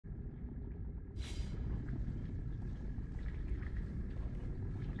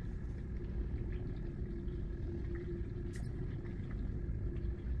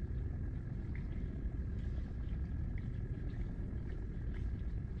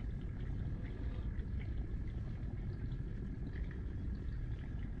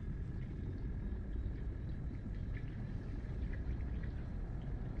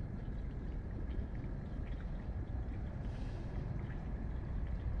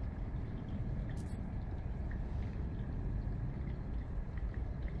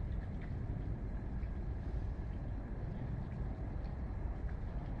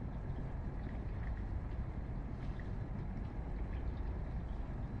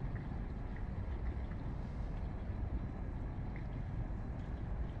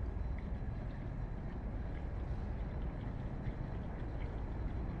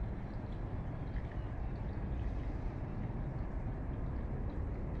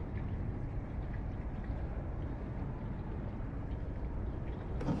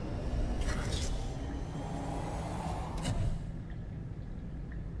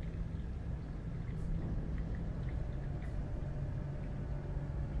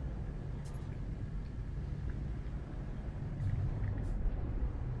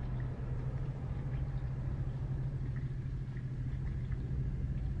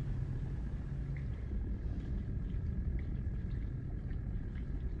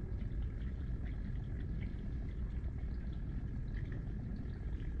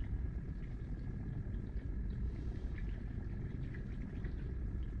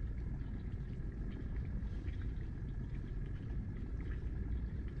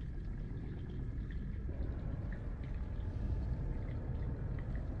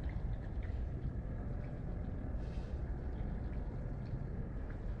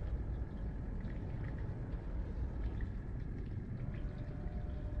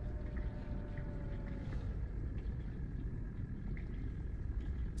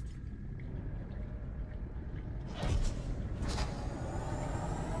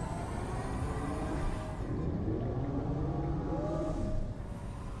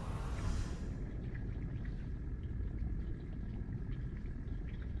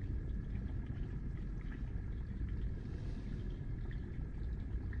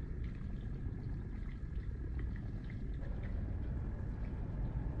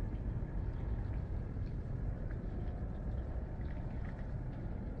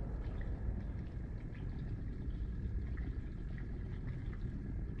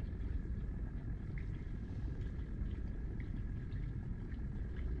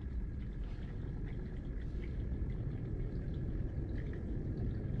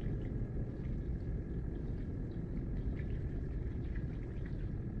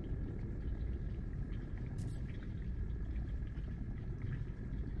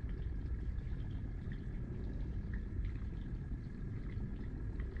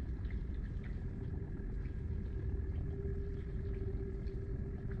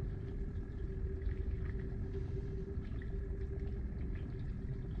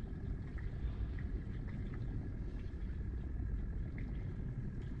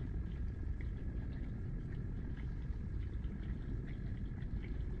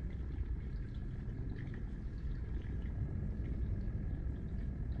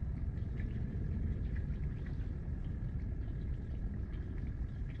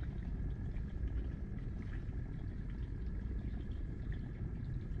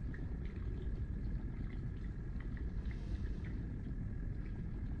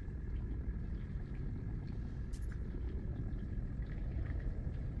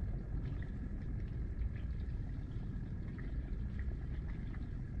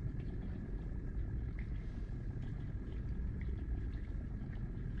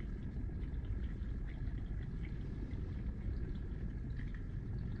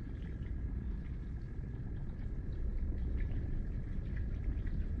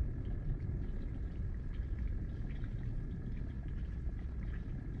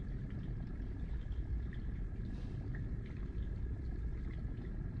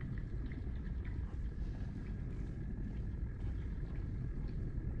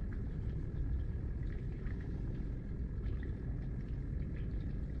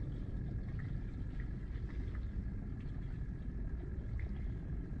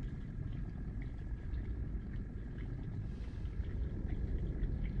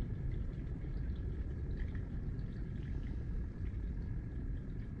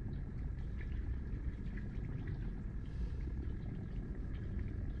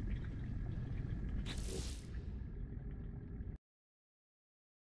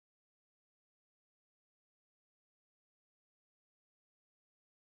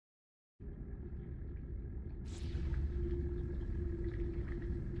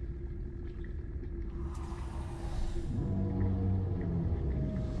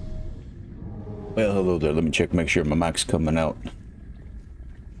Well, hello there. Let me check, make sure my mic's coming out.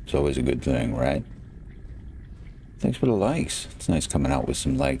 It's always a good thing, right? Thanks for the likes. It's nice coming out with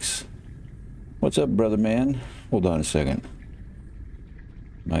some likes. What's up, brother man? Hold on a second.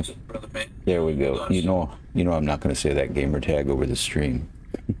 Nice. Brother man. There we go. You know I'm not going to say that gamer tag over the stream.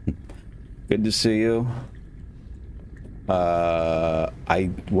 Good to see you.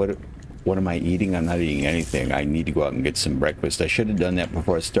 What am I eating? I'm not eating anything. I need to go out and get some breakfast. I should have done that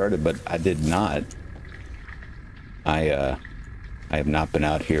before I started, but I did not. I have not been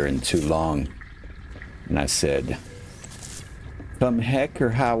out here in too long. And I said, come heck or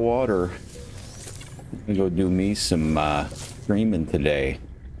high water, I'm gonna go do me some streaming today.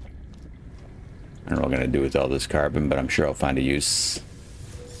 I don't know what I'm gonna do with all this carbon, but I'm sure I'll find a use.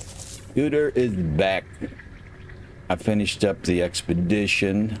 Scooter is back. I finished up the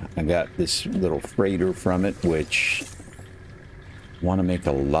expedition. I got this little freighter from it, which want to make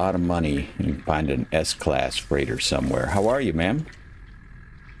a lot of money and find an S-class freighter somewhere. How are you, ma'am?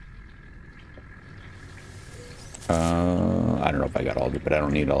 I don't know if I got all of it, but I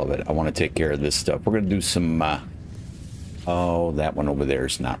don't need all of it. I want to take care of this stuff. We're going to do some... oh, that one over there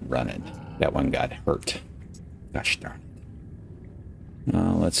is not running. That one got hurt. Gosh darn it.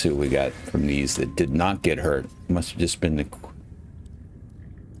 Let's see what we got from these that did not get hurt. Must have just been the...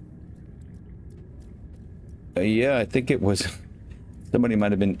 yeah, I think it was... somebody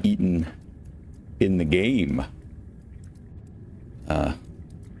might have been eaten in the game. I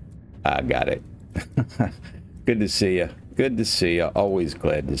got it. Good to see you. Good to see you. Always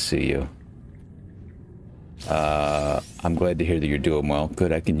glad to see you. I'm glad to hear that you're doing well.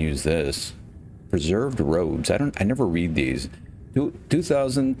 Good, I can use this. Preserved robes. I never read these.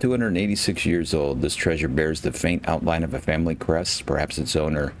 2,286 years old. This treasure bears the faint outline of a family crest. Perhaps its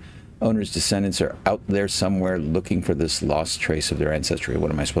owner's descendants are out there somewhere looking for this lost trace of their ancestry.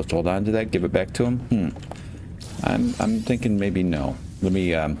 What am I supposed to hold on to that? Give it back to them? I'm thinking maybe no. Let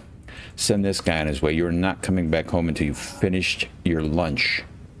me send this guy on his way. You're not coming back home until you've finished your lunch.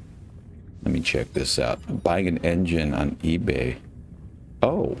 Let me check this out. Buying an engine on eBay.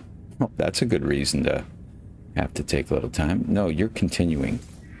 Oh, well, that's a good reason to have to take a little time. No, you're continuing.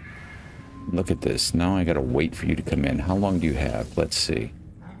 Look at this. Now I gotta wait for you to come in. How long do you have? Let's see.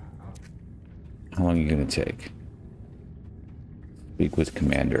 How long are you gonna take? Speak with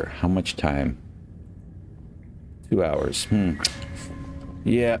commander. How much time? 2 hours.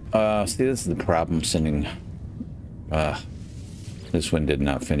 Yeah, see, this is the problem sending... this one did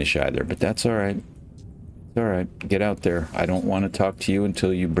not finish either, but that's all right. It's all right. Get out there. I don't want to talk to you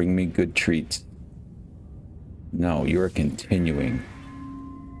until you bring me good treats. No, you're continuing.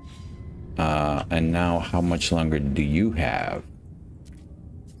 And now, how much longer do you have?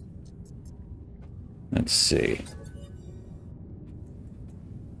 Let's see.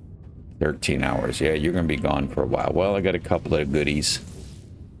 13 hours. Yeah, you're going to be gone for a while. Well, I got a couple of goodies.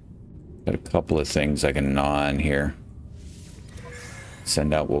 Got a couple of things I can gnaw on here.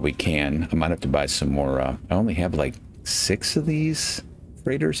 Send out what we can. I might have to buy some more. I only have like 6 of these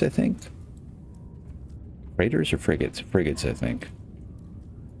freighters, I think. Freighters or frigates? Frigates, I think.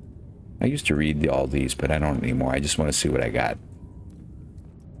 I used to read all these, but I don't anymore. I just want to see what I got.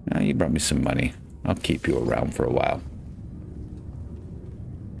 You brought me some money. I'll keep you around for a while.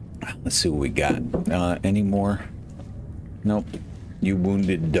 Let's see what we got. Any more? Nope. You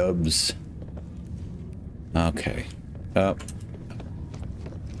wounded dubs. Okay.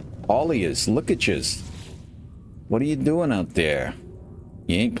 Ollies, look at yous. What are you doing out there?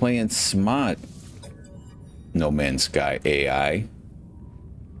 You ain't playing smart. No Man's Sky AI.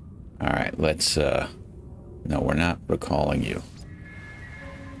 Alright, let's, no, we're not recalling you.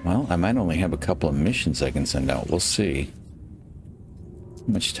 Well, I might only have a couple of missions I can send out. We'll see. How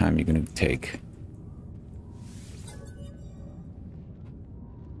much time are you going to take?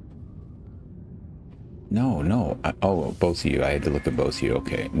 No. Oh, both of you. I had to look at both of you.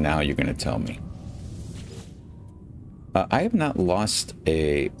 Okay, now you're going to tell me. I have not lost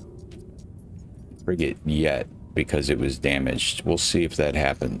a frigate yet because it was damaged. We'll see if that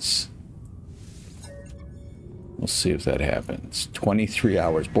happens. We'll see if that happens. 23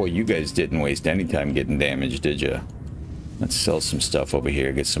 hours. Boy, you guys didn't waste any time getting damaged, did you? Let's sell some stuff over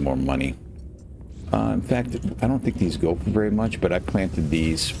here, get some more money. In fact, I don't think these go for very much, but I planted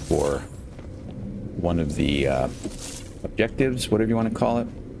these for one of the objectives, whatever you want to call it,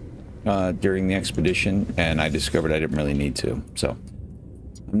 during the expedition, and I discovered I didn't really need to. So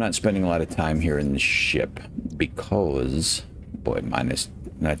I'm not spending a lot of time here in the ship because, boy,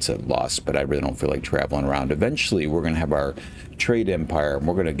 that's a loss, but I really don't feel like traveling around. Eventually, we're going to have our trade empire, and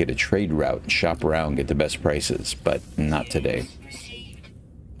we're going to get a trade route and shop around, get the best prices, but not today.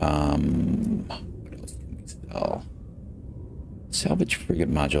 What else can we sell? Salvage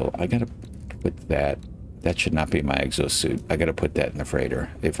frigate module. I gotta put that. That should not be my exosuit. I gotta put that in the freighter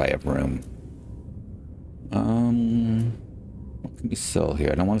if I have room. What can we sell here?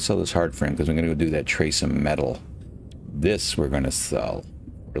 I don't want to sell this hard frame because I'm gonna go do that trace of metal. This we're gonna sell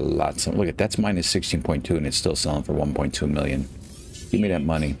for lots of. Look at that's minus 16.2 and it's still selling for 1.2 million. Give me that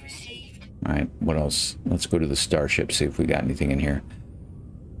money. All right. What else? Let's go to the starship. See if we got anything in here.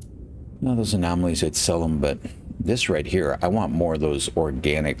 No, those anomalies, I'd sell them, but this right here, I want more of those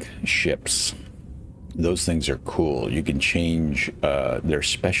organic ships. Those things are cool. You can change their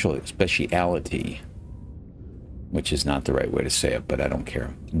speciality, which is not the right way to say it, but I don't care.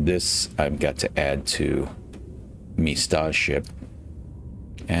 This I've got to add to me starship,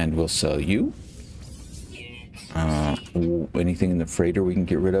 and we'll sell you. Anything in the freighter we can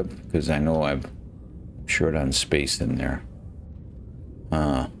get rid of? Because I know I'm short on space in there.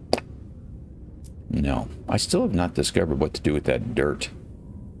 No. I still have not discovered what to do with that dirt.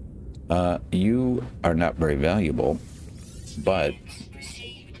 You are not very valuable, but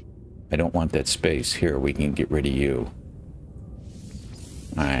I don't want that space. Here, we can get rid of you.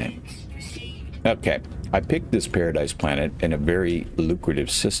 Alright. Okay. I picked this Paradise Planet in a very lucrative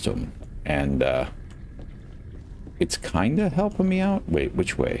system, and it's kind of helping me out. Wait,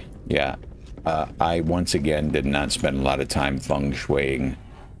 which way? Yeah. I once again did not spend a lot of time feng shuiing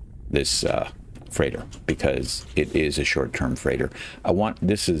this freighter because it is a short-term freighter. I want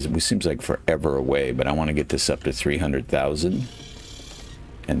it seems like forever away, but I want to get this up to 300,000,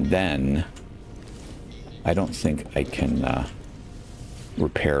 and then I don't think I can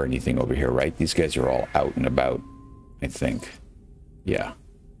repair anything over here, right? These guys are all out and about, I think. Yeah,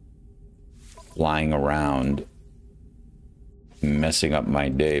 flying around, messing up my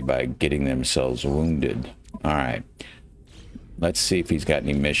day by getting themselves wounded. All right. Let's see if he's got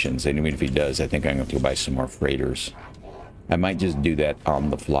any missions. And even if he does, I think I'm going to have to go buy some more freighters. I might just do that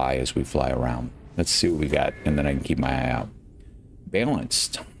on the fly as we fly around. Let's see what we got, and then I can keep my eye out.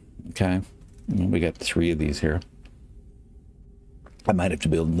 Balanced. Okay. We got 3 of these here. I might have to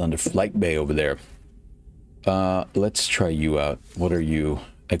build another flight bay over there. Let's try you out. What are you?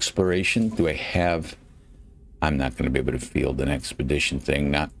 Exploration? Do I have... I'm not going to be able to field an expedition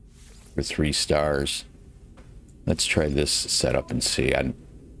thing. Not for 3 stars. Let's try this setup and see.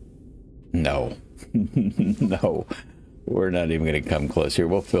 No. No. We're not even going to come close here.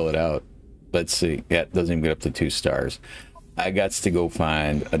 We'll fill it out. Let's see. Yeah, it doesn't even get up to 2 stars. I got to go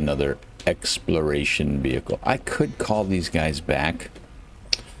find another exploration vehicle. I could call these guys back.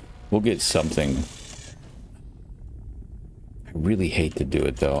 We'll get something. I really hate to do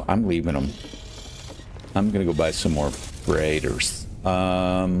it, though. I'm leaving them. I'm going to go buy some more freighters.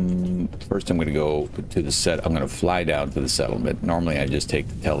 First I'm going to go to the set. I'm going to fly down to the settlement. Normally I just take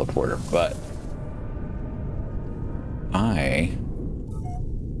the teleporter, but I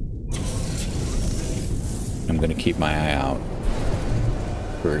am going to keep my eye out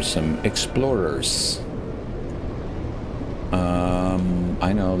for some explorers.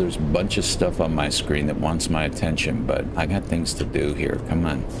 I know there's a bunch of stuff on my screen that wants my attention, but I got things to do here. Come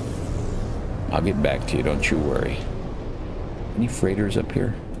on. I'll get back to you, don't you worry. Any freighters up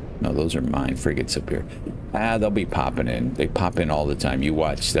here? No, those are mine. Frigates up here. They'll be popping in. They pop in all the time. You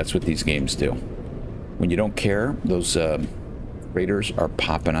watch. That's what these games do. When you don't care, those freighters are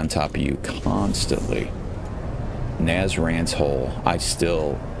popping on top of you constantly. Nazran's Hole. I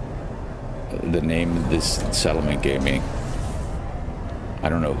still... the name this settlement gave me. I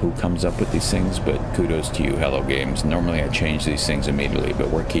don't know who comes up with these things, but kudos to you, Hello Games. Normally I change these things immediately,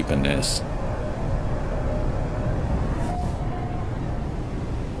 but we're keeping this.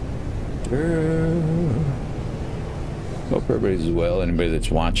 Hope everybody's well. Anybody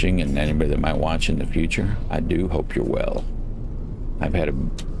that's watching and anybody that might watch in the future, I do hope you're well. I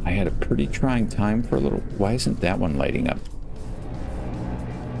had a pretty trying time for a little. Why isn't that one lighting up?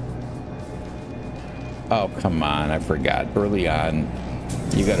 Oh, come on. I forgot. Early on,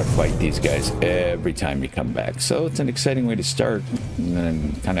 you got to fight these guys every time you come back. So it's an exciting way to start. And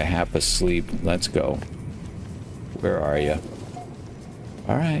then kind of half asleep. Let's go. Where are you?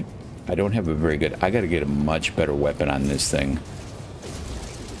 All right. I don't have a very good... I got to get a much better weapon on this thing.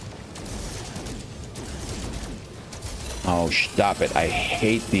 Oh, stop it. I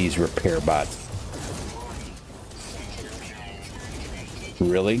hate these repair bots.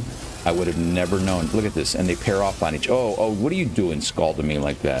 Really? I would have never known. Look at this. And they pair off on each... Oh, what are you doing scalding me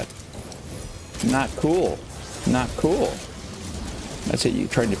like that? Not cool. Not cool. That's it. You're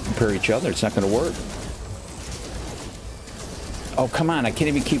trying to prepare each other. It's not going to work. Oh, come on. I can't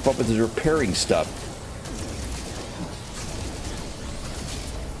even keep up with his repairing stuff.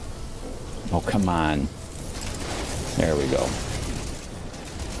 Oh, come on. There we go.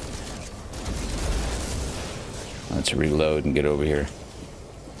 Let's reload and get over here.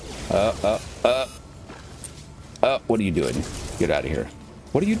 What are you doing? Get out of here.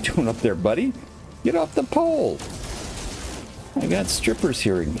 What are you doing up there, buddy? Get off the pole. I got strippers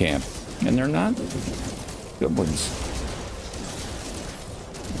here in camp, and they're not good ones.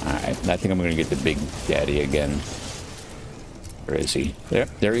 Alright, I think I'm going to get the Big Daddy again. Where is he?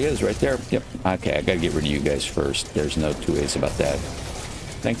 There he is, right there. Yep. Okay, I got to get rid of you guys first. There's no two ways about that.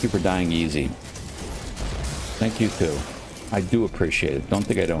 Thank you for dying easy. Thank you, too. I do appreciate it. Don't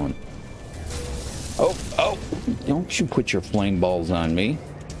think I don't. Oh, don't you put your flame balls on me.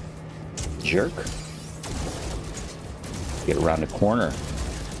 Jerk. Get around the corner.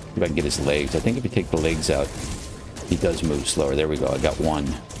 See if I can get his legs. I think if you take the legs out, he does move slower. There we go. I got one.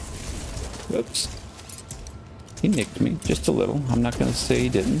 Oops. He nicked me just a little. I'm not going to say he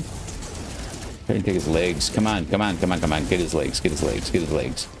didn't. Try to take his legs. Come on. Get his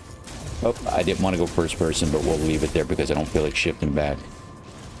legs. Oh, I didn't want to go first person, but we'll leave it there because I don't feel like shifting back.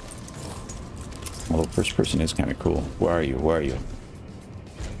 Although first person is kind of cool. Where are you?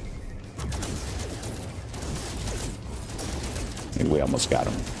 Maybe we almost got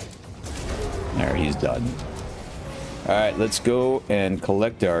him. There, he's done. Alright, let's go and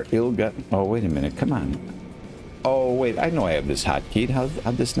collect our ill-got... Oh, wait a minute. Come on. Oh, wait. I know I have this hotkey.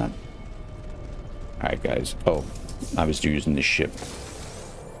 How'd this not... Alright, guys. Oh, I was using the ship.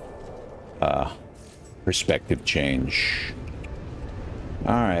 Perspective change.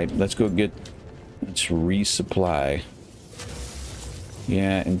 Alright, let's go get... Let's resupply.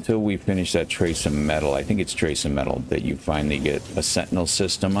 Yeah, until we finish that trace of metal. I think it's trace of metal that you finally get a sentinel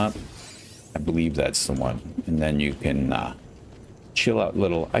system up. I believe that's the one. And then you can chill out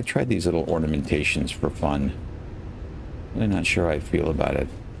little... I tried these little ornamentations for fun. Really not sure how I feel about it.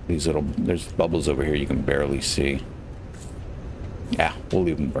 These little... There's bubbles over here you can barely see. Yeah, we'll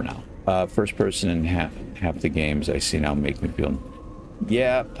leave them for now. First person in half the games I see now make me feel...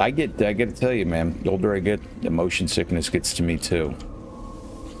 Yeah, I gotta tell you, man, the older I get, the motion sickness gets to me too.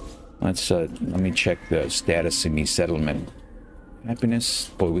 Let's let me check the status in the settlement. Happiness?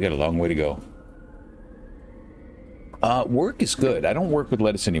 Boy, we got a long way to go. Work is good. I don't work with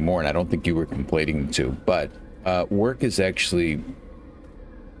Lettuce anymore, and I don't think you were complaining to, but work is actually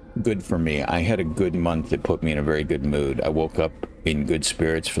good for me. I had a good month that put me in a very good mood. I woke up in good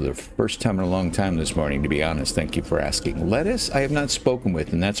spirits for the first time in a long time this morning, to be honest. Thank you for asking. Lettuce, I have not spoken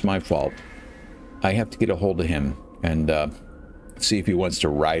with, and that's my fault. I have to get a hold of him and see if he wants to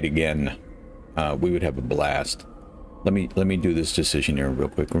ride again. We would have a blast. Let me do this decision here real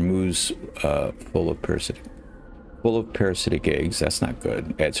quick. Removes full of parasitic eggs. That's not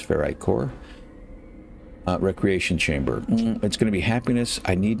good. Adds ferrite core. Recreation chamber. It's going to be happiness.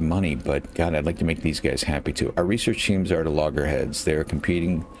 I need money, but God, I'd like to make these guys happy too. Our research teams are the loggerheads. They are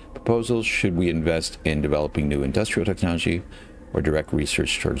competing proposals. Should we invest in developing new industrial technology or direct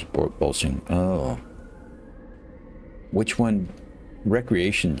research towards bolstering? Oh. Which one?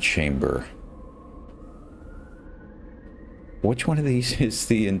 Recreation chamber. Which one of these is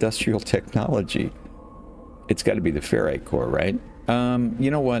the industrial technology? It's got to be the ferrite core, right?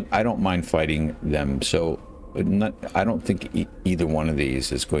 You know what? I don't mind fighting them, so I don't think either one of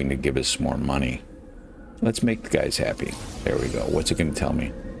these is going to give us more money. Let's make the guys happy. There we go. What's it going to tell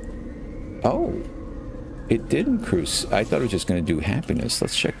me? Oh, it did increase. I thought it was just going to do happiness.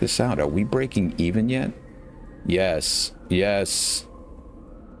 Let's check this out. Are we breaking even yet? Yes. Yes.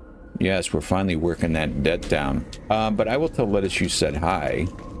 Yes, we're finally working that debt down. But I will tell Lettuce you said hi.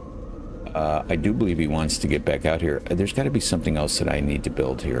 I do believe he wants to get back out here. There's got to be something else that I need to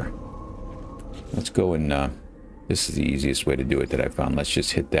build here. Let's go and... this is the easiest way to do it that I found. Let's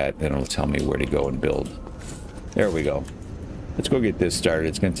just hit that, and it'll tell me where to go and build. There we go. Let's go get this started.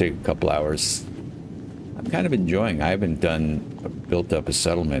 It's going to take a couple hours. I'm kind of enjoying. I haven't built up a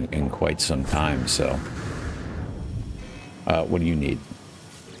settlement in quite some time, so... what do you need?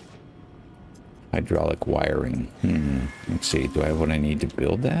 Hydraulic wiring. Let's see. Do I have what I need to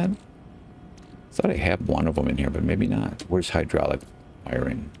build that? I thought I had one of them in here, but maybe not. Where's hydraulic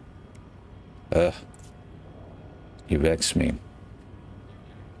wiring? Ugh. You vex me.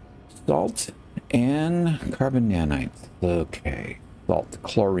 Salt and carbon nanite. Okay. Salt.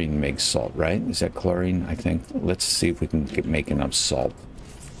 Chlorine makes salt, right? Is that chlorine, I think? Let's see if we can make enough salt.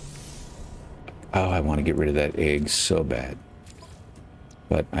 Oh, I want to get rid of that egg so bad.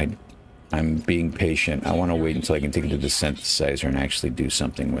 But I'm being patient. I want to wait until I can take it to the synthesizer and actually do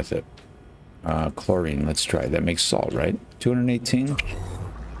something with it. Chlorine, let's try. That makes salt, right? 218?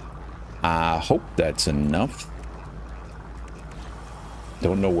 I hope that's enough.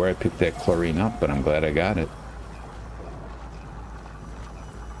 Don't know where I picked that chlorine up, but I'm glad I got it.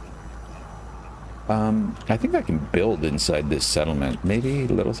 I think I can build inside this settlement. Maybe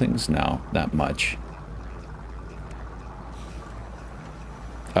little things? No, not much.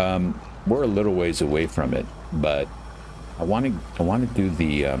 We're a little ways away from it, but I want to do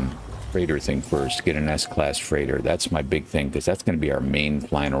the freighter thing first. Get an S-class freighter. That's my big thing, because that's going to be our main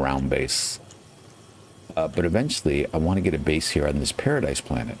flying around base. But eventually, I want to get a base here on this paradise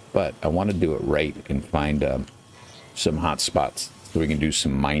planet. But I want to do it right and find some hot spots so we can do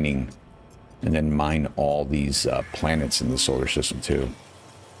some mining. And then mine all these planets in the solar system, too.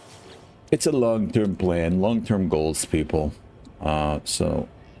 It's a long-term plan. Long-term goals, people. So...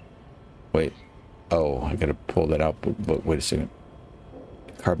 Wait. Oh, I gotta pull that out. But wait a second.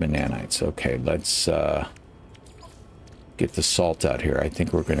 Carbon nanites. Okay, let's get the salt out here. I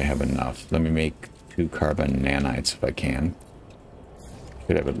think we're going to have enough. Let me make 2 carbon nanites if I can.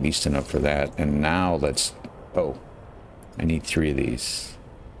 Should have at least enough for that. And now let's... Oh, I need 3 of these.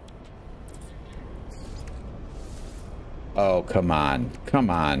 Oh, come on. Come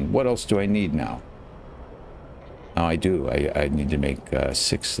on. What else do I need now? Oh, I do. I need to make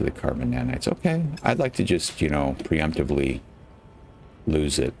 6 of the carbon nanites. Okay. I'd like to just, you know, preemptively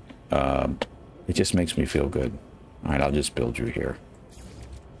lose it. It just makes me feel good. All right, I'll just build you here.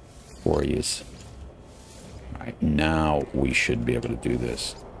 4 years. All right, now we should be able to do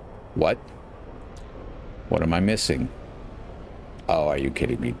this. What? What am I missing? Oh, are you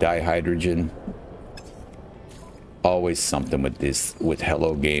kidding me? Dihydrogen? Always something with this, with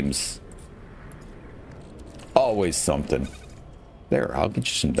Hello Games. Always something. There, I'll get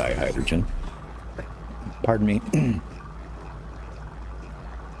you some dihydrogen. Pardon me.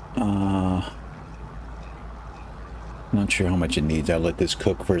 Not sure how much it needs. I'll let this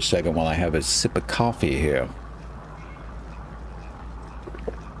cook for a second while I have a sip of coffee here.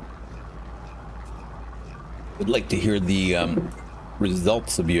 Would like to hear the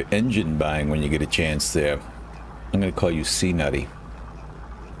results of your engine buying when you get a chance there. I'm going to call you C-Nutty.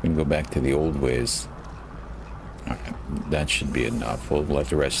 I'm going to go back to the old ways. All right, that should be enough. We'll let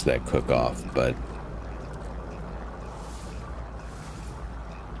the rest of that cook off, but...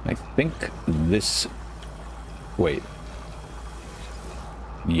 I think this... Wait.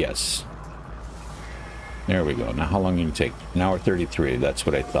 Yes. There we go. Now, how long can you take? An hour 33. That's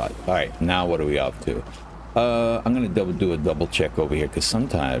what I thought. All right, now what are we off to? I'm going to do a double check over here, because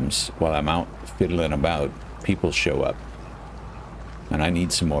sometimes while I'm out fiddling about, people show up. And I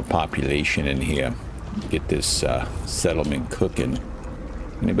need some more population in here. Get this settlement cooking.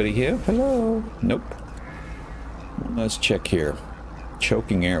 Anybody here? Hello? Nope. Let's check here.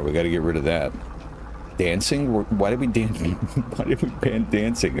 Choking air. We got to get rid of that. Dancing? Why did we dance? Why did we ban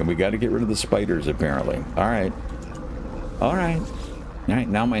dancing? And we got to get rid of the spiders, apparently. All right. All right. All right.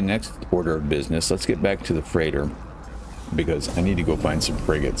 Now my next order of business. Let's get back to the freighter, because I need to go find some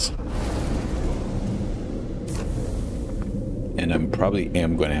frigates. And I'm probably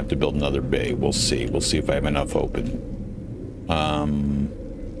going to have to build another bay. We'll see. We'll see if I have enough open.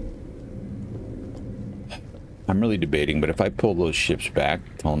 I'm really debating, but if I pull those ships back,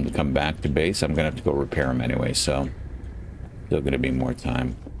 tell them to come back to base, I'm going to have to go repair them anyway, so still going to be more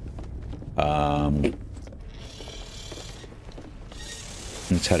time.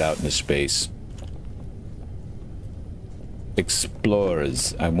 Let's head out into space.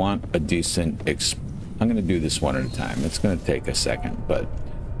 Explorers. I want a decent... I'm going to do this one at a time. It's going to take a second, but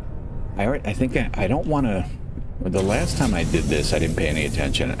I think I don't want to... The last time I did this, I didn't pay any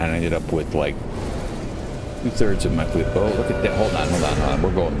attention, and I ended up with, like, 2/3 of my fleet. Oh, look at that. Hold on.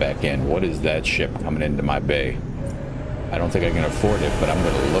 We're going back in. What is that ship coming into my bay? I don't think I can afford it, but I'm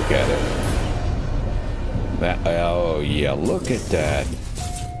going to look at it. That, oh, yeah, look at that.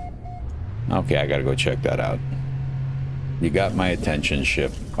 Okay, I got to go check that out. You got my attention,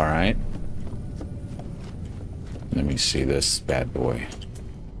 ship. All right. Let me see this bad boy.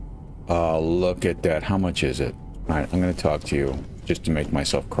 Oh, look at that. How much is it? All right, I'm going to talk to you just to make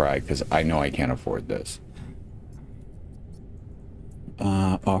myself cry, because I know I can't afford this.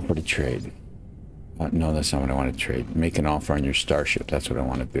 Offer to trade. No, that's not what I want to trade. Make an offer on your starship. That's what I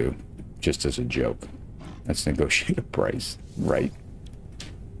want to do. Just as a joke. Let's negotiate a price. Right.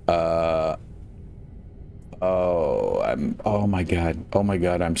 Oh, oh my God. Oh my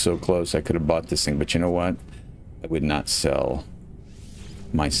God, I'm so close. I could have bought this thing, but you know what? I would not sell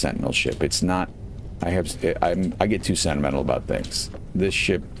my Sentinel ship. It's not... I get too sentimental about things. This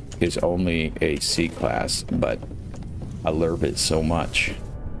ship is only a C-class, but I love it so much.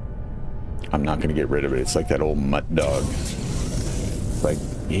 I'm not going to get rid of it. It's like that old mutt dog. Like,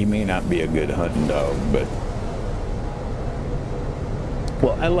 he may not be a good hunting dog, but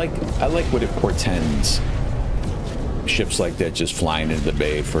Well, I like what it portends. Ships like that just flying into the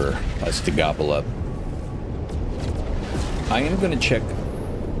bay for us to gobble up. I am going to check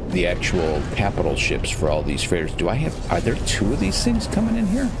the actual capital ships for all these freighters. Are there 2 of these things coming in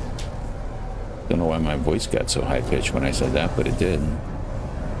here? Don't know why my voice got so high-pitched when I said that, but it did.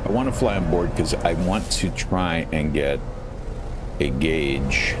 I want to fly on board because I want to try and get a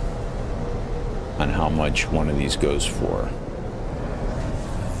gauge on how much one of these goes for.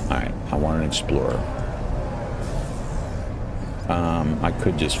 Alright, I want an Explorer. I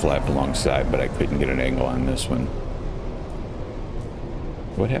could just fly up alongside, but I couldn't get an angle on this one.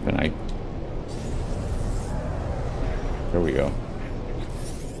 What happened? There we go.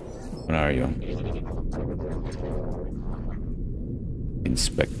 What are you?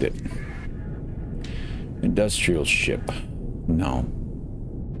 Inspect it. Industrial ship. No.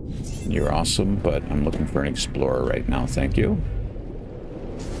 You're awesome, but I'm looking for an Explorer right now. Thank you.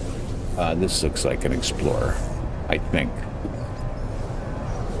 This looks like an Explorer, I think.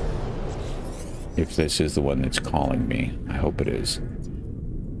 If this is the one that's calling me. I hope it is.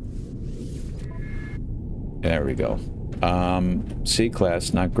 There we go.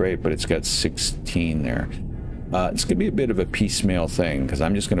 C-class, not great, but it's got 16 there. It's going to be a bit of a piecemeal thing, because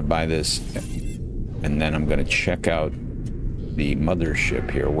I'm just going to buy this, and then I'm going to check out the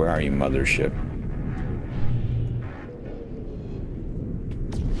mothership here. Where are you, mothership?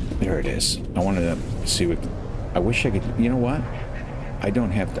 There it is. I wanted to see what... I wish I could... You know what? I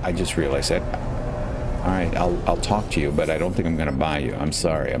don't have to... I just realized that. All right, I'll talk to you, but I don't think I'm going to buy you. I'm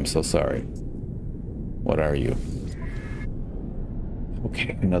sorry. I'm so sorry. What are you?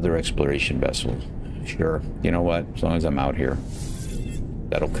 Okay, another exploration vessel. Sure. You know what? As long as I'm out here,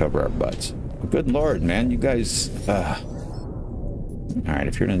 that'll cover our butts. Good Lord, man. You guys... All right,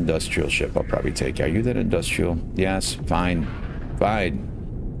 if you're an industrial ship, I'll probably take you. Are you that industrial? Yes, fine. Fine.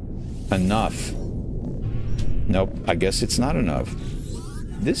 Enough. Nope, I guess it's not enough.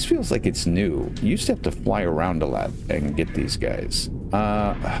 This feels like it's new. You used to have to fly around a lot and get these guys.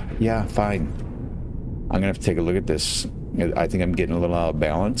 Yeah, fine. I'm gonna have to take a look at this. I think I'm getting a little out of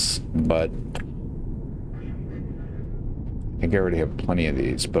balance, but I think I already have plenty of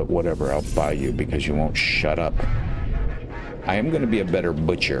these, but whatever, I'll buy you because you won't shut up. I am gonna be a better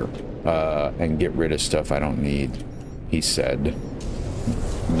butcher and get rid of stuff I don't need, he said,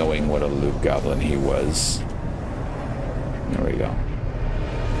 knowing what a loot goblin he was. There we go.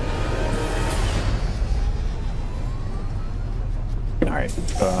 Alright,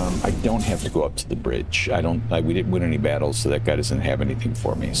 I don't have to go up to the bridge. We didn't win any battles, so that guy doesn't have anything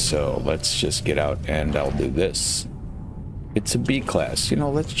for me. So let's just get out and I'll do this. It's a B class. You know,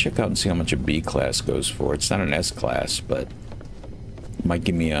 let's check out and see how much a B class goes for. It's not an S class, but it might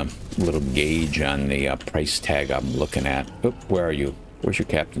give me a little gauge on the price tag I'm looking at. Oop, where are you? Where's your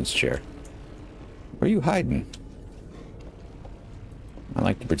captain's chair? Where are you hiding? I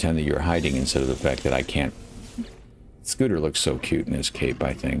like to pretend that you're hiding instead of the fact that I can't. Scooter looks so cute in his cape,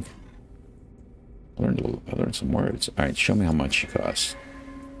 I think. I learned some words. All right, show me how much she costs.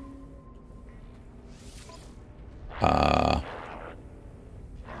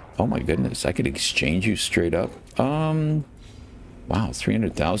 Oh my goodness, I could exchange you straight up. Wow,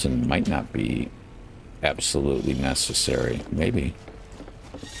 300,000 might not be absolutely necessary. Maybe.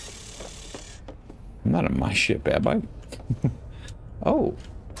 I'm not on my ship, am I? Oh.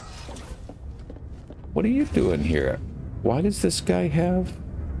 What are you doing here? Why does this guy have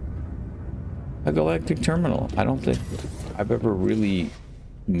a galactic terminal? I don't think I've ever really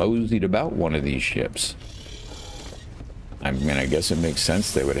moseyed about one of these ships. I mean, I guess it makes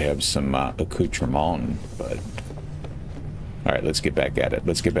sense they would have some accoutrement, but... Alright, let's get back at it.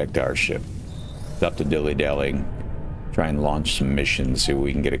 Let's get back to our ship. Stop the dilly-dallying. Try and launch some missions, see what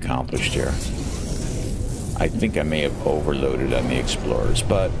we can get accomplished here. I think I may have overloaded on the Explorers,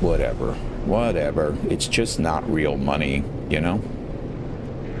 but whatever. Whatever. It's just not real money, you know?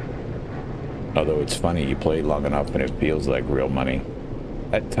 Although it's funny, you play long enough and it feels like real money.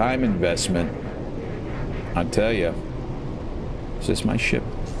 That time investment, I tell you. Is this my ship?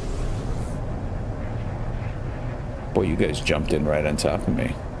 Boy, you guys jumped in right on top of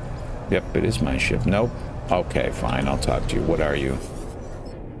me. Yep, it is my ship. Nope. Okay, fine, I'll talk to you. What are you?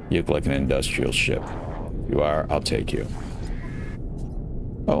 You look like an industrial ship. You are, I'll take you.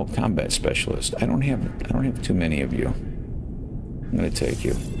 Oh, combat specialist. I don't have too many of you. I'm gonna take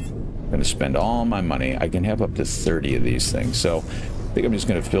you. I'm gonna spend all my money. I can have up to 30 of these things. So I think I'm just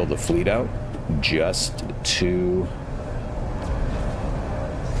gonna fill the fleet out just to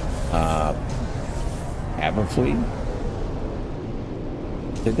have a fleet.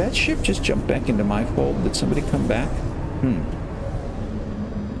 Did that ship just jump back into my fold? Did somebody come back?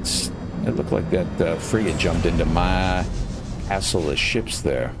 It looked like that frigate jumped into my castle of ships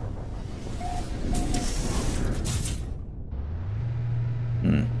there.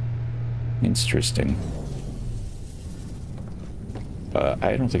 Interesting.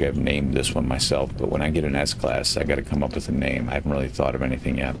 I don't think I've named this one myself, but when I get an S-Class, I got to come up with a name. I haven't really thought of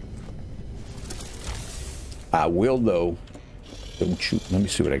anything yet. I will, though. Don't shoot. Let me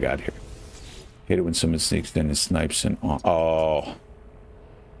see what I got here. Hate it when someone sneaks in and snipes and... Oh.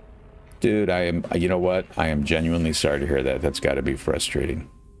 Dude, I am... You know what? I am genuinely sorry to hear that. That's got to be frustrating.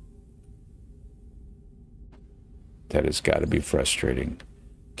 That has got to be frustrating.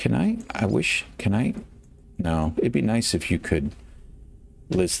 Can I... I wish... Can I... No. It'd be nice if you could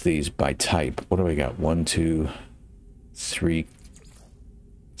list these by type. What do we got? 1, 2, 3...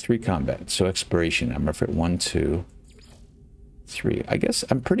 3 combat. So exploration. I'm afraid 1, 2, 3. I guess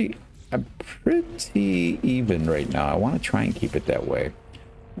I'm pretty even right now. I want to try and keep it that way.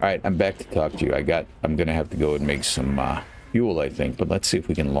 All right, I'm back to talk to you. I'm gonna have to go and make some fuel, I think. But let's see if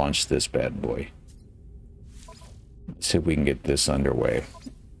we can launch this bad boy. Let's see if we can get this underway.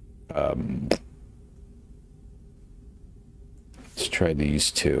 Let's try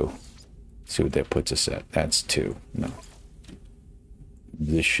these 2. See what that puts us at. That's 2. No.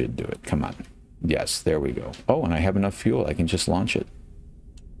 This should do it. Come on. Yes, there we go. Oh, and I have enough fuel. I can just launch it.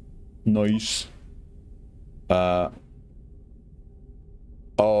 Nice. Oh,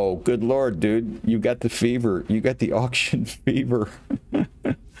 good lord, dude. You got the fever. You got the auction fever.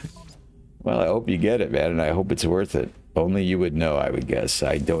 Well, I hope you get it, man, and I hope it's worth it. Only you would know, I would guess.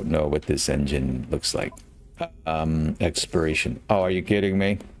 I don't know what this engine looks like. Exploration. Oh, are you kidding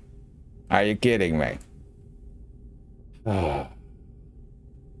me? Are you kidding me? Oh.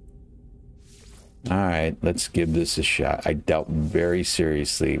 All right, let's give this a shot. I doubt very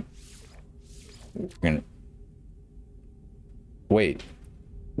seriously we're gonna... Wait,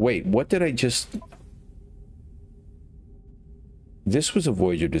 what did I just... This was a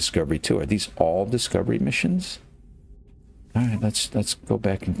Voyager Discovery too. Are these all Discovery missions? All right, let's go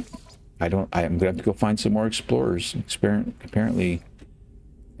back and... I'm gonna have to go find some more explorers. Apparently,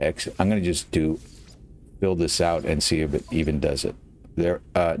 I'm gonna just fill this out and see if it even does it. There,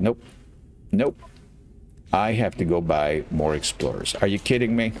 nope. I have to go buy more explorers. Are you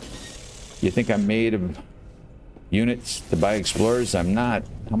kidding me? You think I'm made of units to buy explorers? I'm not.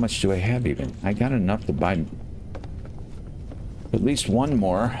 How much do I have even? I got enough to buy at least 1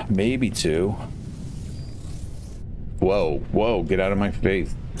 more, maybe 2. Whoa, get out of my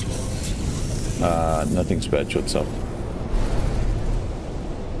face. Nothing special itself.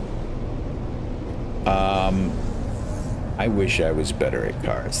 I wish I was better at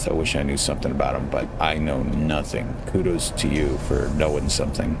cars. I wish I knew something about them, but I know nothing. Kudos to you for knowing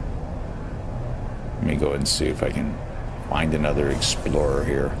something. Let me go ahead and see if I can find another explorer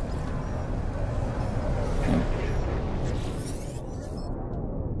here.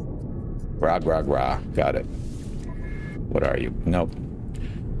 Rah. Got it. What are you? Nope.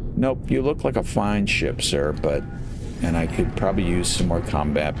 You look like a fine ship, sir, but... And I could probably use some more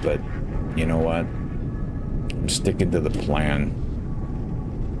combat, but... You know what? I'm sticking to the plan.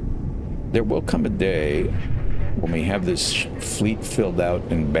 There will come a day when we have this fleet filled out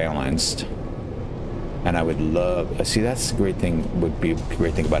and balanced. And I would love... See, that's the great thing, would be a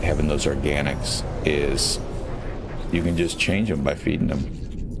great thing about having those organics, is you can just change them by feeding them.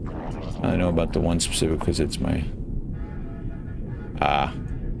 I know about the one specific because it's my... Ah,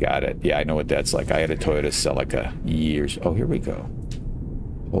 got it. Yeah, I know what that's like. I had a Toyota Celica years... Oh, here we go.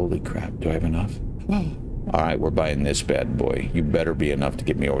 Holy crap, do I have enough? All right, we're buying this bad boy. You better be enough to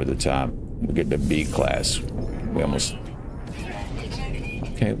get me over the top. We'll get the B class. We almost...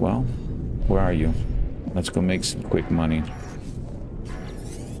 Okay, well, where are you? Let's go make some quick money.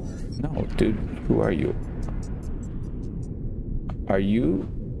 No, dude, who are you? Are you...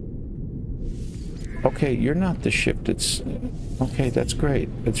 Okay, you're not the ship that's... Okay, that's great.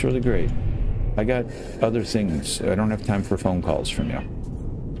 That's really great. I got other things. I don't have time for phone calls from you.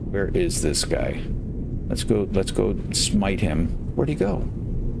 Where is this guy? Let's go smite him. Where'd he go?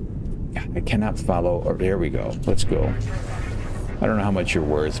 God, I cannot follow... Or there we go. Let's go. I don't know how much you're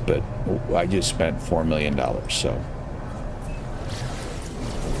worth, but I just spent $4 million, so...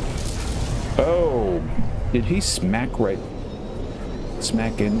 Oh! Did he smack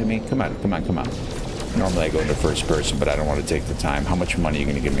into me? Come on. Normally I go into first person, but I don't want to take the time. How much money are you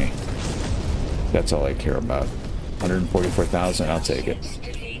going to give me? That's all I care about. 144,000, I'll take it.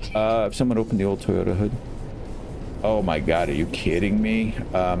 If someone opened the old Toyota hood. Oh my God, are you kidding me?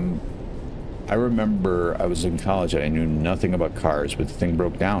 I remember I was in college and I knew nothing about cars, but the thing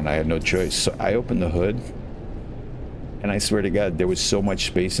broke down. I had no choice. So I opened the hood And I swear to God, there was so much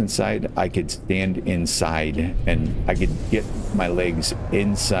space inside, I could stand inside and I could get my legs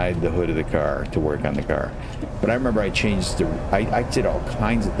inside the hood of the car to work on the car. But I remember I changed the, I did all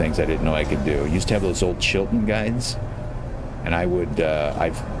kinds of things I didn't know I could do. I used to have those old Chilton guides, and I would,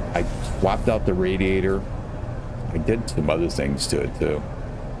 I swapped out the radiator. I did some other things to it too.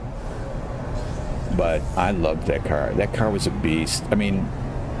 But I loved that car. That car was a beast. I mean,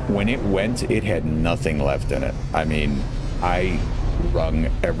 when it went, it had nothing left in it. I mean, I wrung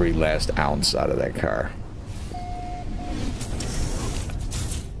every last ounce out of that car.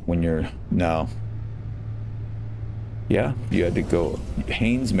 When you're, no. Yeah, you had to go.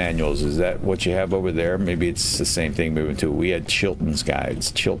 Haynes manuals, is that what you have over there? Maybe it's the same thing moving to. We had Chilton's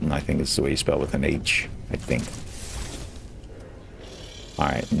guides. Chilton, I think is the way you spell with an H, I think. All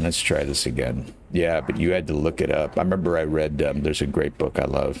right, let's try this again. Yeah, but you had to look it up. I remember I read, there's a great book I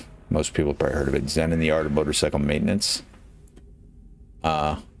love. Most people probably heard of it, Zen and the Art of Motorcycle Maintenance.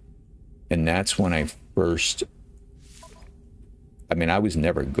 And that's when I first, I mean, I was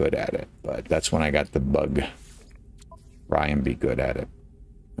never good at it, but that's when I got the bug. Try and be good at it.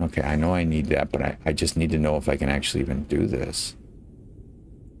 Okay, I know I need that, but I just need to know if I can actually even do this.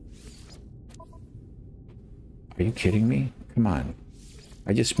 Are you kidding me? Come on.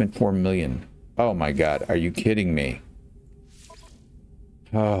 I just spent $4 million. Oh my God, are you kidding me?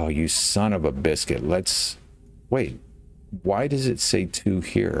 Oh, you son of a biscuit. Let's... Wait, why does it say 2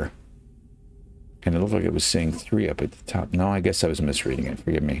 here? And it looked like it was saying 3 up at the top. No, I guess I was misreading it.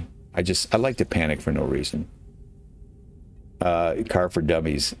 Forgive me. I like to panic for no reason. Car for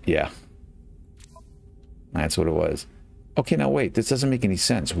dummies. Yeah. That's what it was. Okay, now wait. This doesn't make any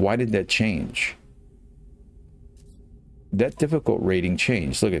sense. Why did that change? That difficult rating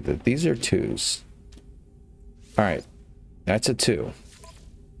changed. Look at that. These are 2s. All right. That's a 2.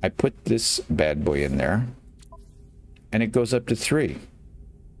 I put this bad boy in there. And it goes up to 3.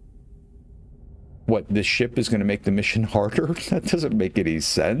 What, this ship is going to make the mission harder? That doesn't make any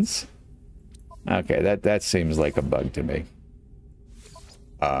sense. Okay, that seems like a bug to me.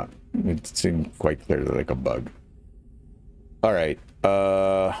 It seemed quite clearly like a bug. All right.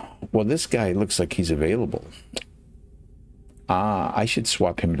 Well, this guy looks like he's available. I should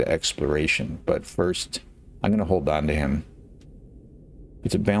swap him to exploration, but first I'm going to hold on to him.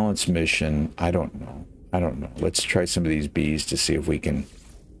 It's a balanced mission. I don't know. Let's try some of these bees to see if we can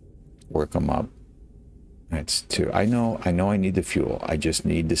work them up. That's 2. I know I need the fuel. I just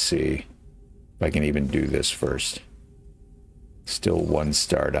need to see if I can even do this first. Still 1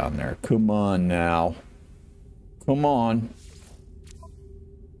 star down there. Come on now. Come on.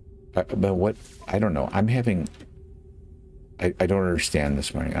 But what? I don't know. I'm having... I don't understand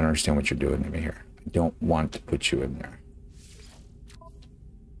this morning. I don't understand what you're doing to me here. I don't want to put you in there.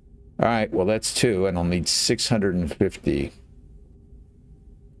 All right, well, that's 2, and I'll need 650.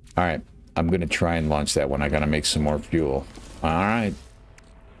 All right, I'm going to try and launch that one. I got to make some more fuel. All right.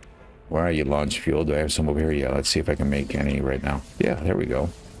 Where are you, launch fuel? Do I have some over here? Yeah, let's see if I can make any right now. Yeah, there we go.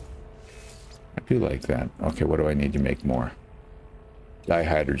 I do like that. Okay, what do I need to make more?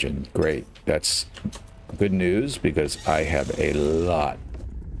 Dihydrogen. Great. That's... good news, because I have a lot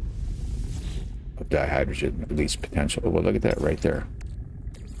of dihydrogen, at least potential. Well, look at that right there.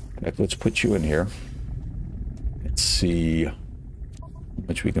 Let's put you in here. Let's see how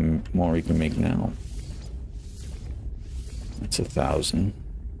much more we can make now. That's 1,000.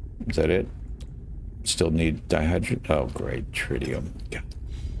 Is that it? Still need dihydrogen? Oh, great. Tritium. God.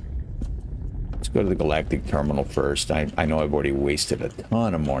 Let's go to the Galactic Terminal first. I know I've already wasted a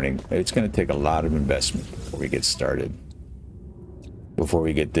ton of morning. It's going to take a lot of investment before we get started. Before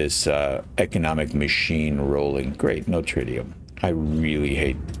we get this economic machine rolling. Great, no tritium. I really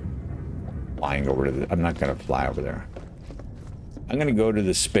hate flying over to the... I'm not going to fly over there. I'm going to go to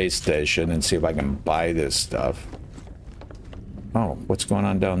the space station and see if I can buy this stuff. Oh, what's going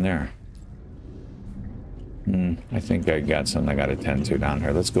on down there? I think I got something I got to tend to down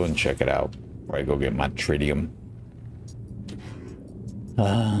here. Let's go and check it out. Before I go get my tritium.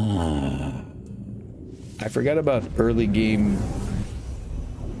 I forgot about early game.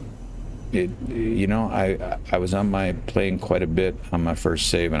 You know, I was on my playing quite a bit on my first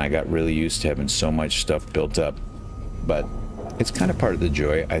save, and I got really used to having so much stuff built up. But it's kind of part of the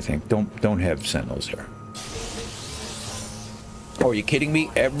joy, I think. Don't have sentinels here. Oh, are you kidding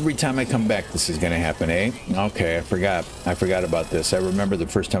me? Every time I come back, this is going to happen, eh? Okay, I forgot. I forgot about this. I remember the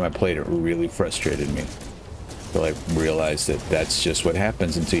first time I played it really frustrated me. Until I realized that that's just what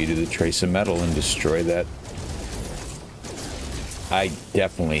happens until you do the trace of metal and destroy that. I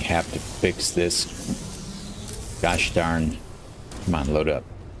definitely have to fix this. Gosh darn. Come on, load up.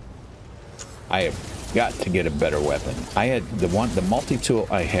 I have got to get a better weapon. I had the multi-tool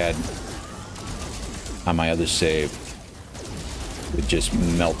I had on my other save would just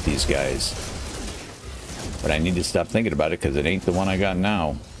melt these guys. But I need to stop thinking about it because it ain't the one I got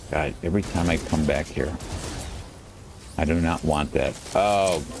now. God, every time I come back here, I do not want that.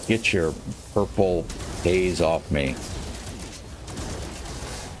 Oh, get your purple haze off me.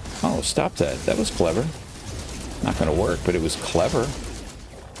 Oh, stop that. That was clever. Not going to work, but it was clever.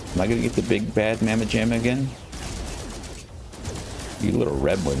 Am I going to get the big bad Mamma Jamma again? You little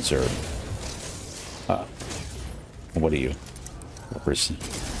red ones are... what are you? Person.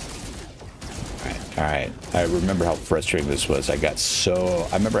 Alright. I remember how frustrating this was. I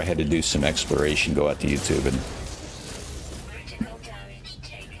remember I had to do some exploration, go out to YouTube and...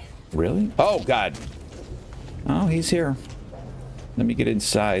 Really? Oh, God! Oh, he's here. Let me get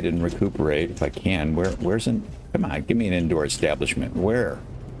inside and recuperate if I can. Where's an... Come on, give me an indoor establishment. Where?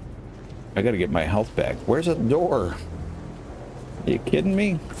 I gotta get my health back. Where's a door? Are you kidding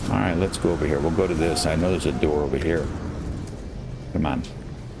me? Alright, let's go over here. We'll go to this. I know there's a door over here. Come on.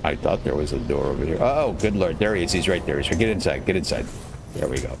 I thought there was a door over here. Oh, good Lord. There he is. He's right there. He's right. Get inside. Get inside. There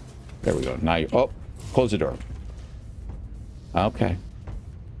we go. There we go. Now you... Oh, close the door. Okay.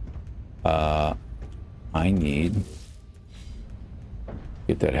 I need...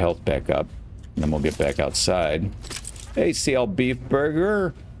 Get that health back up. And then we'll get back outside. Hey, CL Beef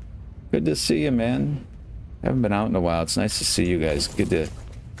Burger. Good to see you, man. Haven't been out in a while. It's nice to see you guys. Good to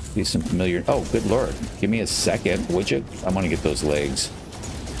see some familiar... Oh, good Lord. Give me a second, would you? I want to get those legs.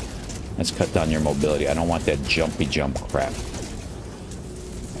 Let's cut down your mobility. I don't want that jumpy jump crap.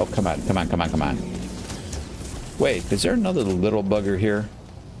 Oh, come on. Come on, come on, come on. Wait, is there another little bugger here?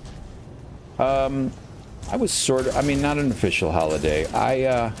 I was sort of... I mean, not an official holiday.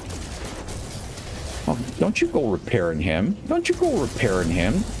 Oh, don't you go repairing him. Don't you go repairing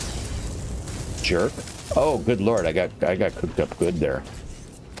him. Jerk. Oh, good Lord. I got cooked up good there.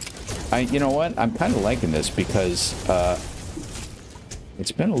 You know what? I'm kind of liking this because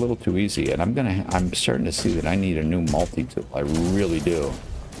it's been a little too easy, and I'm starting to see that I need a new multi-tool. I really do.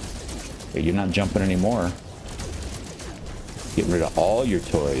 Okay, you're not jumping anymore. Getting rid of all your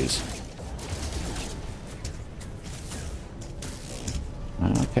toys.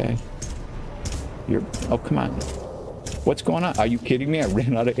 Okay. Oh, come on. What's going on? Are you kidding me? I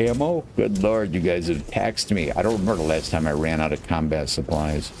ran out of ammo? Good Lord, you guys have taxed me. I don't remember the last time I ran out of combat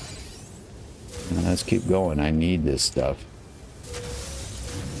supplies. Let's keep going. I need this stuff.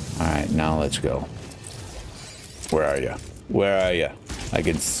 Alright, now let's go. Where are you? Where are you? I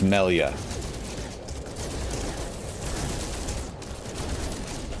can smell you.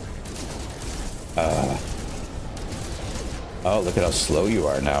 Oh, look at how slow you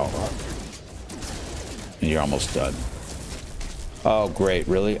are now. You're almost done. Oh, great.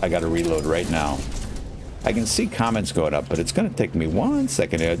 Really? I got to reload right now. I can see comments going up, but it's going to take me 1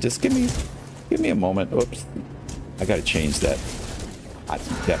 second here. Just give me a moment. Oops. I got to change that.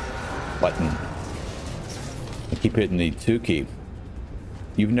 That button. I keep hitting the 2 key.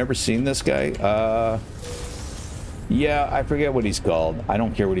 You've never seen this guy? Yeah, I forget what he's called. I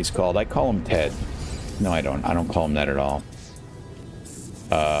don't care what he's called. I call him Ted. No, I don't. I don't call him that at all.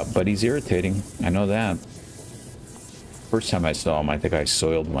 But he's irritating. I know that. First time I saw him, I think I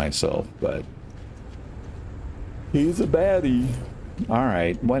soiled myself, but he's a baddie. All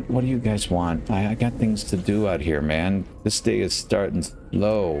right, what do you guys want? I got things to do out here, man. This day is starting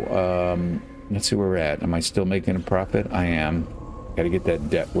slow. Let's see where we're at. Am I still making a profit? I am. Got to get that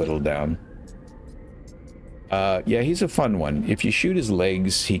debt whittled down. Yeah, he's a fun one. If you shoot his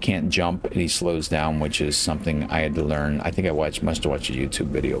legs, he can't jump and he slows down, which is something I had to learn. I think I must have watched a YouTube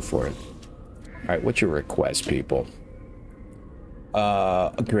video for it. All right, what's your request, people?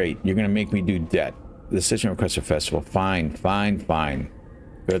 Great. You're going to make me do debt. Decision request for festival. Fine, fine, fine.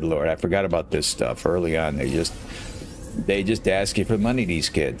 Good Lord, I forgot about this stuff early on. They just ask you for money, these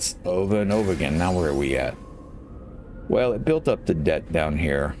kids, over and over again. Now where are we at? Well, it built up the debt down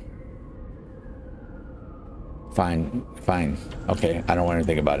here. Fine, fine. Okay, I don't want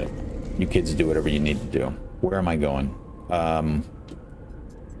anything about it. You kids do whatever you need to do. Where am I going?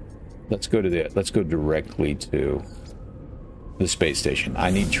 Let's go directly to the space station. I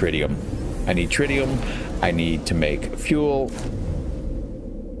need tritium. I need tritium. I need to make fuel.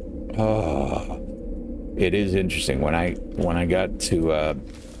 It is interesting when I got to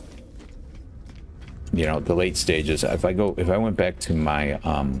you know, the late stages. If I went back to my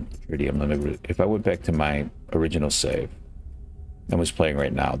tritium, if I went back to my original save and was playing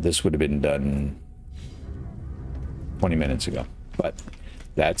right now, this would have been done 20 minutes ago. But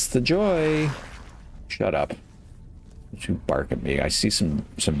that's the joy. Shut up. Don't you bark at me. I see some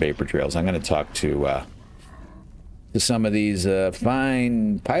vapor trails. I'm going to talk to some of these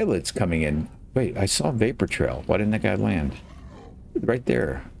fine pilots coming in. Wait, I saw a vapor trail. Why didn't that guy land? Right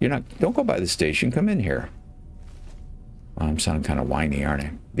there. Don't go by the station. Come in here. Well, I'm sounding kind of whiny, aren't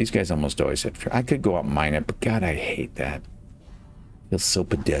I? These guys almost always have... I could go out and mine it, but God, I hate that. Feels so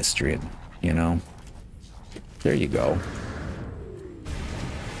pedestrian, you know? There you go.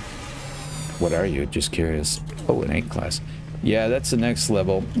 What are you? Just curious. Oh, an 8 class. Yeah, that's the next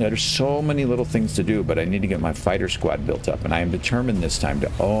level. There's so many little things to do, but I need to get my fighter squad built up, and I am determined this time to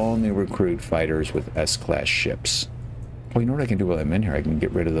only recruit fighters with S-class ships. Oh, you know what I can do while I'm in here? I can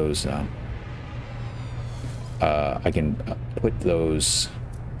get rid of those... I can put those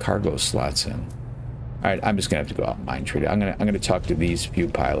cargo slots in. All right, I'm just gonna have to go out and mine trade. I'm gonna talk to these few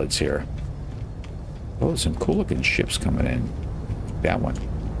pilots here. Oh, some cool looking ships coming in. That one.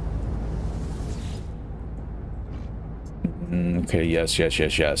 Okay, yes.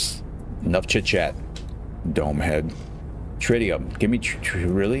 Enough chit chat. Dome head. Tritium. Give me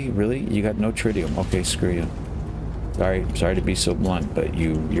really? You got no tritium. Okay, screw you. Sorry to be so blunt, but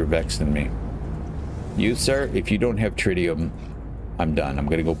you're vexing me. You, sir, if you don't have tritium, I'm done. I'm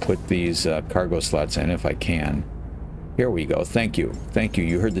gonna go put these cargo slots in if I can. Here we go. Thank you.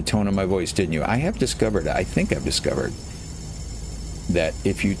 You heard the tone of my voice, didn't you? I think I've discovered that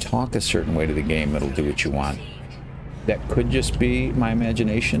if you talk a certain way to the game, it'll do what you want. That could just be my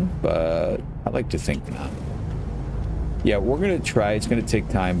imagination, but I like to think not. Yeah, we're gonna try. It's gonna take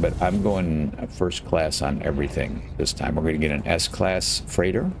time, but I'm going first class on everything this time. We're gonna get an S-class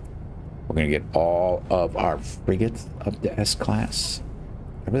freighter. We're gonna get all of our frigates up to S-class.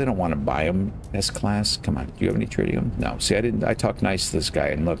 I really don't want to buy them S-class. Come on, do you have any tritium? No. See, I talked nice to this guy,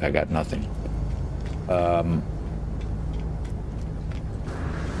 and look, I got nothing. I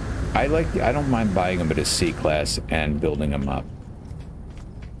don't mind buying them at a C-class and building them up.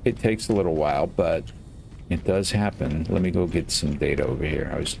 It takes a little while, but it does happen. Let me go get some data over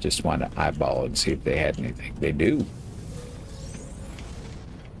here. I just want to eyeball it and see if they had anything. They do.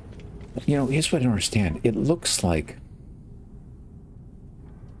 You know, here's what I don't understand. It looks like...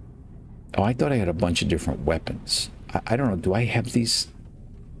 Oh, I thought I had a bunch of different weapons. I don't know. Do I have these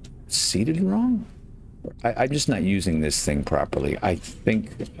seated wrong? I'm just not using this thing properly. I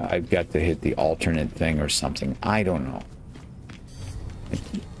think I've got to hit the alternate thing or something. I don't know.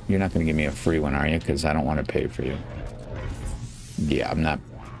 You're not going to give me a free one, are you? Because I don't want to pay for you. Yeah, I'm not...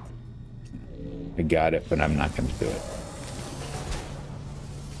 I got it, but I'm not going to do it.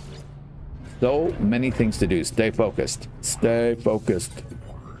 So many things to do. Stay focused. Stay focused.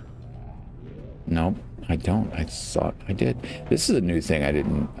 Nope, I don't. I thought I did. This is a new thing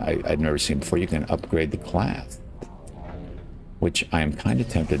I'd never seen before. You can upgrade the class, which I am kind of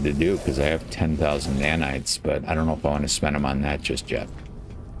tempted to do because I have 10,000 nanites, but I don't know if I want to spend them on that just yet.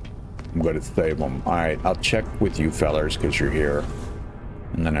 I'm going to save them. All right, I'll check with you fellers because you're here,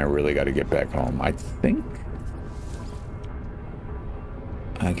 and then I really got to get back home. I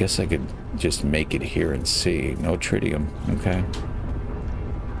guess I could just make it here and see. No tritium. Okay.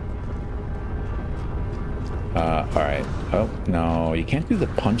 All right. Oh, no, you can't do the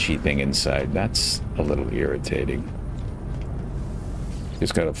punchy thing inside. That's a little irritating.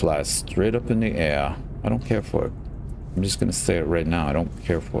 Just gotta fly straight up in the air. I don't care for it. I'm just gonna say it right now. I don't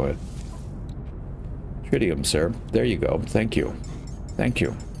care for it. Tritium, sir. There you go. Thank you. Thank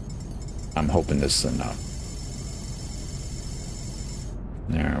you. I'm hoping this is enough.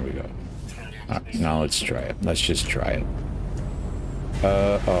 There we go. All right, now let's try it. Let's just try it.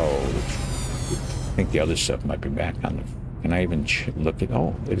 Oh. I think the other stuff might be back on the... Can I even look at...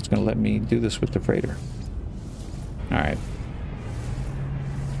 Oh, it's going to let me do this with the freighter. All right.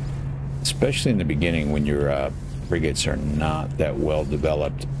 Especially in the beginning when your frigates are not that well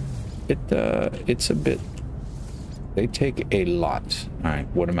developed. It's a bit... They take a lot. All right,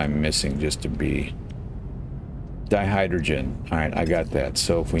 what am I missing just to be... Dihydrogen. All right, I got that.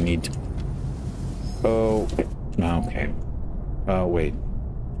 So if we need to... Oh, okay. Oh, wait.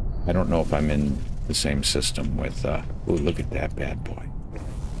 I don't know if I'm in the same system with... Oh, look at that bad boy.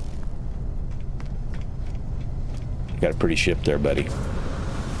 You got a pretty ship there, buddy.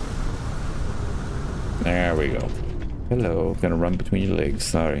 There we go. Hello. Gonna run between your legs.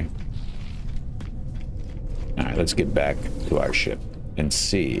 Sorry. All right, let's get back to our ship and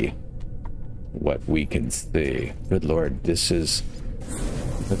see what we can see. Good Lord, this is...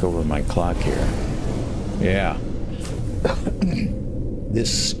 Look over my clock here. Yeah.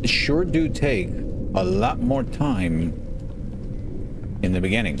 This sure do take a lot more time in the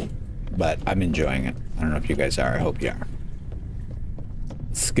beginning, but I'm enjoying it. I don't know if you guys are. I hope you are.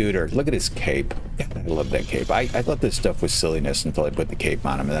 Scooter. Look at his cape. Yeah, I love that cape. I thought this stuff was silliness until I put the cape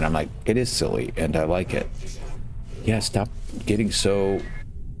on him, and then I'm like, it is silly, and I like it. Yeah, stop getting so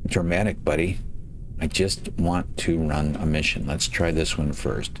dramatic, buddy. I just want to run a mission. Let's try this one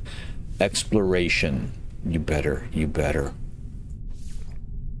first. Exploration. You better. You better.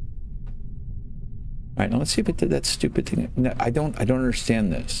 All right, now let's see if it did that stupid thing. No, I don't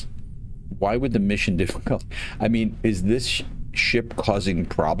understand this. Why would the mission difficult? I mean, is this ship causing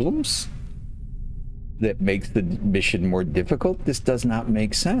problems that makes the mission more difficult? This does not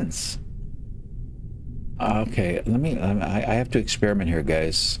make sense. Okay, let me, I have to experiment here,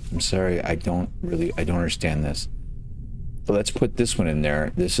 guys. I'm sorry, I don't understand this. But let's put this one in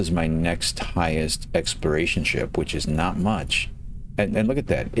there. This is my next highest exploration ship, which is not much. And look at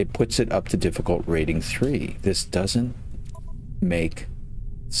that. It puts it up to difficult rating 3. This doesn't make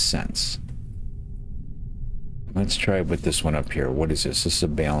sense. Let's try with this one up here. What is this? This is a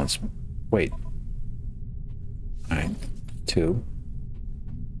balance. Wait. All right. 2.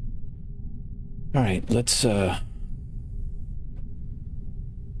 All right. Let's,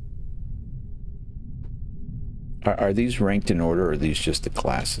 Are these ranked in order, or are these just the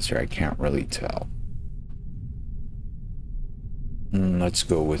classes here? I can't really tell. Let's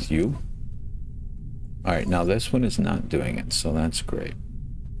go with you. All right, now this one is not doing it, so that's great.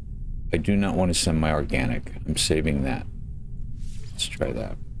 I do not want to send my organic. I'm saving that. Let's try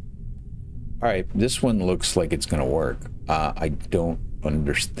that. All right, this one looks like it's going to work. I don't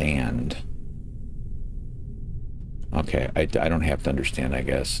understand. Okay, I don't have to understand, I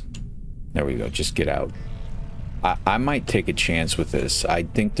guess. There we go. Just get out. I might take a chance with this. I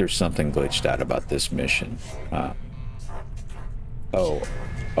think there's something glitched out about this mission. Oh,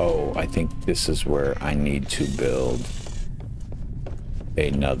 I think this is where I need to build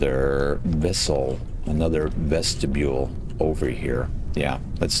another vessel, another vestibule over here. Yeah,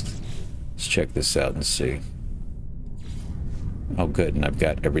 let's check this out and see. Oh, good, and I've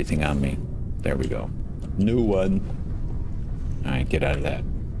got everything on me. There we go. New one. All right, get out of that.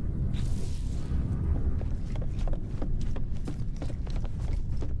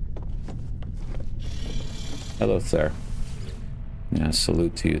 Hello, sir. Yeah,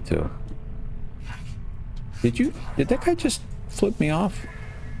 salute to you too. Did that guy just flip me off?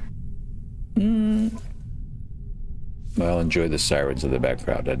 Well, enjoy the sirens of the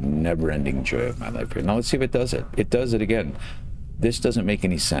background. A never-ending joy of my life here. Now let's see if it does it. It does it again. This doesn't make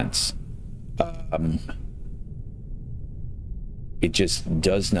any sense. It just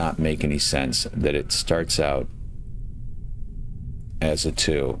does not make any sense that it starts out as a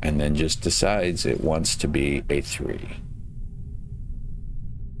 2 and then just decides it wants to be a 3.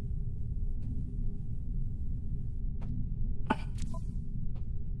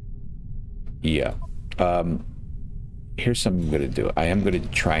 Yeah. Here's something I'm going to do. I am going to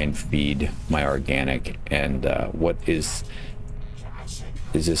try and feed my organic. And what is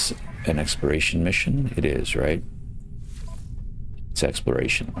this an exploration mission? It is, right? It's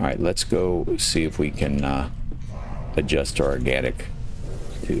exploration. All right, let's go see if we can adjust our organic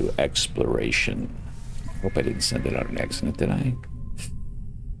to exploration. Hope I didn't send it out on accident, did I?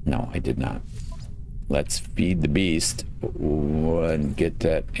 No, I did not. Let's feed the beast and get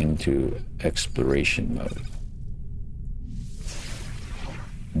that into exploration mode.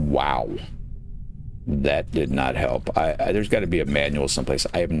 Wow. That did not help. There's got to be a manual someplace.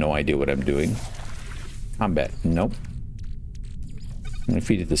 I have no idea what I'm doing. Combat. Nope. I'm going to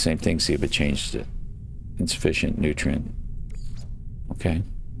feed it the same thing, see if it changes it. Insufficient nutrient. Okay.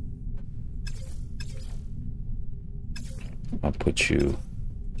 I'll put you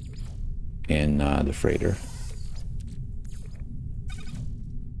in the freighter.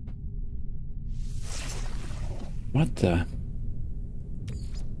 What the?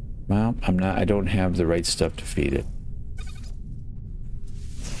 Well, I don't have the right stuff to feed it.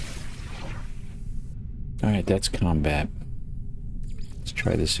 All right, that's combat. Let's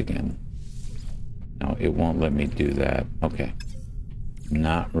try this again. No, it won't let me do that. Okay.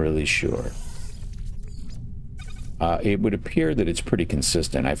 Not really sure. It would appear that it's pretty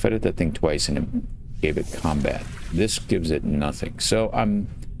consistent. I fed it that thing twice and it gave it combat. This gives it nothing. So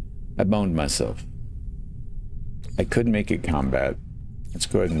I boned myself. I could make it combat. Let's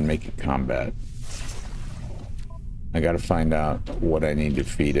go ahead and make it combat. I gotta find out what I need to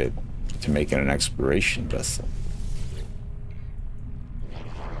feed it to make it an exploration vessel.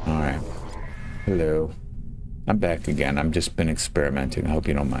 Alright. Hello. I'm back again. I've just been experimenting. I hope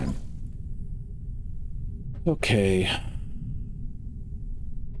you don't mind. Okay.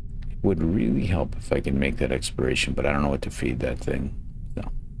 It would really help if I could make that exploration, but I don't know what to feed that thing. So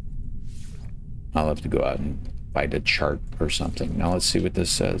I'll have to go out and find a chart or something. Now let's see what this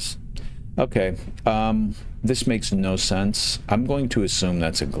says. Okay, this makes no sense. I'm going to assume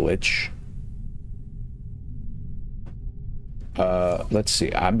that's a glitch. Let's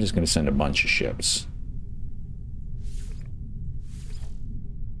see. I'm just going to send a bunch of ships.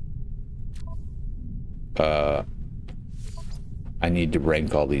 I need to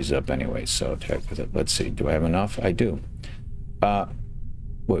rank all these up anyway, so heck with it. Let's see. Do I have enough? I do.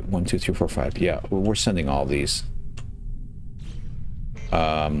 What, 1, 2, 3, 4, 5. Yeah, we're sending all these.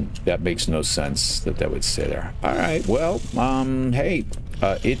 That makes no sense that that would stay there. All right, well, hey,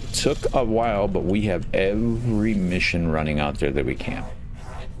 it took a while, but we have every mission running out there that we can.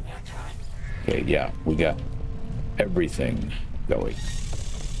 Okay, yeah, we got everything going.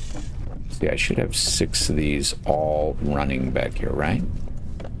 See, I should have 6 of these all running back here, right?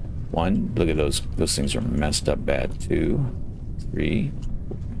 1, look at those things are messed up bad. 2, 3,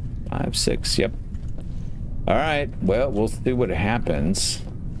 5, 6, yep. All right, well, we'll see what happens.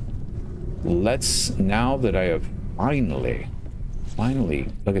 Let's, now that I have finally,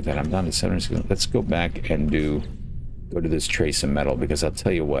 look at that, I'm down to 7. Let's go back and go to this trace of metal, because I'll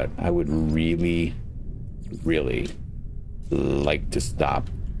tell you what, I would really like to stop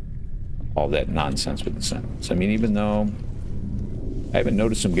all that nonsense with the sentence. I mean, even though I haven't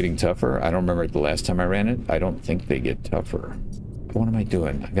noticed them getting tougher, I don't remember the last time I ran it, I don't think they get tougher. What am I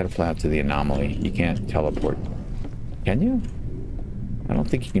doing? I gotta fly out to the anomaly. You can't teleport. Can you? I don't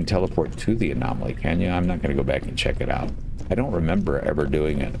think you can teleport to the anomaly, can you? I'm not gonna go back and check it out. I don't remember ever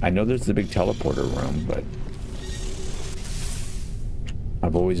doing it. I know there's the big teleporter room, but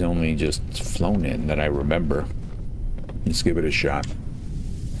I've always only just flown in that I remember. Let's give it a shot.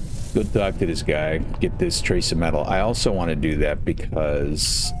 Go talk to this guy, get this trace of metal. I also want to do that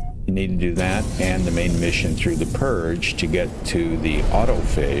because you need to do that and the main mission through the purge to get to the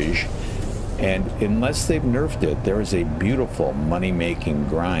autophage. And unless they've nerfed it, there is a beautiful money-making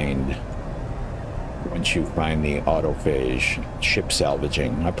grind once you find the autophage ship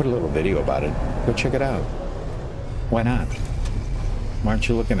salvaging. I put a little video about it. Go check it out. Why not? Why aren't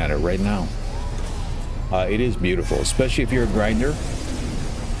you looking at it right now? It is beautiful, especially if you're a grinder.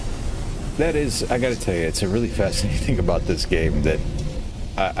 That is, I gotta tell you, it's a really fascinating thing about this game that,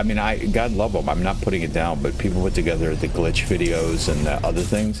 I mean, God love them, I'm not putting it down, but people put together the glitch videos and the other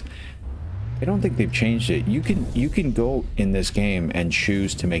things. I don't think they've changed it. You can go in this game and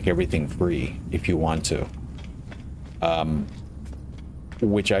choose to make everything free if you want to.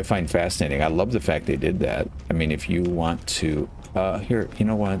 Which I find fascinating. I love the fact they did that. I mean, if you want to, here, you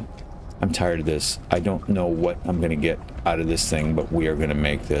know what? I'm tired of this. I don't know what I'm gonna get out of this thing, but we are gonna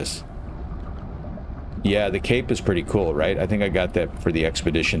make this. Yeah, the cape is pretty cool, right? I think I got that for the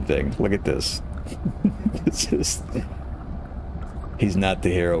expedition thing. Look at this. It's just... He's not the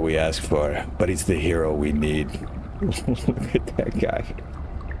hero we asked for, but he's the hero we need. Look at that guy.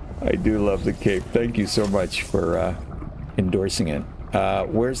 I do love the cape. Thank you so much for endorsing it.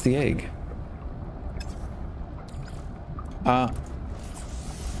 Where's the egg?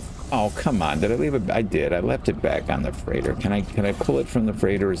 Oh, come on. Did I leave it? I did. I left it back on the freighter. Can I pull it from the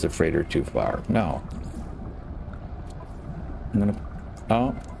freighter, or is the freighter too far? No. I'm gonna...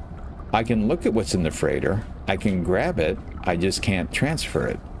 Oh. I can look at what's in the freighter. I can grab it. I just can't transfer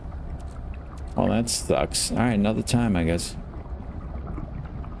it. Oh, that sucks. All right, another time, I guess.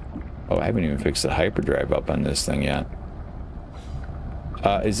 Oh, I haven't even fixed the hyperdrive up on this thing yet.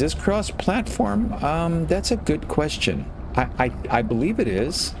 Is this cross-platform? That's a good question. I believe it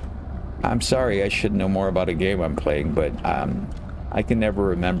is. I'm sorry, I should know more about a game I'm playing, but I can never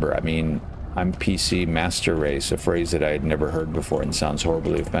remember. I mean, I'm PC Master Race, a phrase that I had never heard before and sounds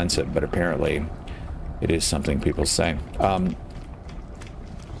horribly offensive, but apparently it is something people say.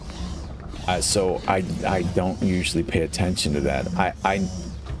 So I don't usually pay attention to that. I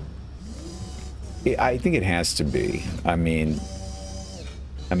think it has to be. I mean,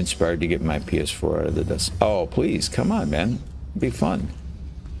 I'm inspired to get my PS4 out of the dust. Oh, please, come on, man. It'd be fun.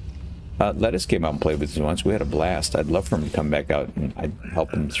 Lettuce came out and played with us once. We had a blast. I'd love for him to come back out and I'd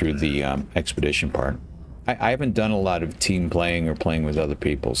help him through the expedition part. I haven't done a lot of team playing or playing with other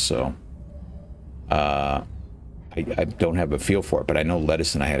people, so I don't have a feel for it. But I know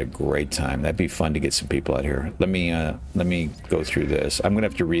Lettuce and I had a great time. That'd be fun to get some people out here. Let me go through this. I'm gonna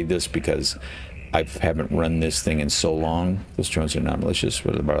have to read this because I haven't run this thing in so long. Those drones are not malicious.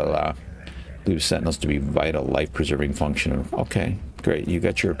 Blah, blah, blah, blah. Believe sentinels to be vital, life-preserving function. Okay, great. You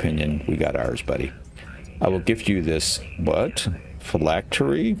got your opinion. We got ours, buddy. I will gift you this. What?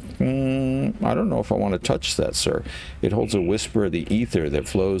 Phylactery? I don't know if I want to touch that, sir. It holds a whisper of the ether that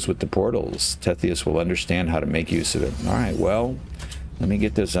flows with the portals. Tethius will understand how to make use of it. All right, well, Let me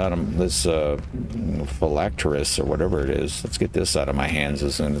get this out of this phylacteris or whatever it is. Let's get this out of my hands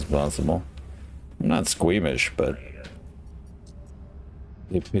as soon as possible. I'm not squeamish, but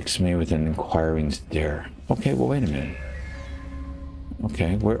it picks me with an inquiring stare. Okay, well, wait a minute.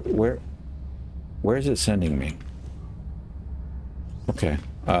 Okay, where is it sending me? Okay.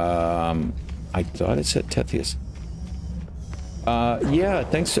 I thought it said Tethius. Yeah,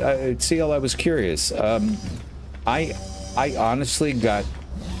 thanks. CL, I was curious. I honestly got...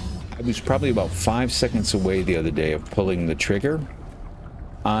 I was probably about 5 seconds away the other day of pulling the trigger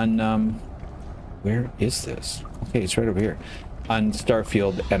on... where is this? Okay, it's right over here. On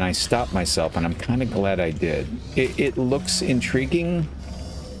Starfield, and I stopped myself, and I'm kind of glad I did. It looks intriguing.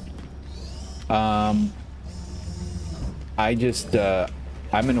 I just...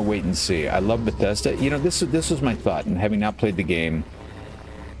 I'm gonna wait and see. I love Bethesda. You know, this was my thought, and having not played the game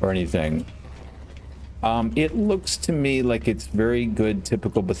or anything, it looks to me like it's very good,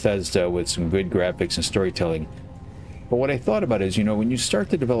 typical Bethesda with some good graphics and storytelling. But what I thought about is, you know, when you start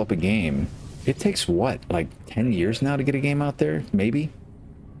to develop a game, it takes what, like 10 years now to get a game out there? Maybe?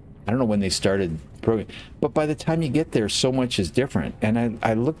 I don't know when they started programming, but by the time you get there, so much is different. And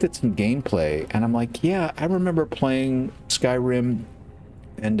I looked at some gameplay, and I'm like, yeah, I remember playing Skyrim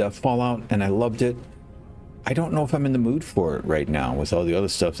and Fallout, and I loved it. I don't know if I'm in the mood for it right now with all the other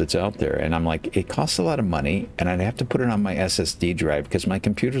stuff that's out there. And I'm like, it costs a lot of money, and I'd have to put it on my SSD drive because my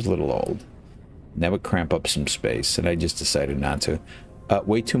computer's a little old. And that would cramp up some space, and I just decided not to.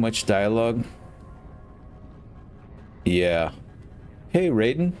 Way too much dialogue. Yeah. Hey,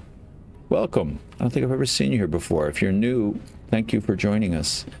 Raiden. Welcome. I don't think I've ever seen you here before. If you're new, thank you for joining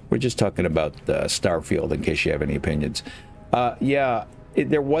us. We're just talking about Starfield, in case you have any opinions. Yeah.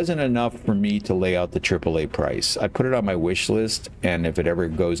 There wasn't enough for me to lay out the AAA price. I put it on my wish list, and if it ever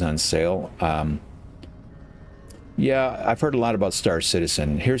goes on sale, yeah, I've heard a lot about Star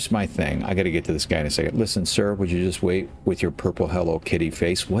Citizen. Here's my thing. I got to get to this guy in a second. Listen, sir, would you just wait with your purple Hello Kitty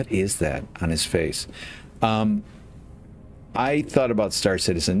face? What is that on his face? I thought about Star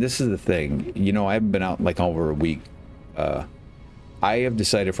Citizen. This is the thing. You know, I haven't been out like over a week. I have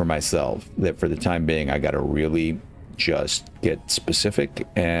decided for myself that for the time being, I got to really just get specific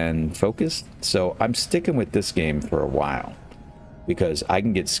and focused. So I'm sticking with this game for a while because I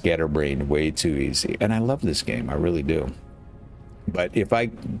can get scatterbrained way too easy, and I love this game, I really do. But if I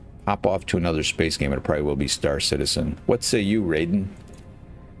hop off to another space game, it probably will be Star Citizen. What say you, Raiden?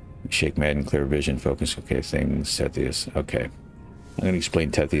 Shake Madden, clear vision, focus. Okay, things, Tethius. Okay, I'm going to explain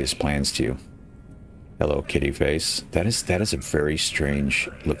Tethius' plans to you. Hello, kitty face. That is a very strange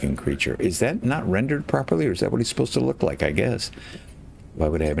looking creature. Is that not rendered properly, or is that what he's supposed to look like? I guess. Why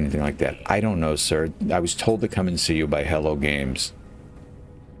would I have anything like that? I don't know, sir. I was told to come and see you by Hello Games.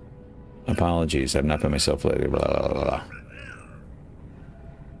 Apologies, I've not been myself lately. Blah, blah, blah, blah.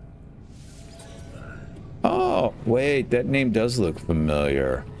 Oh, wait, that name does look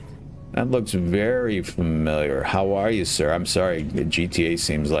familiar. That looks very familiar. How are you, sir? I'm sorry, GTA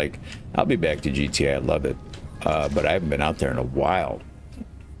seems like... I'll be back to GTA, I love it. But I haven't been out there in a while.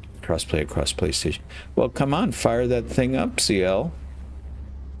 Crossplay across PlayStation. Well, come on, fire that thing up, CL.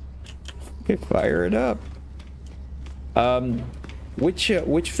 Okay, fire it up.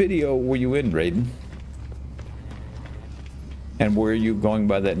 Which video were you in, Raiden? And were you going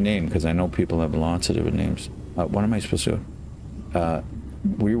by that name? Because I know people have lots of different names. What am I supposed to do?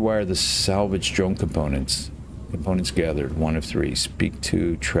 Rewire the salvage drone components. Components gathered, 1 of 3. Speak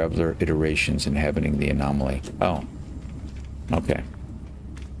to traveler iterations inhabiting the anomaly. Oh. Okay.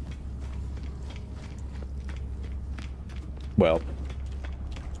 Well,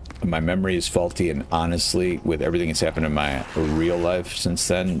 my memory is faulty, and honestly, with everything that's happened in my real life since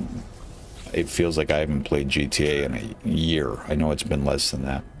then, it feels like I haven't played GTA in a year. I know it's been less than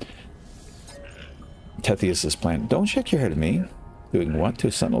that. Tethius' plan. Don't shake your head at me. Doing what to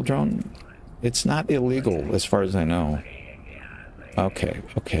a Sentinel drone? It's not illegal, as far as I know. Okay,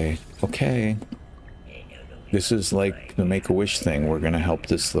 okay, okay. This is like the Make-A-Wish thing. We're gonna help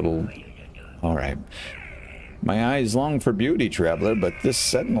this little... Alright. My eyes long for beauty, traveler, but this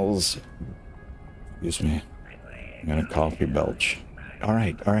Sentinel's... Excuse me. I'm gonna coffee belch.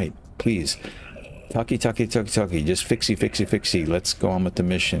 Alright, please. Talkie. Just fixie, fixie, fixie. Let's go on with the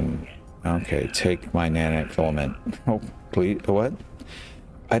mission. Okay, take my nanic filament. Oh, please, what?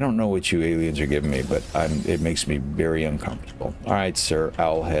 I don't know what you aliens are giving me, but it makes me very uncomfortable. Alright, sir,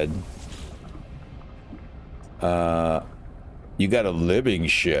 Owlhead. You got a living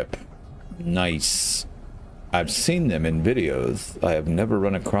ship. Nice. I've seen them in videos. I have never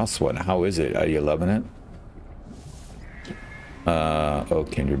run across one. How is it? Are you loving it? Oh,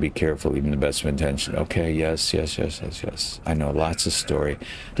 Kendra, be careful, even the best of intention. Okay, yes, yes, yes, yes, yes. I know lots of story.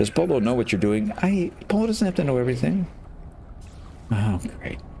 Does Polo know what you're doing? Polo doesn't have to know everything. Oh,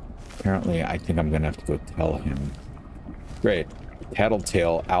 great. Apparently, I think I'm gonna have to go tell him. Great.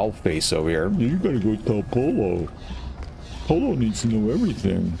 Tattletale owl face over here. You gotta go tell Polo. Polo needs to know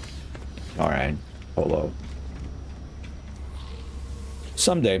everything. Alright, Polo.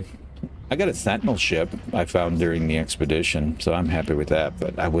 Someday. I got a Sentinel ship I found during the expedition, so I'm happy with that,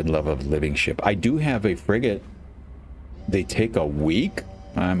 but I would love a living ship. I do have a frigate. They take a week?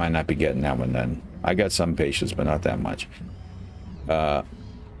 I might not be getting that one then. I got some patience, but not that much.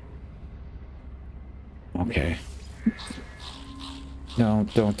 Okay. No,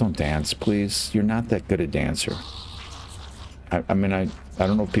 don't dance, please. You're not that good a dancer. I mean, I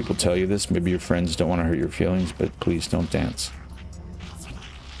don't know if people tell you this. Maybe your friends don't want to hurt your feelings, but please don't dance.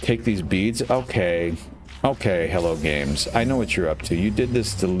 Take these beads? Okay. Okay, Hello Games. I know what you're up to. You did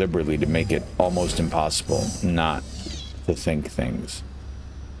this deliberately to make it almost impossible not to think things.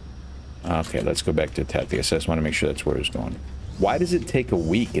 Okay, let's go back to Tethys. I just want to make sure that's where it's going. Why does it take a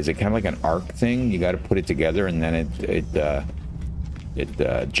week? Is it kind of like an arc thing? You got to put it together and then it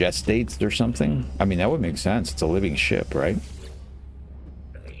gestates or something? I mean, that would make sense. It's a living ship, right?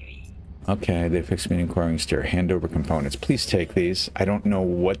 Okay, they fixed me an inquiring stare. Hand over components. Please take these. I don't know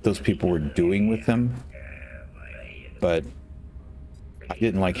what those people were doing with them, but I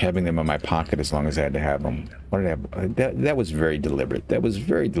didn't like having them in my pocket as long as I had to have them. What did I have? That was very deliberate. That was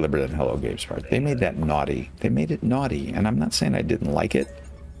very deliberate on Hello Games' part. They made that naughty. They made it naughty, and I'm not saying I didn't like it.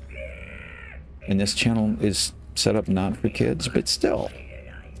 And this channel is set up not for kids, but still,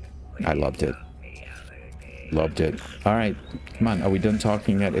 I loved it. Loved it. All right, come on. Are we done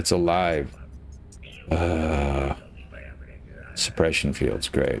talking yet? It's alive. Suppression fields.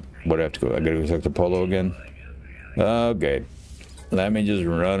 Great. What do I have to go? I gotta go talk to Polo again? Okay. Let me just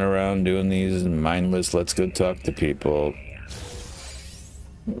run around doing these mindless. Let's go talk to people.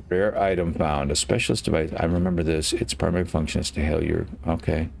 Rare item found. A specialist device. I remember this. Its primary function is to hail your...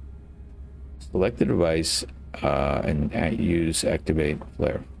 Okay. Select the device and use activate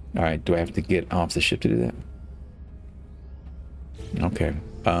flare. All right. Do I have to get off the ship to do that? Okay.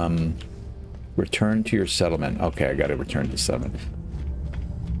 Return to your settlement. Okay, I gotta return to settlement.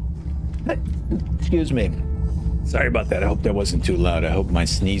 Excuse me. Sorry about that. I hope that wasn't too loud. I hope my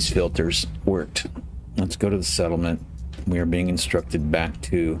sneeze filters worked. Let's go to the settlement. We are being instructed back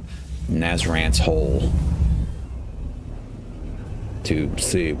to Nazrant's Hole to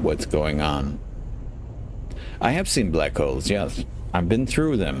see what's going on. I have seen black holes, yes. I've been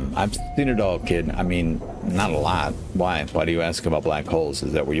through them. I've seen it all, kid. I mean, not a lot. Why? Why do you ask about black holes?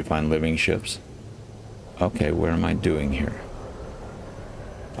 Is that where you find living ships? Okay, what am I doing here?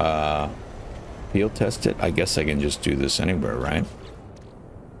 Field test it? I guess I can just do this anywhere, right?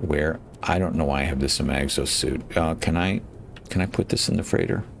 Where? I don't know why I have this in my exosuit. Can I put this in the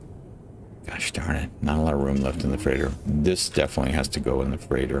freighter? Gosh darn it. Not a lot of room left in the freighter. This definitely has to go in the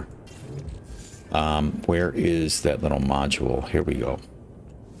freighter. Where is that little module? Here we go.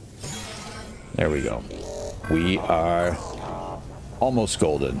 There we go. We are almost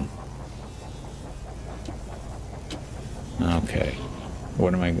golden. Okay.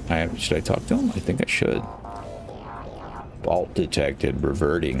 What am I should I talk to him? I think I should. Fault detected.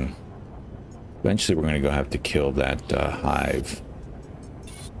 Reverting. Eventually we're going to go have to kill that hive,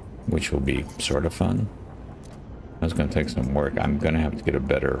 which will be sort of fun. That's going to take some work. I'm going to have to get a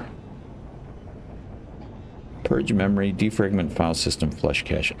better... Purge memory, defragment file system, flush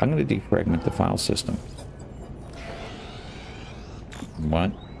cache. I'm going to defragment the file system.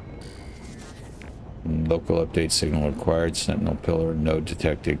 What? Local update signal acquired, sentinel pillar, node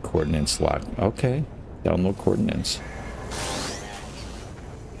detected, coordinates locked. Okay, download coordinates.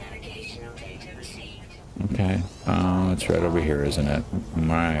 Okay, it's right over here, isn't it?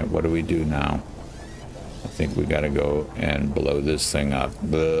 Alright, what do we do now? I think we gotta go and blow this thing up.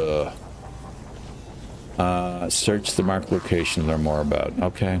 Ugh. Search the marked location, learn more about.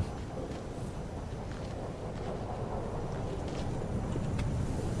 Okay.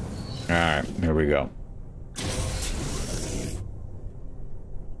 Alright, here we go.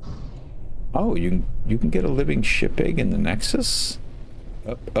 Oh, you can get a living ship egg in the Nexus?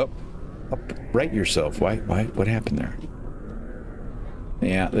 Up. Right yourself. Why? What happened there?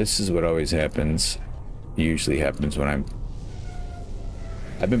 Yeah, this is what always happens. Usually happens when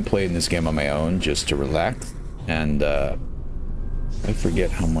I've been playing this game on my own just to relax, and I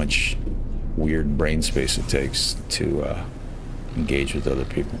forget how much weird brain space it takes to engage with other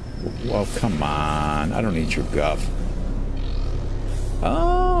people. Well, come on. I don't need your guff.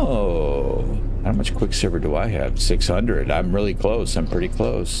 Oh, I How much Quicksilver do I have? 600. I'm really close. I'm pretty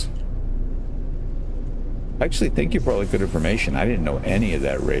close. Actually, thank you for all the good information. I didn't know any of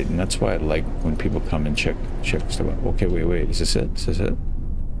that, Raid, and that's why I like when people come and check stuff out. Okay, wait. Is this it? Is this it?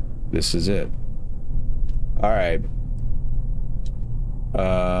 This is it. All right.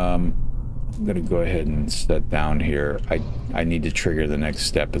 I'm gonna go ahead and set down here. I need to trigger the next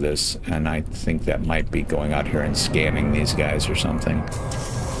step of this, and I think that might be going out here and scanning these guys or something.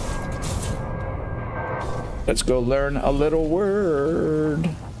 Let's go learn a little word.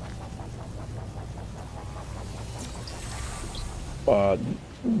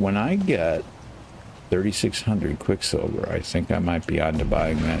 When I get 3,600 Quicksilver, I think I might be on to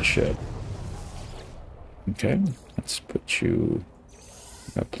buying that ship. Okay, let's put you...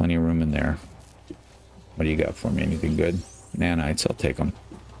 Got plenty of room in there. What do you got for me? Anything good? Nanites, I'll take them.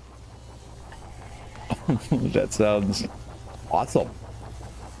 That sounds awesome.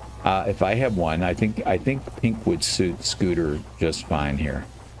 If I have one, I think pink would suit Scooter just fine here.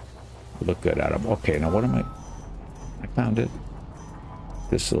 Look good at him. Okay, now what am I found it.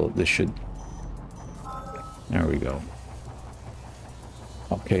 This should... There we go.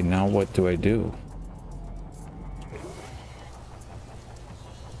 Okay, now what do I do?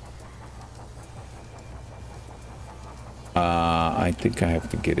 I think I have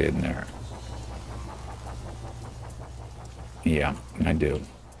to get in there. Yeah, I do.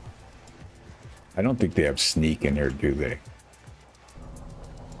 I don't think they have sneak in here, do they?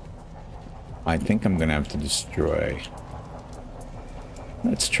 I think I'm gonna have to destroy.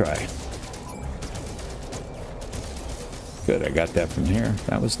 Let's try. Good, I got that from here.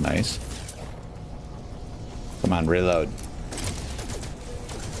 That was nice. Come on, reload.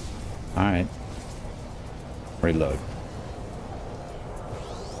 Alright. Reload.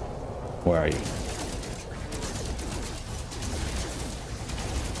 Where are you?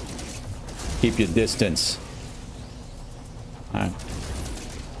 Keep your distance. Alright.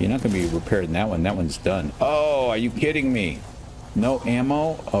 You're not going to be repaired in that one. That one's done. Oh, are you kidding me? No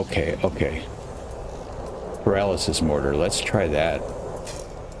ammo? Okay, okay. Paralysis mortar. Let's try that.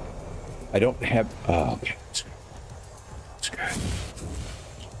 I don't have... Oh, okay. That's good.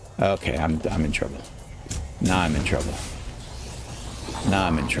 Okay, I'm in trouble. Now I'm in trouble. Now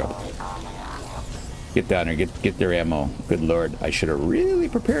I'm in trouble. Get down here. Get their ammo. Good lord. I should have really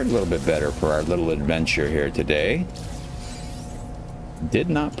prepared a little bit better for our little adventure here today. Did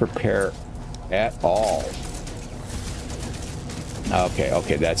not prepare at all. Okay,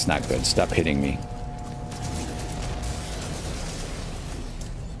 okay, that's not good. Stop hitting me.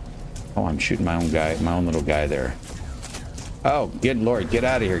 Oh, I'm shooting my own guy, my own little guy there. Oh, good lord, get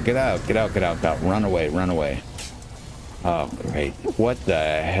out of here. Get out, get out, get out, get out. Run away, run away. Oh, great. What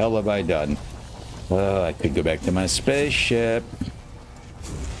the hell have I done? Well, I could go back to my spaceship.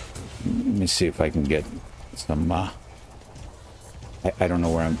 Let me see if I can get some, I don't know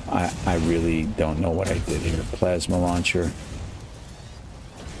where I'm, I really don't know what I did here. Plasma launcher.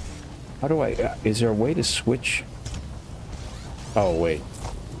 How do I, is there a way to switch? Oh, wait.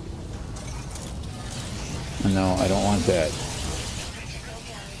 No, I don't want that.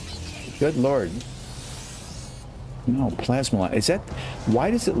 Good lord. No, plasma. Is that...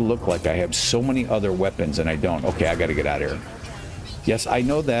 Why does it look like I have so many other weapons and I don't? Okay, I gotta get out of here. Yes, I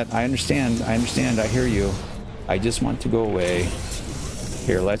know that. I understand. I understand. I hear you. I just want to go away.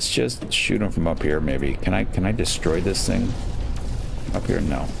 Here, let's just shoot him from up here, maybe. Can I destroy this thing? Up here?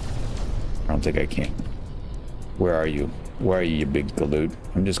 No. I don't think I can. Where are you? Where are you, you big galoot?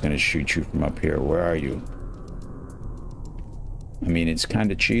 I'm just gonna shoot you from up here. Where are you? I mean, it's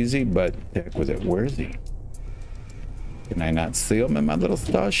kind of cheesy, but heck with it. Where is he? Can I not see him in my little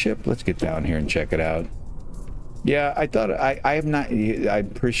starship? Let's get down here and check it out. Yeah, I thought I have not. I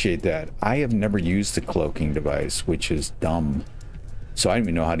appreciate that. I have never used the cloaking device, which is dumb. So I don't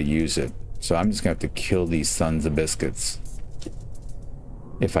even know how to use it. So I'm just gonna have to kill these sons of biscuits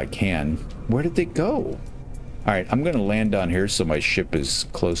if I can. Where did they go? All right, I'm gonna land down here so my ship is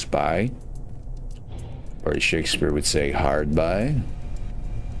close by. Or as Shakespeare would say, hard by.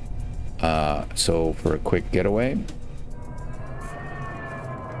 So for a quick getaway.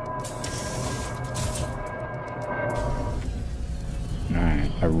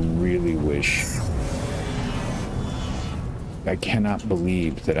 Alright, I really wish. I cannot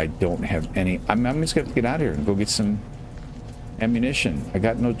believe that I don't have any. I'm just gonna have to get out of here and go get some ammunition. I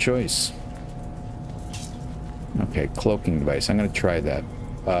got no choice. Okay, cloaking device. I'm gonna try that.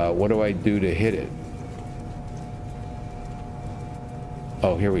 What do I do to hit it?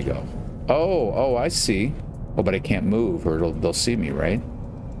 Oh, here we go. Oh, I see. Oh, but I can't move or they'll see me, right?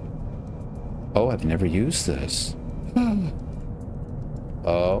 Oh, I've never used this.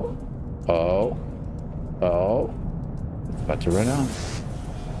 Oh. Oh. Oh. It's about to run out.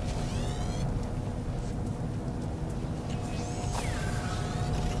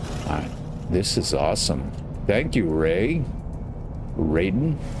 Alright. This is awesome. Thank you, Ray.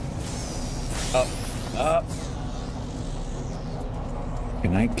 Raiden. Up. Up.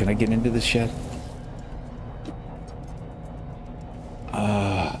 Can I get into this yet?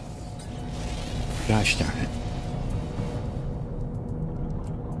 Gosh darn it.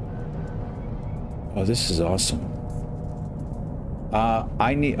 Oh, this is awesome.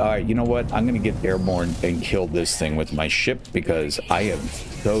 I need, you know what? I'm gonna get airborne and kill this thing with my ship because I am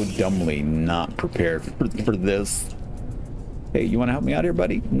so dumbly not prepared for this. Hey, you wanna help me out here,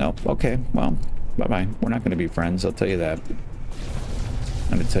 buddy? No? Okay, well, bye-bye. We're not gonna be friends, I'll tell you that.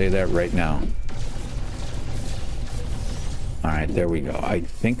 I'm gonna tell you that right now. Alright, there we go. I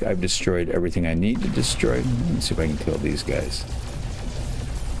think I've destroyed everything I need to destroy. Let's see if I can kill these guys.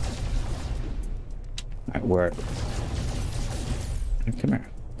 Alright, where... Come here.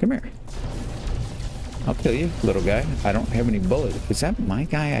 Come here. I'll kill you, little guy. I don't have any bullets. Is that my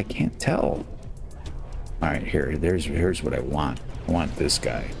guy? I can't tell. Alright, here's what I want. I want this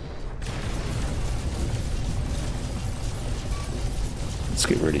guy. Let's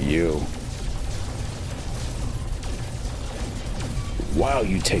get rid of you. Wow,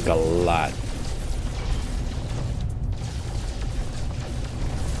 you take a lot.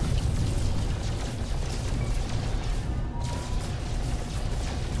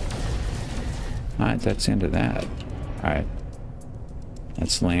 Alright, that's the end of that. Alright.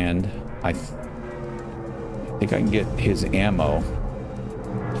 Let's land. I think I can get his ammo.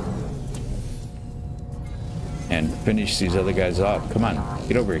 And finish these other guys off. Come on.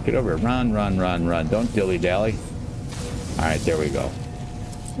 Get over here. Get over here. Run, run, run, run. Don't dilly-dally. Alright, there we go.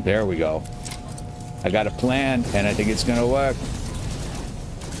 There we go. I got a plan, and I think it's gonna work.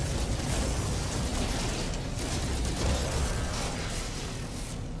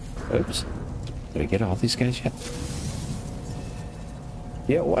 Oops. Did I get all these guys yet?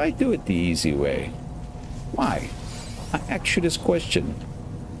 Yeah, why do it the easy way? Why? I ask you this question.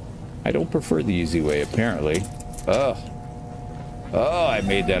 I don't prefer the easy way, apparently. Oh. Oh, I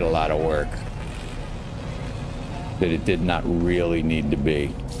made that a lot of work. That it did not really need to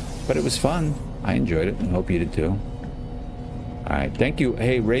be. But it was fun. I enjoyed it. I hope you did too. Alright, thank you.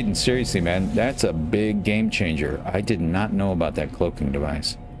 Hey, Raiden, seriously, man. That's a big game changer. I did not know about that cloaking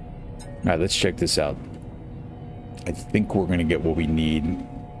device. Alright, let's check this out. I think we're going to get what we need.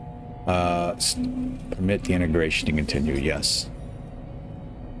 Permit the integration to continue. Yes.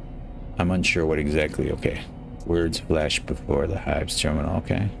 I'm unsure what exactly. Okay. Words flash before the Hive's terminal.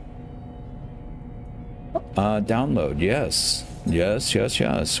 Okay. Download. Yes. Yes, yes,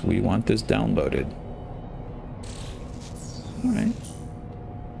 yes. We want this downloaded. Alright.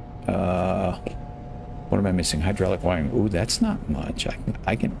 What am I missing? Hydraulic wiring. Ooh, that's not much.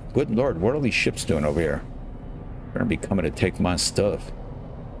 I can... Good lord, what are all these ships doing over here? They're gonna be coming to take my stuff.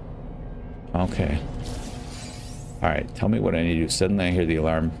 Okay. Alright, tell me what I need to do. Suddenly I hear the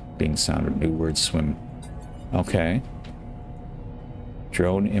alarm being sounded. New word swim. Okay.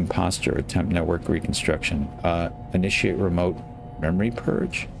 Drone imposter. Attempt network reconstruction. Initiate remote memory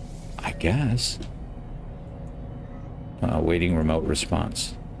purge? I guess. Waiting remote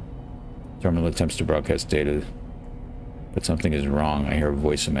response. Terminal attempts to broadcast data, but something is wrong. I hear a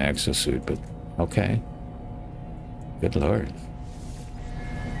voice in my exosuit, but okay. Good lord.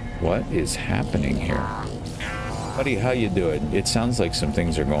 What is happening here? Buddy, how you doing? It sounds like some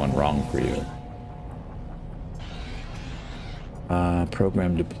things are going wrong for you.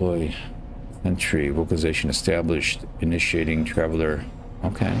 Program deploy. Entry. Vocalization established. Initiating traveler.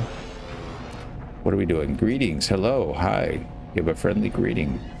 Okay. What are we doing? Greetings. Hello. Hi. Give a friendly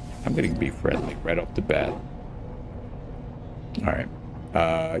greeting. I'm going to be friendly right off the bat. Alright.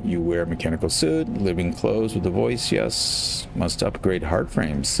 You wear mechanical suit. Living clothes with a voice. Yes. Must upgrade hard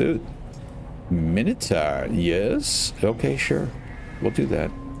frame suit. Minotaur. Yes. Okay, sure. We'll do that.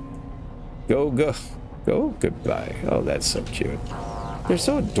 Go, go. Go. Goodbye. Oh, that's so cute. They're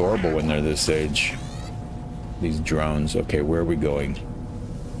so adorable when they're this age. These drones. Okay, where are we going?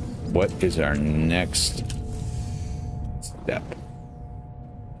 What is our next step?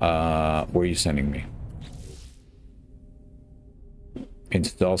 Where are you sending me?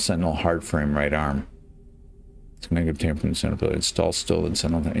 Install Sentinel hard frame right arm. It's going to obtain from the Sentinel. Install still and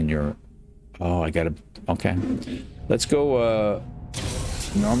Sentinel in your... Oh, I gotta... Okay. Let's go,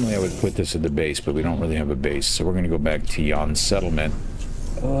 Normally I would put this at the base, but we don't really have a base. So we're going to go back to Yon Settlement.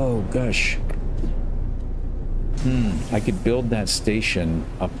 Oh, gosh. I could build that station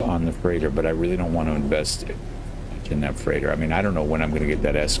up on the freighter, but I really don't want to invest in that freighter. I mean, I don't know when I'm going to get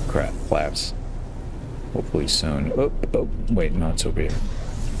that S-class. Hopefully soon. Oh, wait, no, it's over here.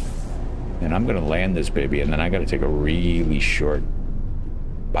 And I'm going to land this baby, and then I got to take a really short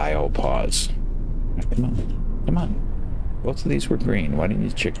bio pause. Come on. Come on. Both of these were green. Why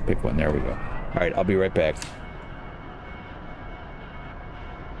didn't you pick one? There we go. All right, I'll be right back.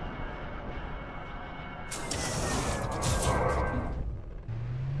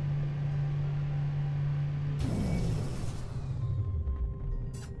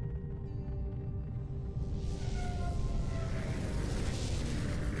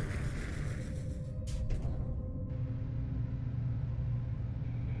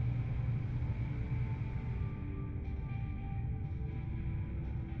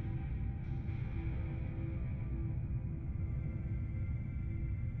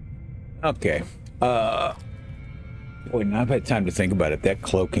 Okay. Boy, now I've had time to think about it. That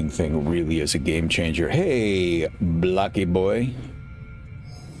cloaking thing really is a game changer. Hey, Blocky boy.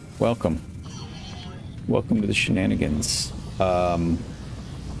 Welcome. Welcome to the shenanigans.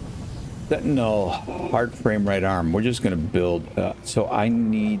 Sentinel hard frame right arm. We're just going to build. So I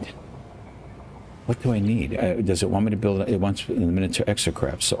need. What do I need? Does it want me to build? It wants the miniature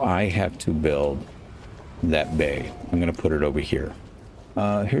exocraft. So I have to build that bay. I'm going to put it over here.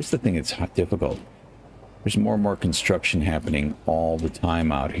 Here's the thing, it's difficult. There's more and more construction happening all the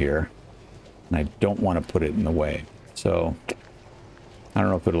time out here, and I don't want to put it in the way. So, I don't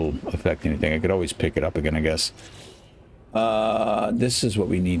know if it'll affect anything. I could always pick it up again, I guess. This is what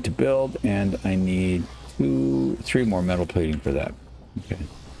we need to build, and I need 3 more metal plating for that. Okay.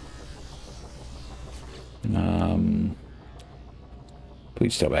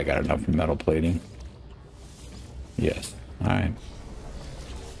 Please tell me I got enough for metal plating. Yes. All right.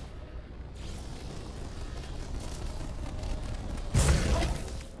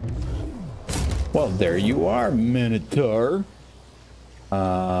 Well, there you are, Minotaur.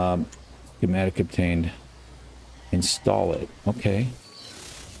 Schematic obtained. Install it. Okay.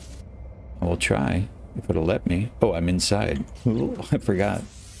 I will try, if it'll let me. Oh, I'm inside. Ooh, I forgot.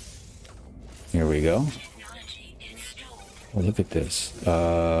 Here we go. Oh, look at this.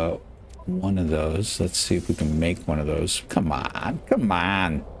 One of those. Let's see if we can make one of those. Come on. Come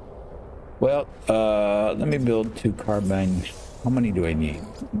on. Well, let me build 2 carbine. How many do I need?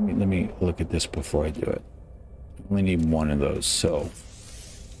 Let me look at this before I do it. I only need 1 of those, so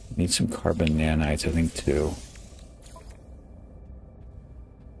I need some carbon nanites, I think 2.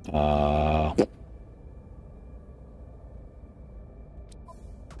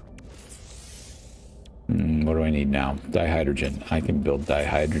 What do I need now? Dihydrogen. I can build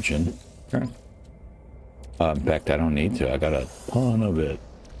dihydrogen. Okay. In fact, I don't need to. I got a ton of it.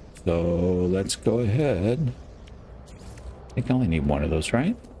 So let's go ahead. I think I only need 1 of those,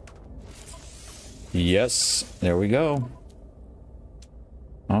 right? Yes, there we go.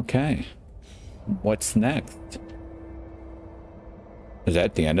 Okay. What's next? Is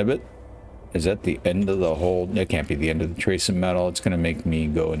that the end of it? Is that the end of the whole... It can't be the end of the trace of metal. It's going to make me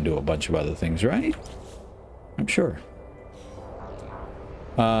go and do a bunch of other things, right? I'm sure.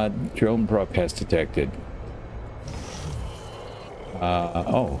 Drone broadcast detected.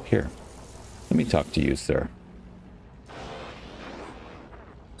 Oh, here. Let me talk to you, sir.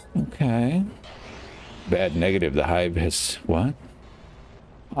 Okay. Bad negative. The hive has... What?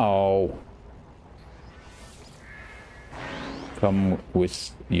 Oh. Come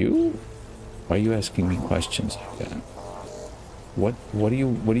with you? Why are you asking me questions like that? What are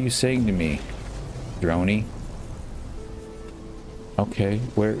you saying to me, Droney? Okay,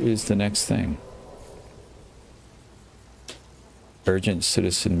 where is the next thing? Urgent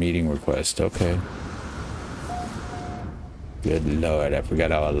citizen meeting request. Okay. Good lord, I forgot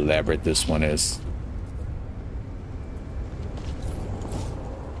how elaborate this one is.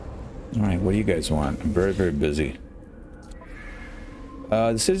 Alright, what do you guys want? I'm very, very busy.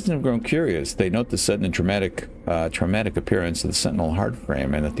 The citizens have grown curious. They note the sudden and traumatic appearance of the Sentinel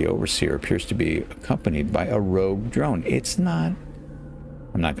hardframe and that the Overseer appears to be accompanied by a rogue drone. It's not.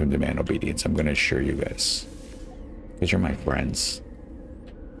 I'm not going to demand obedience. I'm going to assure you guys. Because you're my friends.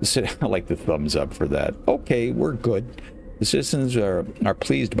 I like the thumbs up for that. Okay, we're good. The citizens are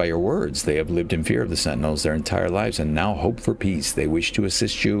pleased by your words. They have lived in fear of the Sentinels their entire lives and now hope for peace. They wish to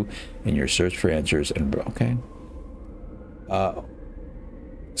assist you in your search for answers. And okay.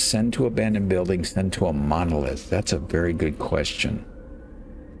 Send to abandoned building, send to a monolith. That's a very good question.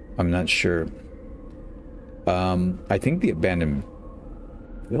 I'm not sure. I think the abandoned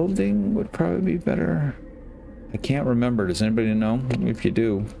building would probably be better. I can't remember. Does anybody know? If you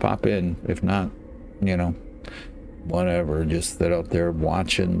do, pop in. If not, you know, whatever. Just sit out there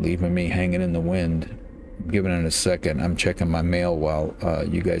watching, leaving me hanging in the wind. Giving it a second. I'm checking my mail while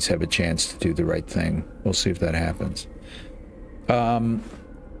you guys have a chance to do the right thing. We'll see if that happens.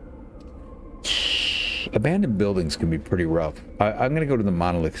 Abandoned buildings can be pretty rough. I'm going to go to the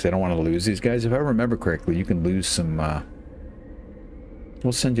monolith because I don't want to lose these guys. If I remember correctly, you can lose some...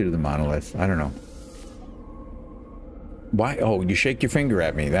 we'll send you to the monolith. I don't know. Why? Oh, you shake your finger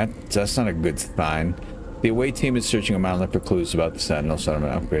at me. That's not a good sign. The away team is searching a monolith for clues about the Sentinel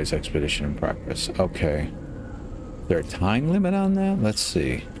settlement upgrades expedition in progress. Okay. Is there a time limit on that? Let's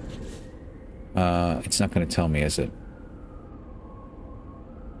see. It's not going to tell me, is it?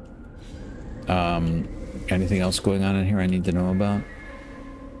 Anything else going on in here I need to know about?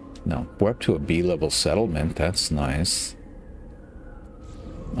 No. We're up to a B-level settlement. That's nice.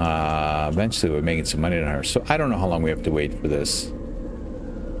 Eventually we're making some money on her. So I don't know how long we have to wait for this.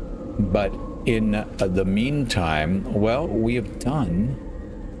 But in the meantime, well, we have done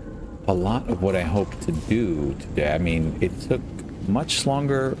a lot of what I hoped to do today. I mean, it took much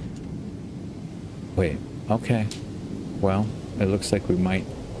longer. Wait, okay. Well, it looks like we might...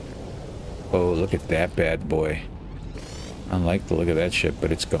 Oh, look at that bad boy. I like the look of that ship,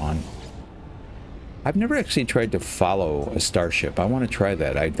 but it's gone. I've never actually tried to follow a starship. I want to try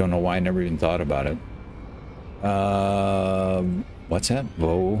that. I don't know why I never even thought about it. What's that?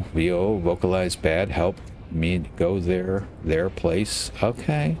 VO, vocalize bad, help me go their place.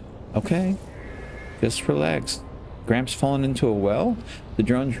 Okay, okay. Just relax. Gramps fallen into a well? The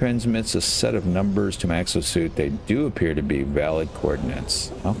drone transmits a set of numbers to my exosuit. They do appear to be valid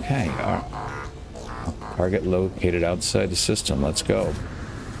coordinates. Okay. Target located outside the system. Let's go.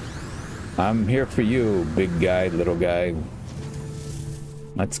 I'm here for you, big guy, little guy.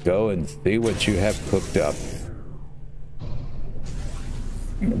 Let's go and see what you have cooked up.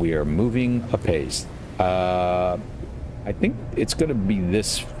 We are moving apace. I think it's going to be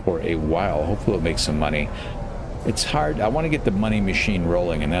this for a while. Hopefully it'll make some money. It's hard. I want to get the money machine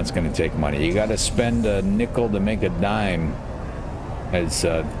rolling, and that's going to take money. You got to spend a nickel to make a dime, as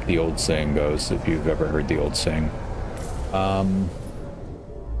the old saying goes, if you've ever heard the old saying.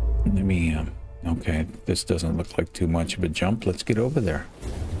 Let me... okay, this doesn't look like too much of a jump. Let's get over there. I'm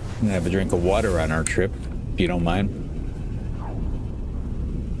going to have a drink of water on our trip, if you don't mind.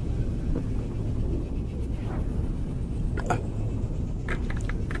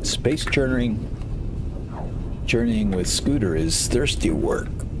 Space journeying with Scooter is thirsty work.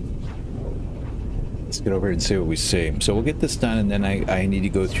 Let's get over here and see what we see. So we'll get this done, and then I need to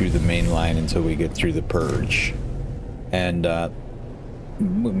go through the main line until we get through the purge. And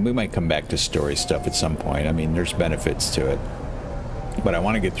we might come back to story stuff at some point. I mean, there's benefits to it. But I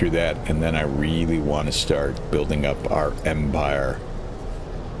want to get through that, and then I really want to start building up our empire,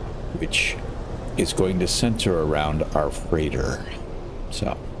 which is going to center around our freighter.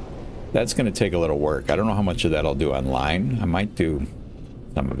 So that's going to take a little work. I don't know how much of that I'll do online. I might do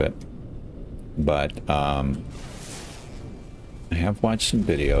some of it. But I have watched some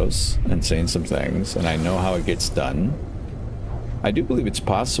videos and seen some things, and I know how it gets done. I do believe it's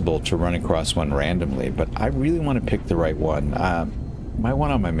possible to run across one randomly, but I really want to pick the right one. My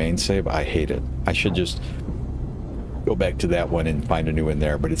one on my main save, I hate it. I should just go back to that one and find a new one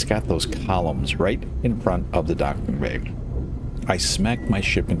there, but it's got those columns right in front of the docking bay. I smack my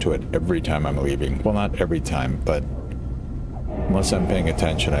ship into it every time I'm leaving. Well, not every time, but unless I'm paying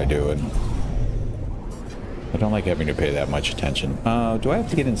attention, I do. And I don't like having to pay that much attention. Do I have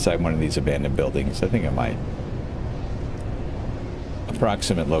to get inside one of these abandoned buildings? I think I might.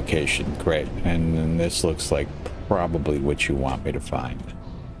 Approximate location. Great. And then this looks like probably what you want me to find.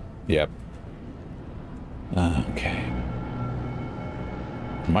 Yep. Okay.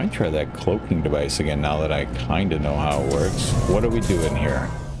 I might try that cloaking device again now that I kind of know how it works. What are we doing here?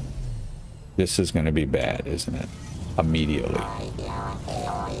 This is going to be bad, isn't it? Immediately.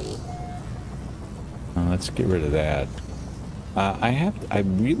 Let's get rid of that. I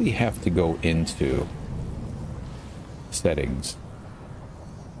really have to go into settings.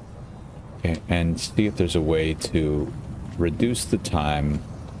 Okay, and see if there's a way to reduce the time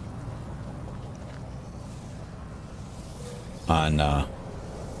on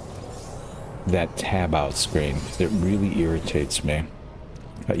that tab out screen, because it really irritates me.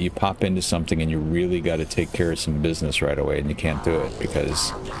 You pop into something and you really got to take care of some business right away, and you can't do it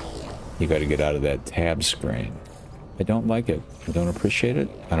because you got to get out of that tab screen. I don't like it. I don't appreciate it.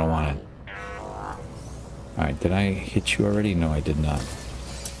 I don't want it. Alright, did I hit you already? No, I did not.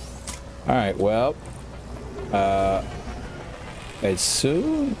 Alright, well, as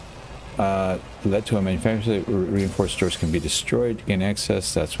soon led to a manufacturer reinforced doors can be destroyed to gain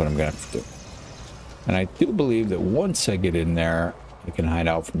access. That's what I'm gonna have to do. And I do believe that once I get in there, I can hide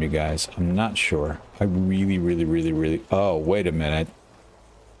out from you guys. I'm not sure. I really... Oh, wait a minute.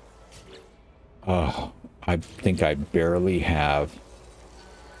 Oh, I think I barely have...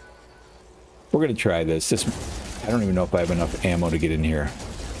 We're going to try this. I don't even know if I have enough ammo to get in here.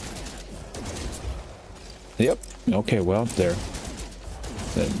 Yep. Okay, well, there.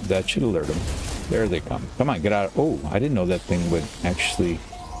 That should alert them. There they come. Come on, get out. Oh, I didn't know that thing would actually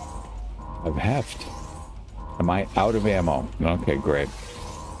have heft. Am I out of ammo? Okay, great.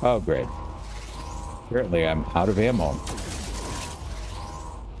 Oh, great. Apparently, I'm out of ammo.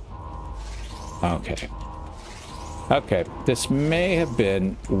 Okay. Okay, this may have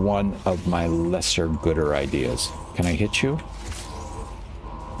been one of my lesser gooder ideas. Can I hit you?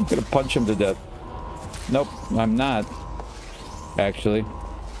 I'm gonna punch him to death. Nope, I'm not. Actually.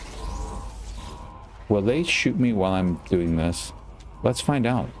 Will they shoot me while I'm doing this? Let's find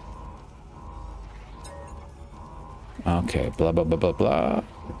out. Okay, blah, blah, blah, blah, blah.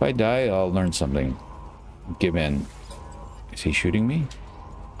 If I die, I'll learn something. Give in. Is he shooting me?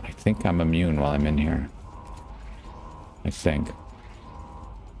 I think I'm immune while I'm in here. I think.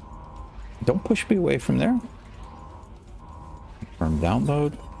 Don't push me away from there. Confirm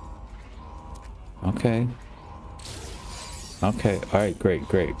download. Okay. Okay. All right. Great.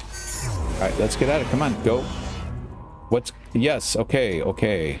 Great. All right. Let's get at it. Come on. Go. What's... Yes. Okay.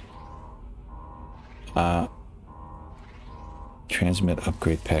 Okay. Transmit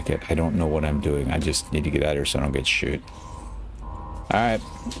upgrade packet. I don't know what I'm doing. I just need to get out of here so I don't get shoot. All right.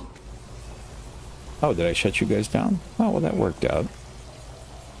 Oh, did I shut you guys down? Oh, well, that worked out.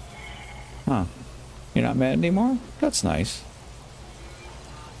 Huh. You're not mad anymore? That's nice.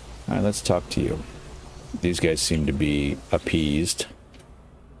 All right, let's talk to you. These guys seem to be appeased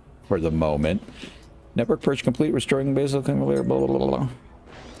for the moment. Network purge complete, restoring basal layer, blah, blah, blah, blah.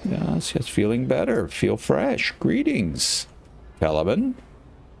 Yes, yes, feeling better. Feel fresh. Greetings, Caliban.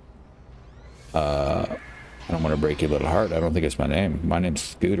 I don't want to break your little heart. I don't think it's my name. My name's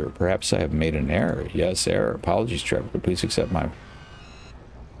Scooter. Perhaps I have made an error. Yes, error. Apologies, Trevor. Please accept my...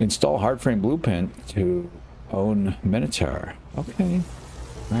 Install hardframe blueprint to own Minotaur. Okay.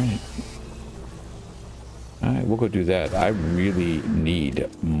 Alright. Alright, we'll go do that. I really need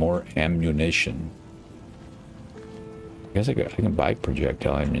more ammunition. I guess I can buy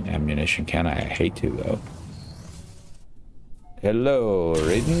projectile ammunition, can I? I hate to, though. Hello,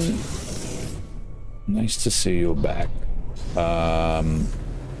 Raiden. Nice to see you back. I'm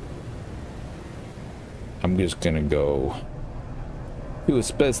just gonna go to a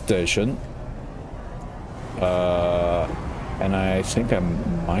space station. And I think I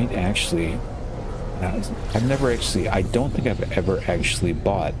might actually... I've never actually... I don't think I've ever actually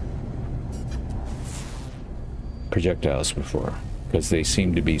bought projectiles before, because they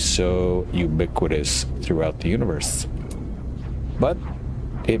seem to be so ubiquitous throughout the universe. But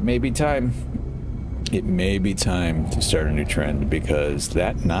it may be time. It may be time to start a new trend, because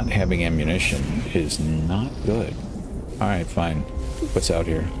that not having ammunition is not good. Alright, fine. What's out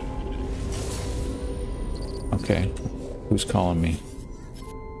here? Okay. Who's calling me?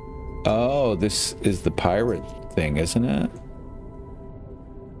 Oh, this is the pirate thing, isn't it?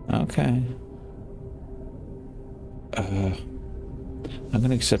 Okay. I'm going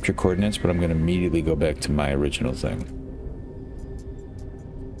to accept your coordinates, but I'm going to immediately go back to my original thing.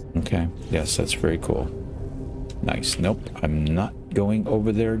 Okay, yes, that's very cool. Nice. Nope, I'm not going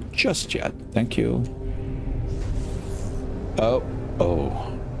over there just yet. Thank you. Oh.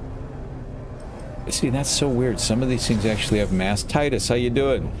 See, that's so weird. Some of these things actually have mass. Titus, how you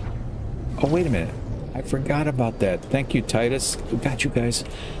doing? Oh, wait a minute. I forgot about that. Thank you, Titus. Got you guys.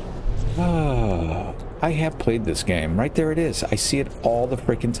 I have played this game. Right there it is. I see it all the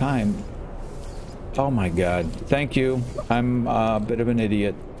freaking time. Oh my god. Thank you. I'm a bit of an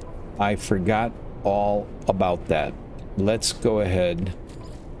idiot. I forgot all about that. Let's go ahead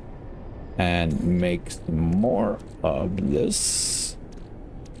and make some more of this.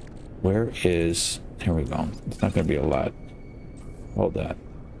 Where is... Here we go. It's not going to be a lot. Hold that.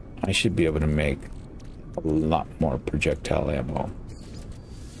 I should be able to make a lot more projectile ammo.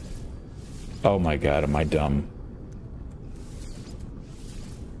 Oh my god, am I dumb?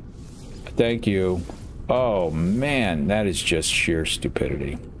 Thank you. Oh man, that is just sheer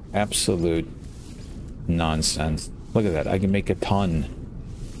stupidity. Absolute nonsense. Look at that. I can make a ton.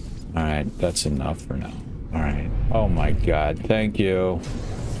 Alright, that's enough for now. Alright. Oh my god. Thank you.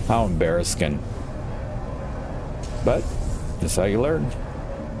 How embarrassing. But that's how you learn.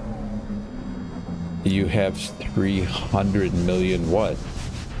 You have 300 million what?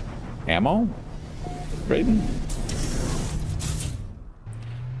 Ammo? Raiden?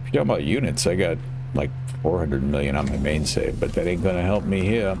 If you're talking about units, I got like 400 million on my main save, but that ain't gonna help me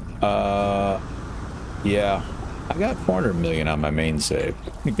here. Yeah, I got 400 million on my main save.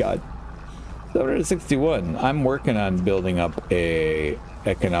 God, 761. I'm working on building up a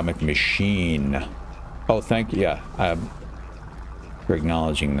economic machine. Oh, thank you. Yeah, for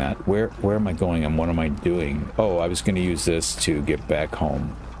acknowledging that. Where am I going and what am I doing? Oh, I was going to use this to get back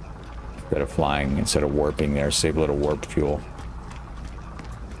home instead of flying, instead of warping there. Save a little warp fuel.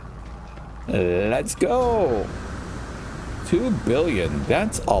 Let's go. 2 billion.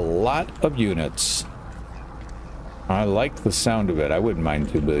 That's a lot of units. I like the sound of it. I wouldn't mind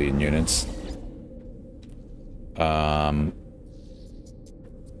 2 billion units.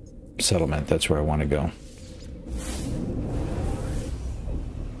 Settlement. That's where I want to go.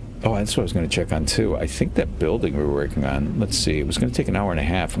 Oh, that's what I was going to check on too. I think that building we were working on, let's see, it was going to take an hour and a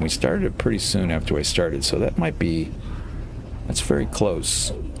half, and we started it pretty soon after I started, so that might be, that's very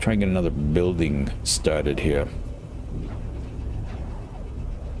close. Try and get another building started here.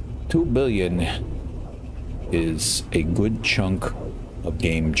 2 billion is a good chunk of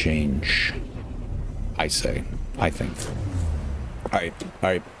game change, I say. I think. All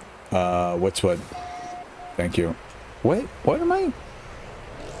right. What's what? Thank you. What am I?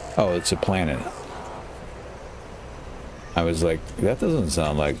 Oh, it's a planet. I was like, that doesn't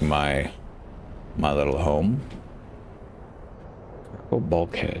sound like my little home. Oh,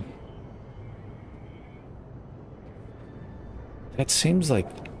 bulkhead. That seems like...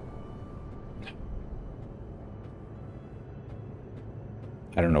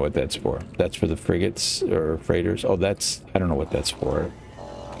 I don't know what that's for. That's for the frigates or freighters. Oh, that's... I don't know what that's for.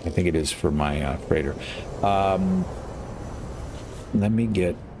 I think it is for my freighter. Let me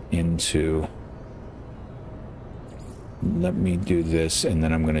get into... Let me do this, and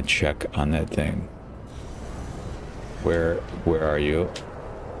then I'm going to check on that thing. Where are you?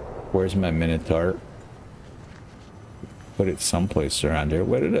 Where's my Minotaur? Put it someplace around here.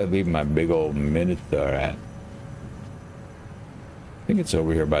 Where did I leave my big old Minotaur at? I think it's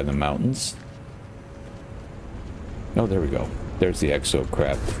over here by the mountains. Oh, there we go. There's the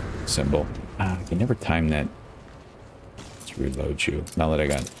exocraft symbol. Ah, I can never time that. Let's reload you. Now that I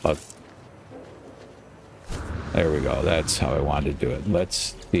got up. There we go. That's how I wanted to do it.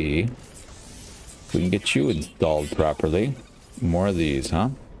 Let's see if we can get you installed properly. More of these, huh?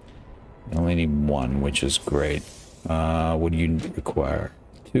 I only need one, which is great. What do you require?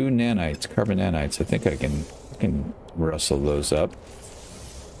 2 nanites, carbon nanites. I think I can rustle those up.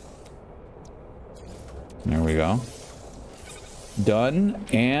 There we go. Done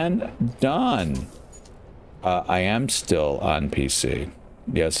and done. I am still on PC.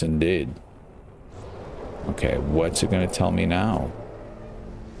 Yes, indeed. Okay, what's it going to tell me now?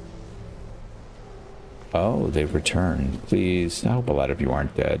 Oh, they've returned. Please, I hope a lot of you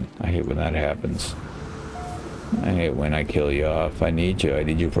aren't dead. I hate when that happens. I hate when I kill you off. I need you. I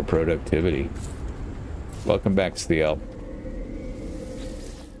need you for productivity. Welcome back, Steele.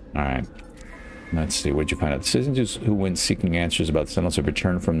 Alright. Let's see, what'd you find out? The citizens who went seeking answers about the Sentinels have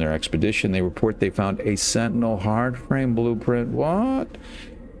returned from their expedition. They report they found a Sentinel hardframe blueprint. What?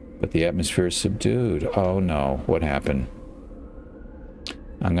 But the atmosphere is subdued. Oh no, what happened?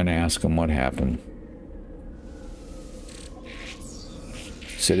 I'm gonna ask them what happened.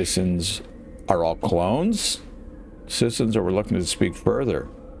 Citizens are all clones? Citizens are reluctant to speak further.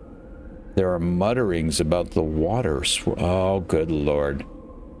 There are mutterings about the water. Oh, good lord.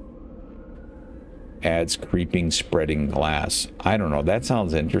 Adds creeping, spreading glass. I don't know. That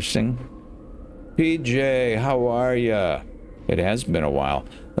sounds interesting. PJ, how are ya? It has been a while.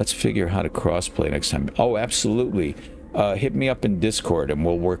 Let's figure how to crossplay next time. Oh, absolutely. Hit me up in Discord and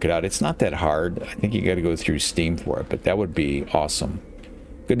we'll work it out. It's not that hard. I think you got to go through Steam for it, but that would be awesome.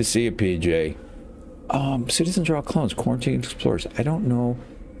 Good to see you, PJ. Citizens are all clones. Quarantine explorers. I don't know.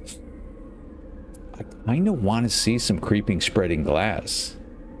 I kind of want to see some creeping, spreading glass.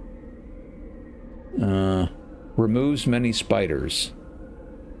 Removes many spiders.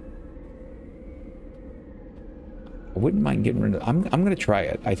 I wouldn't mind getting rid of... I'm going to try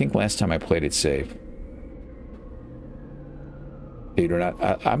it. I think last time I played it safe. Believe it or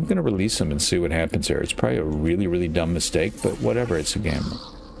not, I'm going to release them and see what happens there. It's probably a really, really dumb mistake, but whatever, it's a game.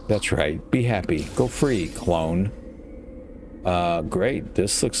 That's right. Be happy. Go free, clone. Great.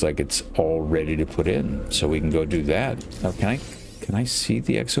 This looks like it's all ready to put in, so we can go do that. Oh, can I see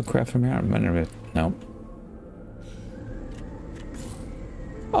the exocraft from here? No.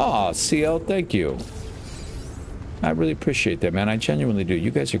 Oh, CL, thank you. I really appreciate that, man. I genuinely do.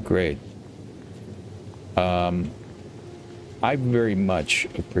 You guys are great. I very much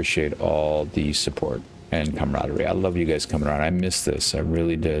appreciate all the support and camaraderie. I love you guys coming around. I missed this. I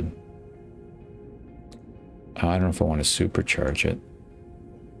really did. Oh, I don't know if I want to supercharge it.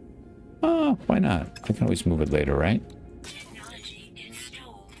 Oh, why not? I can always move it later, right?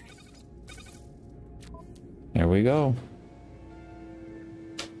 There we go.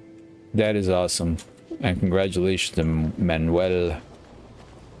 That is awesome. And congratulations to Manuel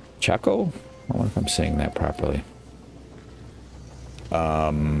Chaco. I wonder if I'm saying that properly.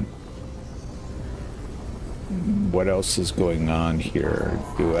 What else is going on here?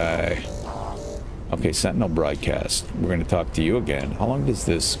 Okay, Sentinel broadcast. We're going to talk to you again. How long does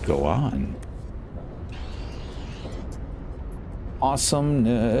this go on?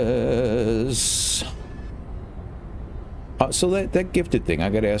 Awesomeness. So that gifted thing, I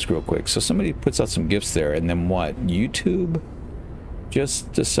got to ask real quick. So somebody puts out some gifts there, and then what? YouTube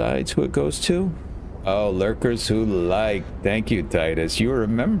just decides who it goes to? Oh, Lurkers Who Like. Thank you, Titus. You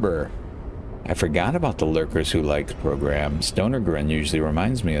remember. I forgot about the Lurkers Who Like program. Stoner Grin usually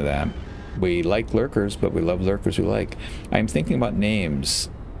reminds me of that. We like lurkers, but we love Lurkers Who Like. I'm thinking about names.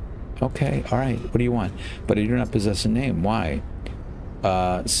 Okay, all right. What do you want? But I do not possess a name. Why?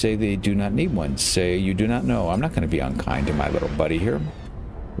 Say they do not need one. Say you do not know. I'm not going to be unkind to my little buddy here.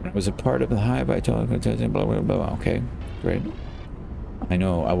 When I was a part of the hive, I told him, blah, blah, blah. Okay, great. I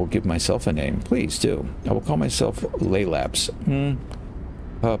know. I will give myself a name. Please do. I will call myself Laylaps.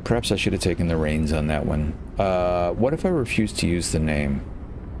 Perhaps I should have taken the reins on that one. What if I refuse to use the name?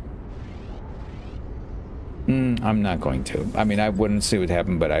 I'm not going to. I mean, I wouldn't see what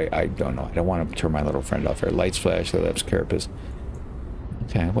happened, but I don't know. I don't want to turn my little friend off here. Lights flash, Laylaps, carapace.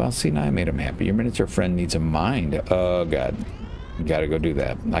 Okay, well, see, now I made him happy. Your miniature friend needs a mind. Oh, God. You gotta go do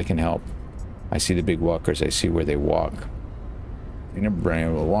that. I can help. I see the big walkers. I see where they walk. You never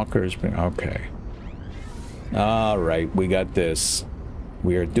bring little walkers. Okay. All right, we got this.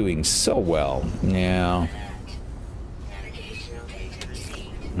 We are doing so well. Yeah.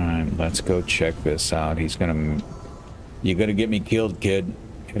 All right, let's go check this out. He's gonna... You're gonna get me killed, kid.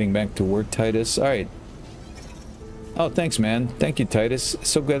 Heading back to work, Titus. All right. Oh, thanks, man. Thank you, Titus.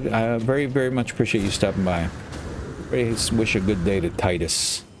 So good. I very, very much appreciate you stopping by. Wish a good day to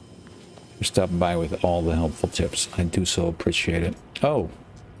Titus for stopping by with all the helpful tips. I do so appreciate it. Oh,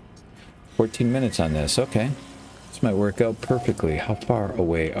 14 minutes on this. Okay. This might work out perfectly. How far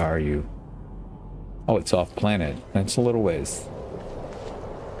away are you? Oh, it's off planet. That's a little ways.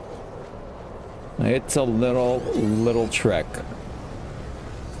 It's a little trek.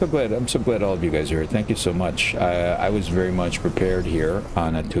 I'm so glad all of you guys are here. Thank you so much. I was very much prepared here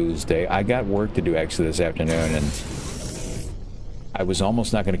on a Tuesday. I got work to do actually this afternoon, and I was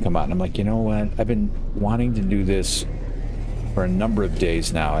almost not going to come out. And I'm like, you know what? I've been wanting to do this for a number of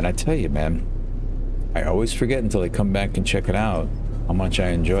days now, and I tell you, man, I always forget until I come back and check it out how much I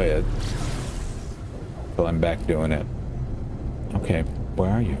enjoy it. Until I'm back doing it. Okay,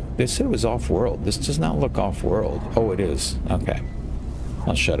 where are you? They said it was off-world. This does not look off-world. Oh, it is. Okay.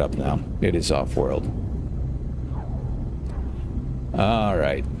 I'll shut up now. It is off-world. All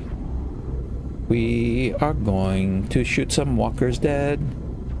right. We are going to shoot some walkers dead.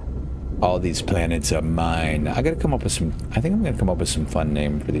 All these planets are mine. I gotta come up with some... I think I'm gonna come up with some fun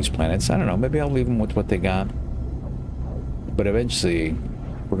name for these planets. I don't know. Maybe I'll leave them with what they got. But eventually,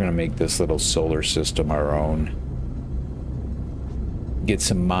 we're gonna make this little solar system our own. Get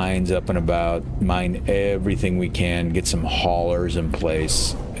some mines up and about, mine everything we can, get some haulers in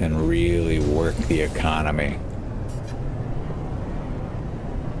place, and really work the economy.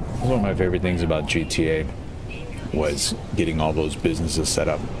 One of my favorite things about GTA was getting all those businesses set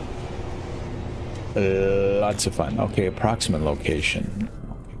up. Lots of fun. Okay, approximate location.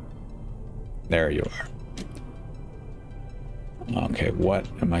 There you are. Okay, what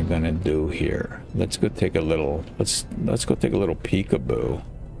am I gonna do here? Let's go take a little... Let's go take a little peekaboo.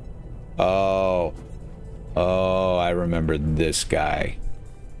 Oh, I remember this guy.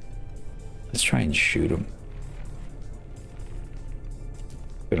 Let's try and shoot him.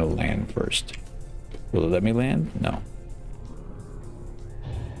 I'm gonna land first. Will it let me land? No.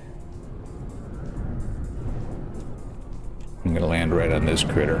 I'm gonna land right on this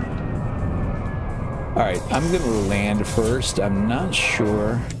critter. Alright, I'm gonna land first. I'm not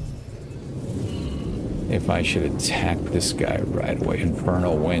sure if I should attack this guy right away.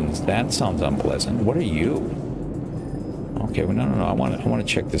 Infernal winds. That sounds unpleasant. What are you? Okay, well, no. I want to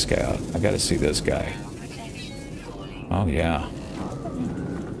check this guy out. I gotta see this guy. Oh yeah.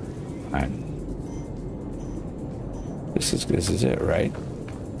 Alright. This is it, right?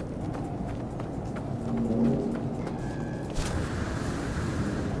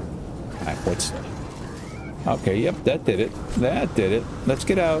 Alright, what's... Okay, yep, that did it. That did it. Let's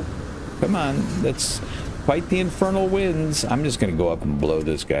get out. Come on, let's fight the infernal winds. I'm just gonna go up and blow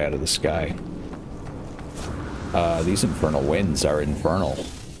this guy out of the sky. These infernal winds are infernal.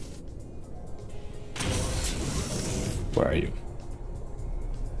 Where are you?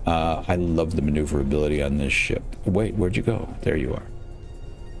 I love the maneuverability on this ship. Wait, where'd you go? There you are.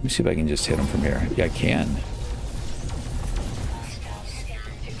 Let me see if I can just hit him from here. Yeah, I can.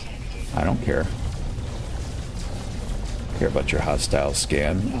 I don't care. Care about your hostile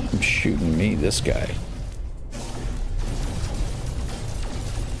scan. I'm shooting me, this guy.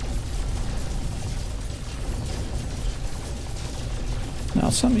 Now,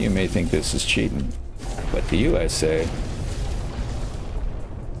 some of you may think this is cheating, but to you I say,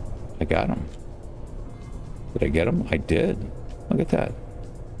 I got him. Did I get him? I did. Look at that.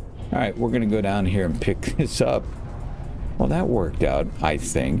 All right, we're gonna go down here and pick this up. Well, that worked out, I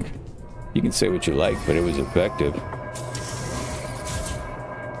think. You can say what you like, but it was effective.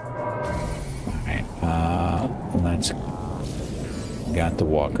 All right, let's... Got the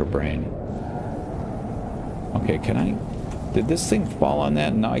walker brain. Okay, can I... Did this thing fall on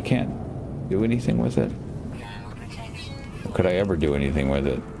that? No, I can't do anything with it. Or could I ever do anything with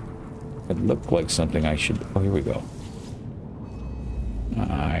it? It looked like something I should... Oh, here we go.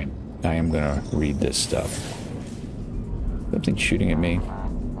 Alright. I am gonna read this stuff. Something shooting at me.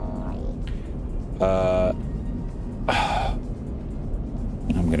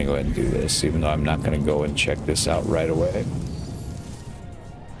 I'm gonna go ahead and do this, even though I'm not gonna go and check this out right away.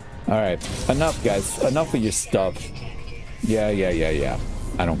 Alright. Enough, guys. Enough of your stuff. Yeah.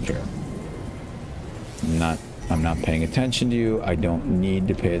 I don't care. I'm not paying attention to you. I don't need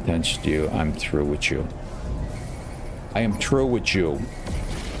to pay attention to you. I'm through with you. I am through with you.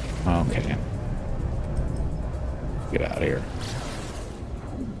 Okay. Get out of here.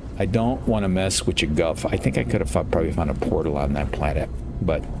 I don't want to mess with your guff. I think I could have probably found a portal on that planet,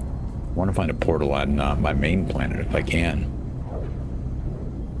 but I want to find a portal on my main planet if I can.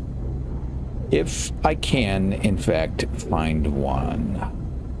 If I can, in fact, find one.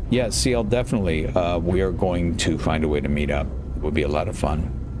 Yeah, see, I'll definitely, we are going to find a way to meet up. It would be a lot of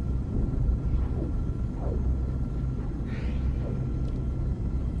fun.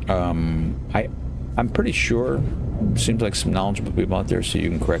 I'm pretty sure, seems like some knowledgeable people out there, so you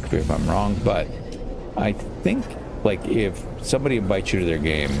can correct me if I'm wrong, but I think, like, if somebody invites you to their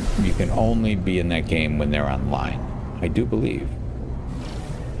game, you can only be in that game when they're online. I do believe.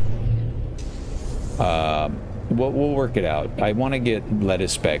 We'll work it out. I want to get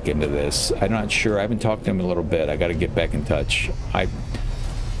Lettuce back into this. I'm not sure. I haven't talked to him in a little bit. I got to get back in touch.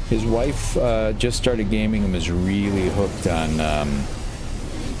 His wife just started gaming and was really hooked on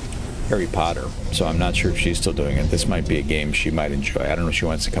Harry Potter. So I'm not sure if she's still doing it. This might be a game she might enjoy. I don't know if she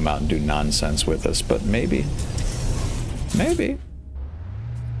wants to come out and do nonsense with us, but maybe. Maybe.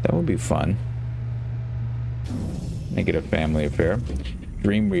 That would be fun. Make it a family affair.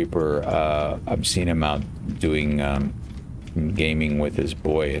 Dream Reaper, I've seen him out doing gaming with his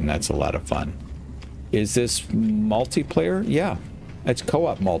boy, and that's a lot of fun. Is this multiplayer? Yeah, it's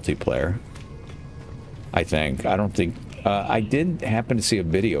co-op multiplayer, I think. I don't think... I did happen to see a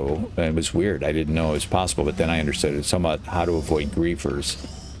video, and it was weird. I didn't know it was possible, but then I understood it's somewhat how to avoid griefers.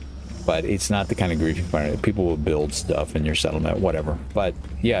 But it's not the kind of grief you find. People will build stuff in your settlement, whatever. But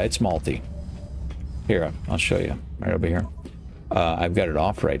yeah, it's multi. Here, I'll show you. Right over here. I've got it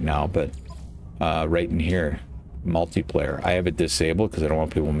off right now, but right in here, multiplayer. I have it disabled because I don't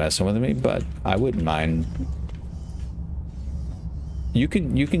want people messing with me, but I wouldn't mind. You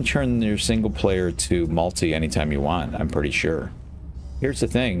can turn your single player to multi anytime you want, I'm pretty sure. Here's the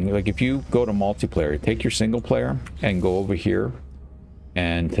thing, like if you go to multiplayer, take your single player and go over here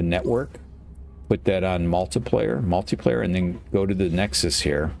and to network, put that on multiplayer, and then go to the Nexus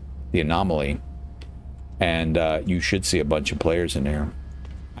here, the anomaly. And you should see a bunch of players in there.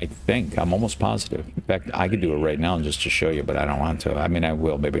 I think. I'm almost positive. In fact, I could do it right now just to show you, but I don't want to. I mean, I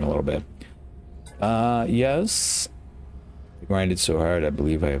will, maybe in a little bit. Yes. I grinded so hard, I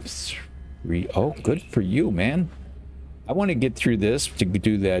believe I have 3. Oh, good for you, man. I want to get through this to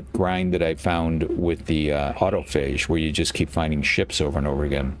do that grind that I found with the autophage, where you just keep finding ships over and over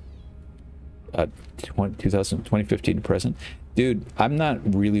again. 2015 to present. Dude, I'm not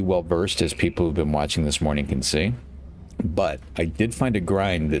really well versed, as people who've been watching this morning can see, but I did find a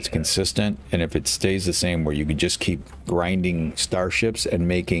grind that's consistent, and if it stays the same, where you could just keep grinding starships and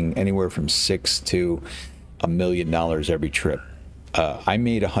making anywhere from $6 to $1 million every trip. I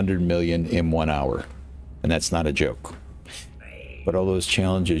made 100 million in 1 hour, and that's not a joke. But all those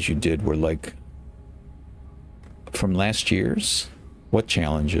challenges you did were like from last year's. What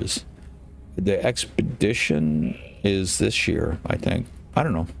challenges? The expedition is this year, I think. I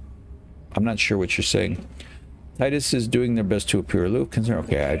don't know. I'm not sure what you're saying. Titus is doing their best to appear aloof. Concern.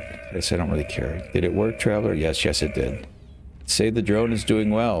 Okay, I guess I don't really care. Did it work, Traveler? Yes, yes, it did. Say the drone is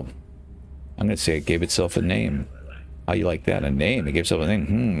doing well. I'm going to say it gave itself a name. How you like that? A name? It gave itself a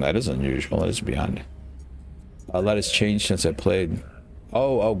name? That is unusual. That is beyond. A lot has changed since I played.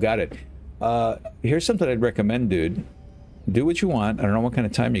 Oh, got it. Here's something I'd recommend, dude. Do what you want. I don't know what kind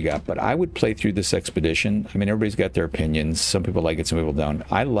of time you got, but I would play through this expedition. I mean, everybody's got their opinions. Some people like it, some people don't.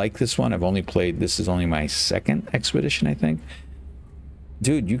 I like this one. I've only played, this is only my second expedition, I think.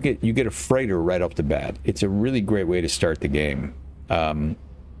 Dude, you get a freighter right off the bat. It's a really great way to start the game.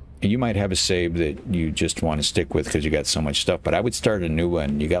 You might have a save that you just want to stick with because you got so much stuff, but I would start a new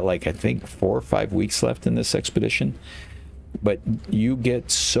one. You got like, I think 4 or 5 weeks left in this expedition, but you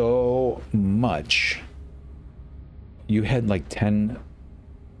get so much. You had like 10.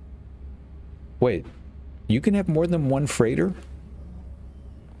 Wait, you can have more than one freighter?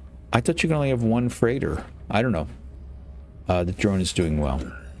 I thought you could only have one freighter. I don't know. The drone is doing well.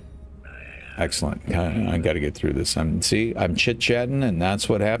 Excellent. I got to get through this. See, I'm chit-chatting, and that's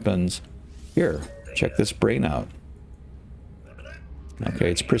what happens. Here, check this brain out.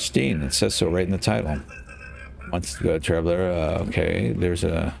 Okay, it's pristine. It says so right in the title. Wants to go, Traveler. Okay, there's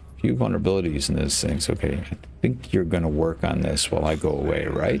a few vulnerabilities in this thing. Okay, I think you're going to work on this while I go away,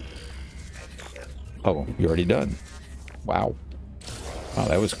 right? Oh, you're already done. Wow. Oh,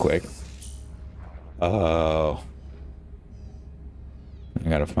 that was quick. Oh. I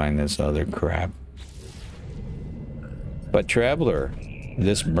gotta find this other crap. But Traveler,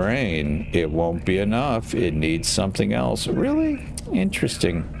 this brain, it won't be enough. It needs something else. Really?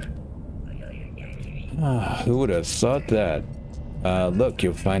 Interesting. Who would have thought that? Look,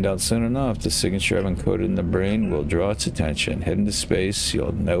 you'll find out soon enough. The signature I've encoded in the brain will draw its attention. Head into space,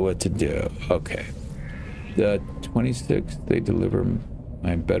 you'll know what to do. Okay. The 26th, they deliver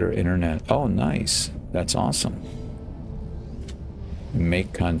my better internet. Oh, nice. That's awesome.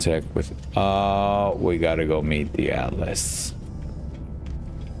 Make contact with... Oh, we gotta go meet the Atlas.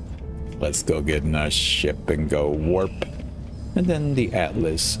 Let's go get in our ship and go warp. And then the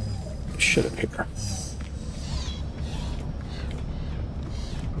Atlas should appear.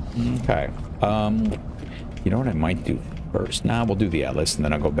 Okay. You know what I might do first? Nah, we'll do the Atlas and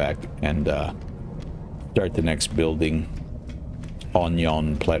then I'll go back and start the next building on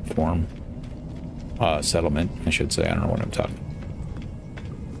yon platform. Settlement, I should say. I don't know what I'm talking about.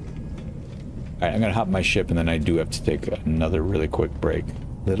 Alright, I'm gonna hop my ship and then I do have to take another really quick break.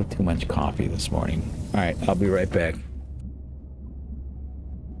 A little too much coffee this morning. Alright, I'll be right back.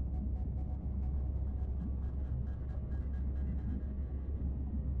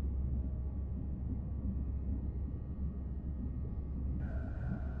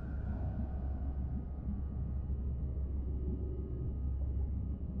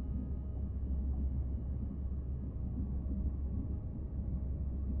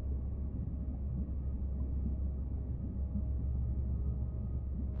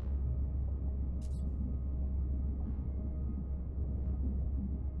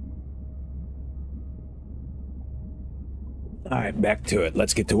 All right, back to it.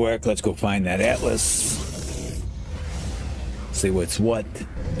 Let's get to work. Let's go find that Atlas. See what's what.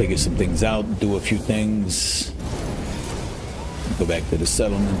 Figure some things out. Do a few things. Go back to the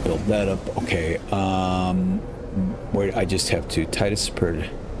settlement. Build that up. Okay. Where I just have to Titus Spurd.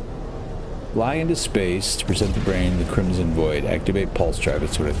 Fly into space to present the brain, the Crimson Void. Activate pulse drive.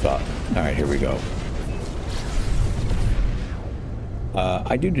 That's what I thought. All right, here we go.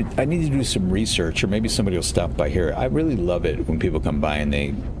 I need to do some research, or maybe somebody will stop by here. I really love it when people come by and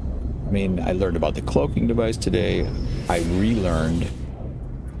I learned about the cloaking device today. I relearned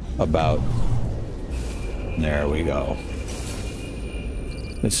about, there we go.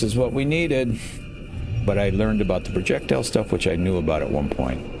 This is what we needed. But I learned about the projectile stuff, which I knew about at one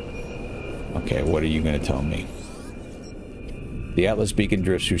point. Okay, what are you going to tell me? The Atlas beacon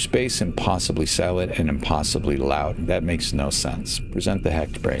drifts through space, impossibly silent and impossibly loud. That makes no sense. Present the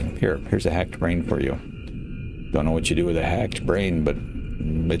hacked brain. Here's a hacked brain for you. Don't know what you do with a hacked brain, but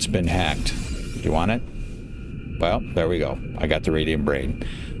it's been hacked. Do you want it? Well, there we go. I got the radiant brain.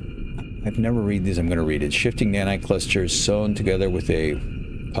 I've never read these. I'm going to read it. Shifting nanoclusters sewn together with a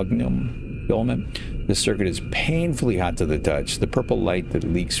pugnum filament. This circuit is painfully hot to the touch. The purple light that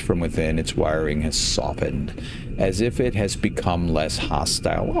leaks from within its wiring has softened, as if it has become less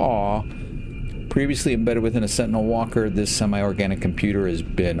hostile. Aww. Previously embedded within a Sentinel Walker, this semi-organic computer has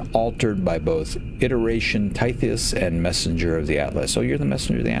been altered by both iteration Tithys and messenger of the Atlas. Oh, you're the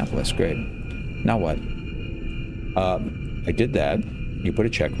messenger of the Atlas. Great. Now what? I did that. You put a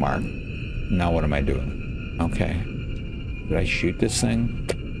check mark. Now what am I doing? Okay. Did I shoot this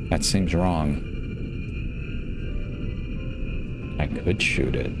thing? That seems wrong. I could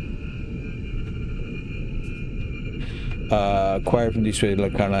shoot it. Acquired from Deep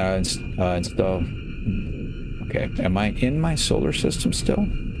install. Okay, am I in my solar system still?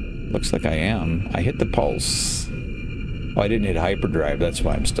 Looks like I am. I hit the pulse. Oh, I didn't hit hyperdrive. That's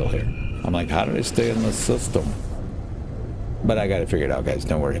why I'm still here. I'm like, how did I stay in the system? But I got it figured out, guys.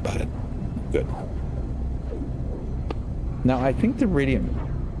 Don't worry about it. Good. Now, I think the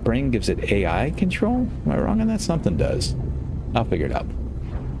Radiant Brain gives it AI control. Am I wrong on that? Something does. I'll figure it out.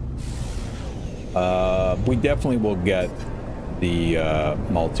 We definitely will get the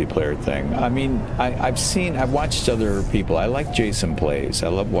multiplayer thing. I mean, I've watched other people. I like Jason Plays. I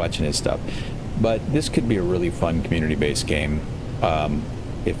love watching his stuff. But this could be a really fun community-based game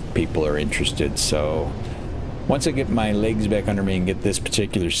if people are interested. So once I get my legs back under me and get this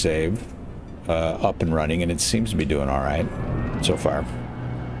particular save up and running, and it seems to be doing all right so far,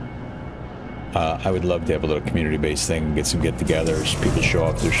 I would love to have a little community-based thing, get some get-togethers, people show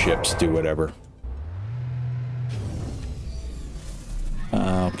off their ships, do whatever.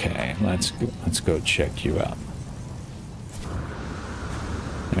 Okay, let's go check you out.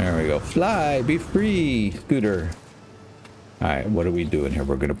 There we go. Fly, be free, Scooter. All right, what are we doing here?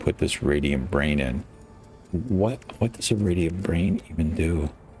 We're gonna put this Radiant Brain in. What does a Radiant Brain even do?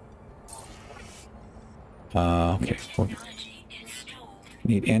 Okay.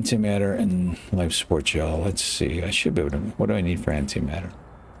 Need antimatter and life support gel. Let's see. I should be able to. What do I need for antimatter?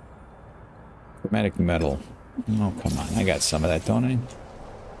 Chromatic metal. Oh, come on. I got some of that, don't I?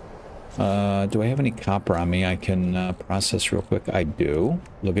 Do I have any copper on me I can process real quick? I do.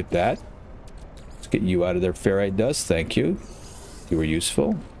 Look at that. Let's get you out of there, ferrite dust. Thank you. You were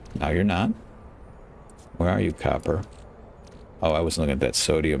useful. Now you're not. Where are you, copper? Oh, I was looking at that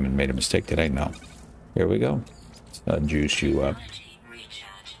sodium and made a mistake. Did I? No. Here we go. Let's juice you up.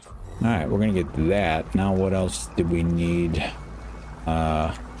 Alright, we're gonna get that. Now what else did we need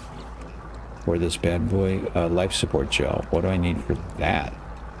for this bad boy? Life support gel. What do I need for that?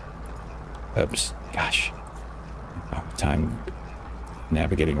 Oops. Gosh. Time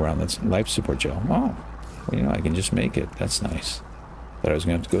navigating around. That's life support gel. Oh. Well, you know, I can just make it. That's nice. But I was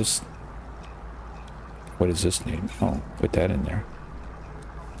gonna have to go... What does this need? Oh, put that in there.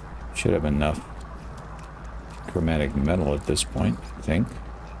 Should have enough chromatic metal at this point, I think.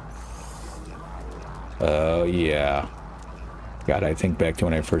 Oh, yeah. God, I think back to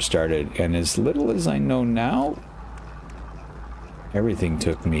when I first started, and as little as I know now, everything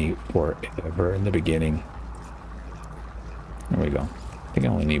took me forever in the beginning. There we go. I think I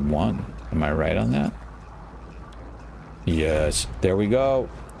only need one. Am I right on that? Yes. There we go.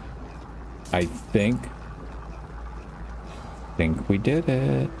 I think we did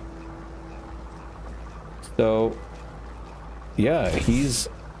it. So, yeah, he's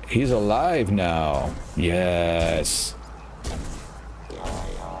alive now. Yes.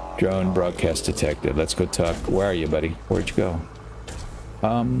 Drone broadcast detected. Let's go talk. Where are you, buddy? Where'd you go?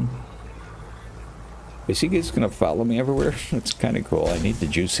 Is he just gonna follow me everywhere? That's kind of cool. I need to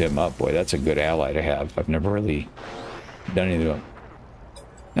juice him up. Boy, that's a good ally to have. I've never really done anything.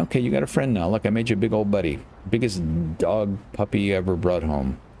 Okay, you got a friend now. Look, I made you a big old buddy. Biggest dog puppy you ever brought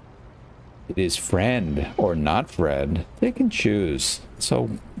home. It is friend or not friend. They can choose. So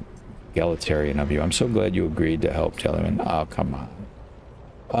egalitarian of you. I'm so glad you agreed to help Telemann. Oh, come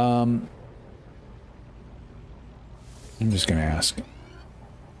on. I'm just gonna ask.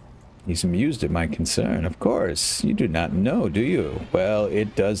 He's amused at my concern. Of course. You do not know, do you? Well,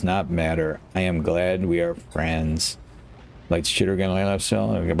 it does not matter. I am glad we are friends. Lights chitter again, light left cell,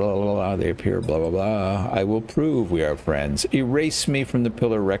 blah, blah, blah, blah, they appear, blah, blah, blah. I will prove we are friends. Erase me from the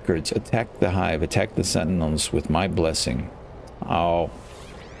pillar records. Attack the hive. Attack the sentinels with my blessing. Oh,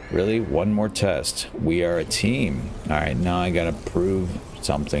 really? One more test. We are a team. All right, now I gotta prove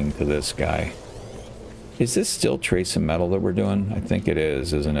something to this guy. Is this still trace of metal that we're doing? I think it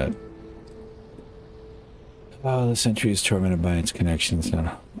is, isn't it? Oh, the sentry is tormented by its connections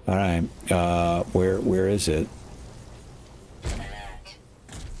now. All right, where is it?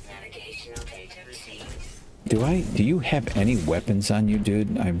 Do you have any weapons on you,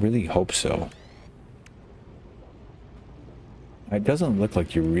 dude? I really hope so. It doesn't look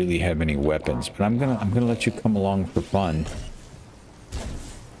like you really have any weapons, but I'm gonna let you come along for fun.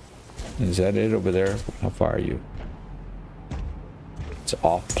 Is that it over there? How far are you? It's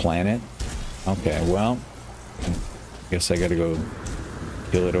off planet? Okay, well, I guess I gotta go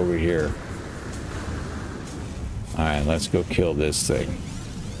kill it over here. Alright, let's go kill this thing.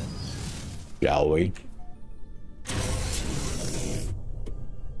 Shall we?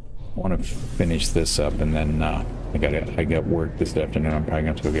 I want to finish this up, and then I got work this afternoon. I'm probably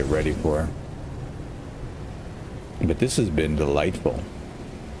gonna have to go get ready for. But this has been delightful.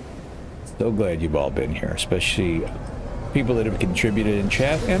 So glad you've all been here, especially people that have contributed in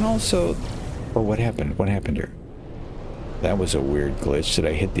chat, and also... Oh, what happened? What happened here? That was a weird glitch. Did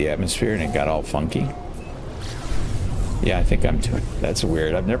I hit the atmosphere and it got all funky? Yeah, I think I'm doing... That's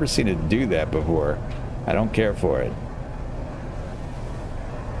weird. I've never seen it do that before. I don't care for it.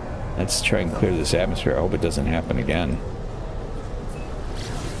 Let's try and clear this atmosphere. I hope it doesn't happen again.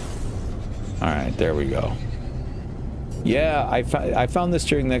 Alright, there we go. Yeah, I found this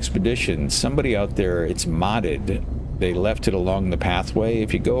during the expedition. Somebody out there, it's modded. They left it along the pathway.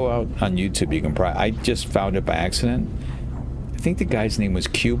 If you go out on YouTube, you can probably... I just found it by accident. I think the guy's name was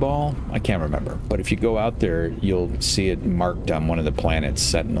Q-Ball. I can't remember. But if you go out there, you'll see it marked on one of the planets,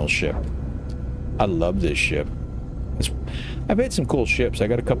 Sentinel ship. I love this ship. I've had some cool ships. I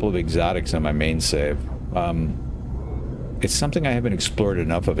got a couple of exotics on my main save. It's something I haven't explored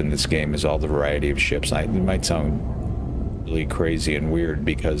enough of in this game, is all the variety of ships. It might sound really crazy and weird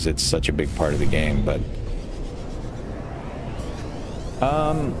because it's such a big part of the game, but...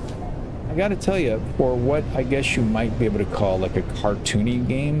 I gotta tell you, for what I guess you might be able to call like a cartoony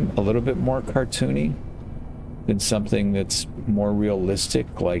game, a little bit more cartoony than something that's more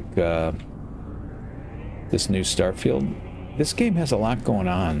realistic, like this new Starfield. This game has a lot going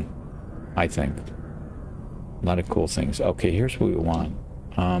on, I think. A lot of cool things. Okay, here's what we want.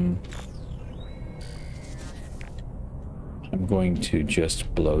 I'm going to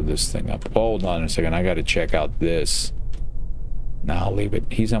just blow this thing up. Hold on a second, I gotta check out this. No, I'll leave it.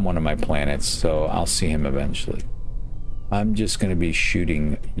 He's on one of my planets, so I'll see him eventually. I'm just going to be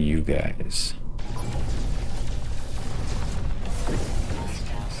shooting you guys.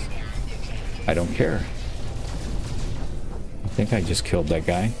 I don't care. I think I just killed that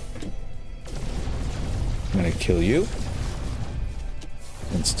guy. I'm going to kill you.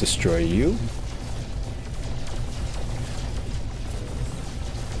 Let's destroy you.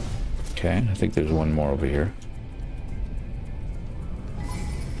 Okay, I think there's one more over here.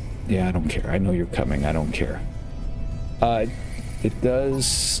 Yeah, I don't care. I know you're coming. I don't care. It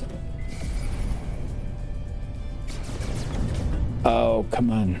does... Oh,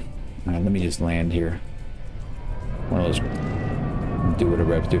 come on. All right, let me just land here. One of those... Do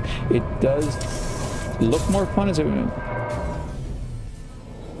whatever I have to do. It does look more fun as it...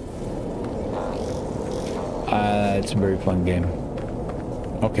 It's a very fun game.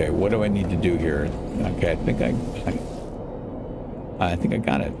 Okay, what do I need to do here? Okay, I think I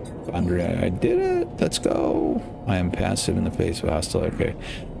got it. Andrea, I did it. Let's go. I am passive in the face of hostile. Okay.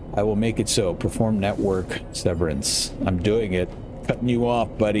 I will make it so. Perform network severance. I'm doing it. Cutting you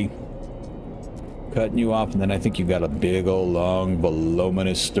off, buddy. Cutting you off, and then I think you got a big old long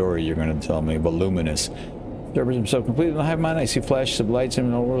voluminous story you're going to tell me. Voluminous. Servers himself completed in the hive mind. I see flashes of lights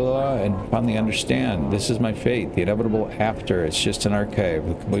and finally understand. This is my fate. The inevitable after. It's just an archive.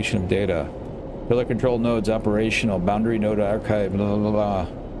 The completion of data. Pillar control nodes operational. Boundary node archive. Blah, blah, blah.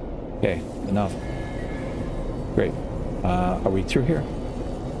 Okay, enough. Great. Are we through here?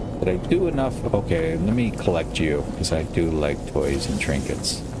 Did I do enough? Okay, let me collect you, because I do like toys and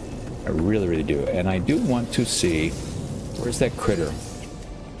trinkets. I really, really do. And I do want to see... Where's that critter?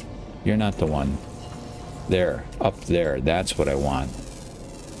 You're not the one. There. Up there. That's what I want.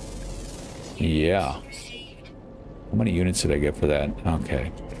 Yeah. How many units did I get for that?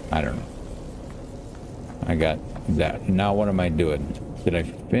 Okay. I don't know. I got that. Now what am I doing? Did I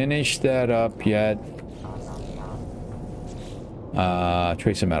finish that up yet?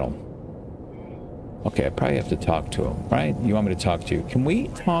 Trace of metal. Okay, I probably have to talk to him, right? You want me to talk to you? Can we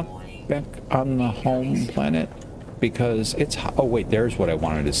talk back on the home planet? Because it's... Oh, wait, there's what I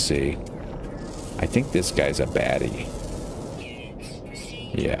wanted to see. I think this guy's a baddie.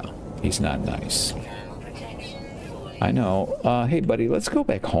 Yeah, he's not nice. I know. Hey, buddy, let's go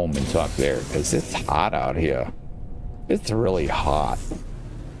back home and talk there, because it's hot out here. It's really hot.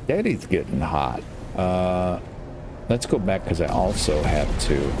 Daddy's getting hot. Let's go back, because I also have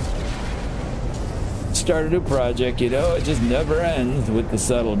to start a new project. You know, it just never ends with the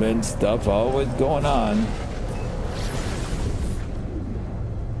settlement stuff always going on.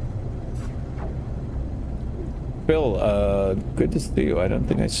 Phil, good to see you. I don't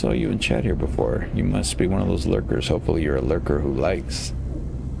think I saw you in chat here before. You must be one of those lurkers. Hopefully you're a lurker who likes.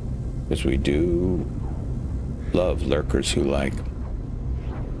 Because we do love lurkers who like.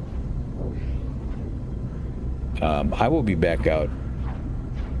 I will be back out.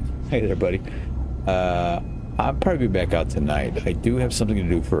 Hey there, buddy. I'll probably be back out tonight. I do have something to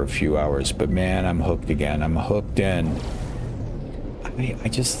do for a few hours, but man, I'm hooked again. I'm hooked in.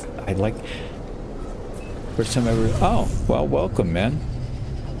 I like... First time ever... Oh, well, welcome, man.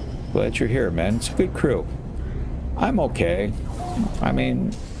 Glad you're here, man. It's a good crew. I'm okay. I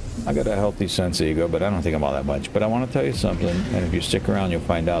mean, I got a healthy sense of ego, but I don't think I'm all that much. But I want to tell you something, and if you stick around, you'll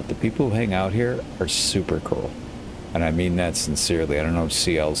find out the people who hang out here are super cool. And I mean that sincerely. I don't know if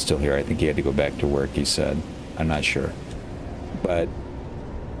CL's still here. I think he had to go back to work, he said. I'm not sure. But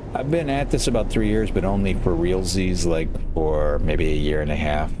I've been at this about 3 years, but only for realsies, like for maybe a year and a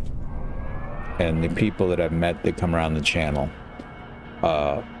half. And the people that I've met that come around the channel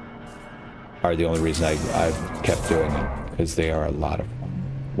are the only reason I've kept doing it, because they are a lot of fun.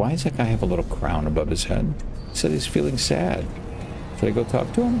 Why does that guy have a little crown above his head? He said he's feeling sad. Should I go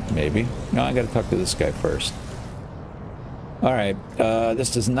talk to him? Maybe. No, I gotta talk to this guy first. Alright,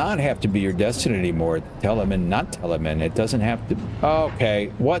 this does not have to be your destiny anymore. Tell him and not tell him, and it doesn't have to...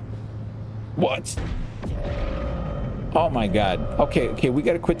 Okay, what? What? Oh my god. Okay, we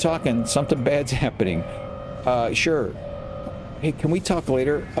gotta quit talking. Something bad's happening. Sure. Hey, can we talk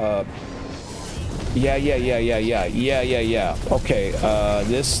later? Yeah. Okay,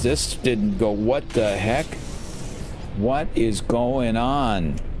 this didn't go... What the heck? What is going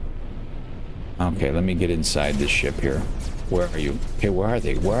on? Okay, let me get inside this ship here. Where are you? Okay, where are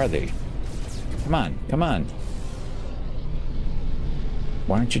they? Where are they? Come on, come on.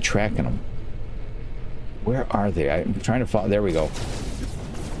 Why aren't you tracking them? Where are they? I'm trying to follow... There we go.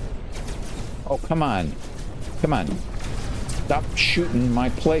 Oh, come on. Come on. Stop shooting my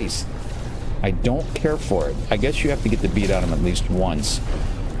place. I don't care for it. I guess you have to get the beat out of them at least once.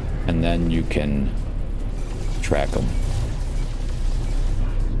 And then you can track them.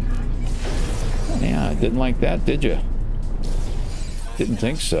 Yeah, didn't like that, did you? Didn't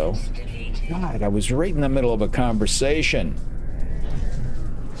think so. God, I was right in the middle of a conversation.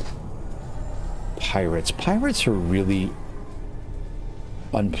 Pirates. Pirates are really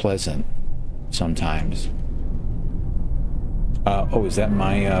unpleasant sometimes. Oh, is that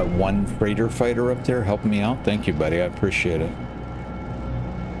my one freighter fighter up there helping me out? Thank you, buddy. I appreciate it.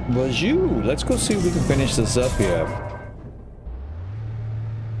 Bonjour. Let's go see if we can finish this up here.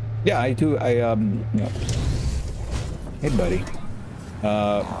 Yeah, I do. Yeah. Hey, buddy.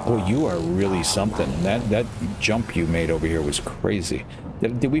 Boy, you are really something. That jump you made over here was crazy.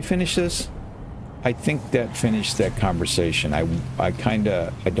 Did we finish this? I think that finished that conversation. I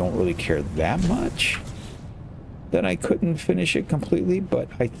don't really care that much that I couldn't finish it completely, but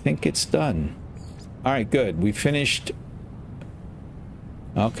I think it's done. All right, good. We finished.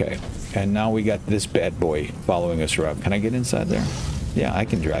 Okay, and now we got this bad boy following us around. Can I get inside there? Yeah, I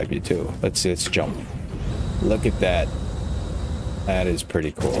can drive you too. Let's jump. Look at that. That is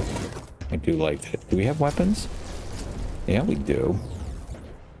pretty cool. I do like that. Do we have weapons? Yeah, we do.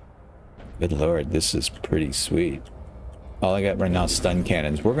 Good lord, this is pretty sweet. All I got right now is stun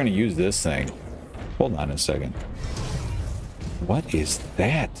cannons. We're going to use this thing. Hold on a second. What is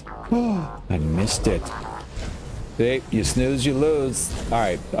that? Oh, I missed it. See, you snooze, you lose. All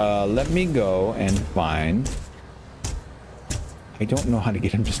right, let me go and find... I don't know how to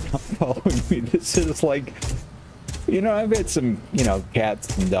get him to stop following me. This is like... You know, I've had some, you know,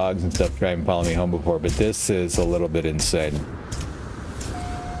 cats and dogs and stuff try and follow me home before, but this is a little bit insane.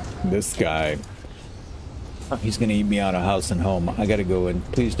 This guy, he's gonna eat me out of house and home. I gotta go and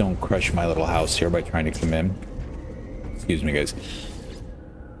please don't crush my little house here by trying to come in. Excuse me, guys.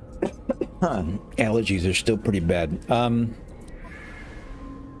 Allergies are still pretty bad.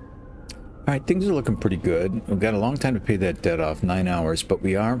 All right, things are looking pretty good. We've got a long time to pay that debt off, 9 hours, but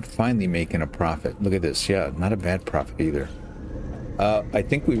we are finally making a profit. Look at this. Yeah, not a bad profit either. I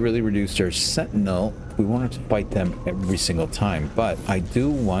think we really reduced our Sentinel. We wanted to fight them every single time, but I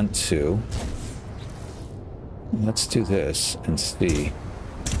do want to... Let's do this and see.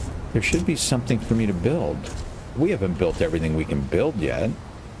 There should be something for me to build. We haven't built everything we can build yet.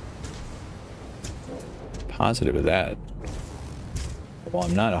 Positive of that. Well,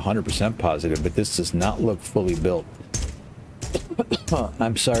 I'm not 100% positive, but this does not look fully built.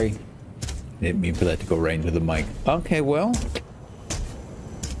 I'm sorry. I didn't mean for that to go right into the mic. Okay, well.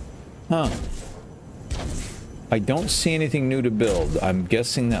 Huh. I don't see anything new to build. I'm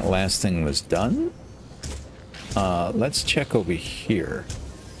guessing that last thing was done. Let's check over here.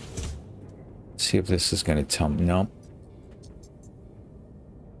 See if this is going to tell me. No.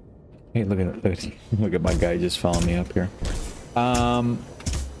 Hey, look at my guy just following me up here. Hold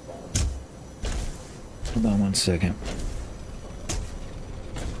on one second.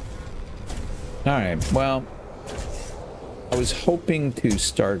 Alright, well, I was hoping to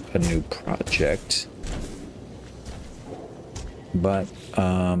start a new project, but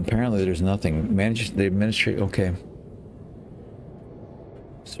apparently there's nothing. Manage the administrator. Okay.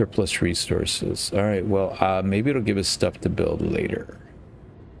 Surplus resources. Alright, well, maybe it'll give us stuff to build later.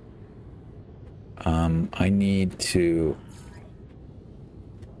 I need to...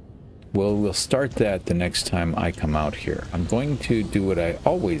 Well, we'll start that the next time I come out here. I'm going to do what I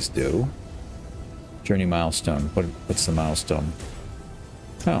always do. Journey milestone. What's the milestone?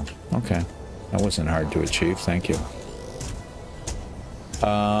 Oh, okay. That wasn't hard to achieve. Thank you.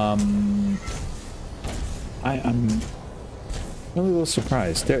 I'm really a little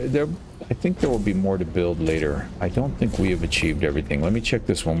surprised. I think there will be more to build later. I don't think we have achieved everything. Let me check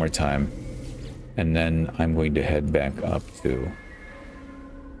this one more time. And then I'm going to head back up to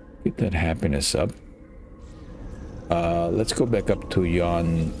get that happiness up. Let's go back up to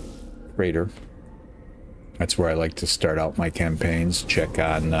Yon Crater. That's where I like to start out my campaigns. Check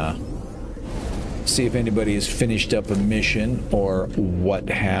on, see if anybody has finished up a mission or what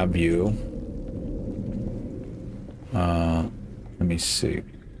have you. Let me see.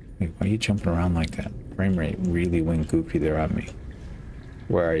 Wait, why are you jumping around like that? Frame rate really went goofy there on me.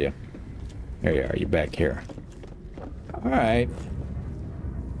 Where are you? There you are. You're back here. All right.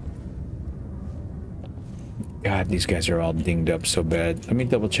 God, these guys are all dinged up so bad. Let me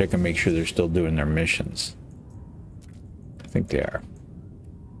double check and make sure they're still doing their missions. I think they are.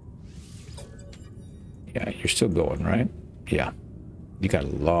 Yeah, you're still going, right? Yeah. You got a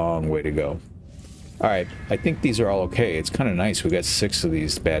long way to go. All right, I think these are all okay. It's kind of nice. We got 6 of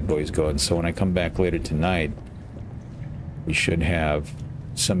these bad boys going. So when I come back later tonight, we should have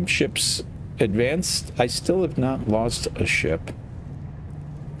some ships advanced. I still have not lost a ship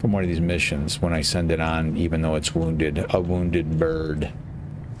from one of these missions when I send it on, even though it's wounded, a wounded bird.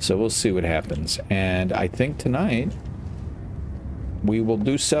 So we'll see what happens. And I think tonight we will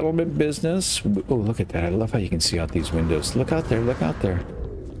do settlement business. Oh, look at that. I love how you can see out these windows. Look out there. Look out there.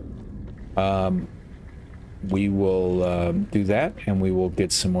 We will do that, and we will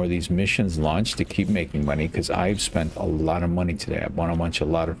get some more of these missions launched to keep making money, because I've spent a lot of money today. I won a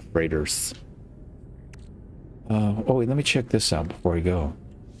lot of freighters. Oh, wait, let me check this out before we go.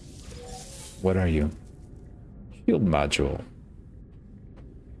 What are you? Shield module.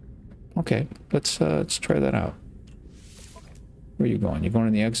 Okay, let's try that out. Where are you going? You going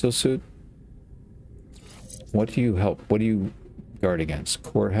in the exosuit? What do you help? What do you guard against?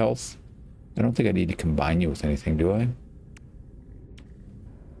 Core health? I don't think I need to combine you with anything, do I?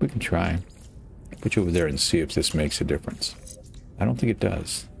 We can try. Put you over there and see if this makes a difference. I don't think it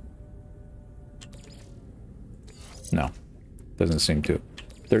does. No. Doesn't seem to.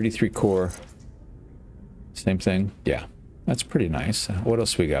 33 core. Same thing? Yeah. That's pretty nice. What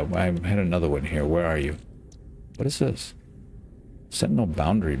else we got? I had another one here. Where are you? What is this? Sentinel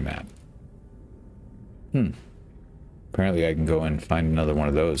boundary map. Apparently I can go and find another one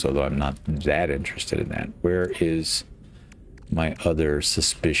of those, although I'm not that interested in that. Where is my other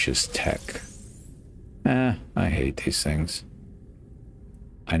suspicious tech? I hate these things.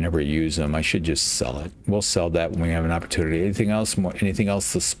 I never use them. I should just sell it. We'll sell that when we have an opportunity. Anything else? Anything else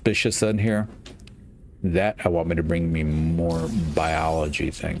suspicious in here? That I want me to bring me more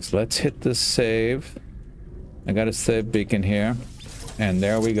biology things. Let's hit the save. I got a save beacon here. And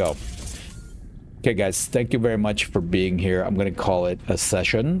there we go. Okay, guys, thank you very much for being here. I'm going to call it a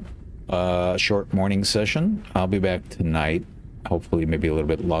session, a short morning session. I'll be back tonight, hopefully maybe a little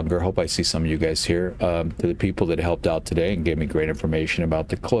bit longer. Hope I see some of you guys here. To the people that helped out today and gave me great information about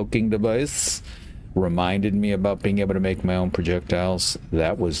the cloaking device, reminded me about being able to make my own projectiles.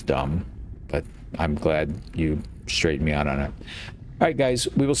 That was dumb, but I'm glad you straightened me out on it. All right, guys,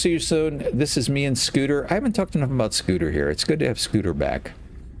 we will see you soon. This is me and Scooter. I haven't talked enough about Scooter here. It's good to have Scooter back.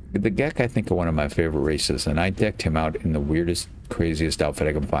 The Gek, I think, are one of my favorite races, and I decked him out in the weirdest, craziest outfit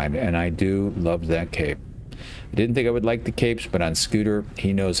I can find, and I do love that cape. I didn't think I would like the capes, but on Scooter,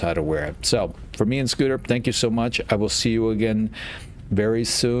 he knows how to wear it. So, for me and Scooter, thank you so much. I will see you again very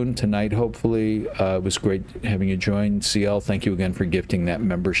soon, tonight, hopefully. It was great having you join. CL, thank you again for gifting that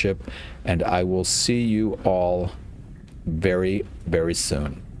membership, and I will see you all very, very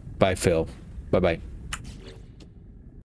soon. Bye, Phil. Bye-bye.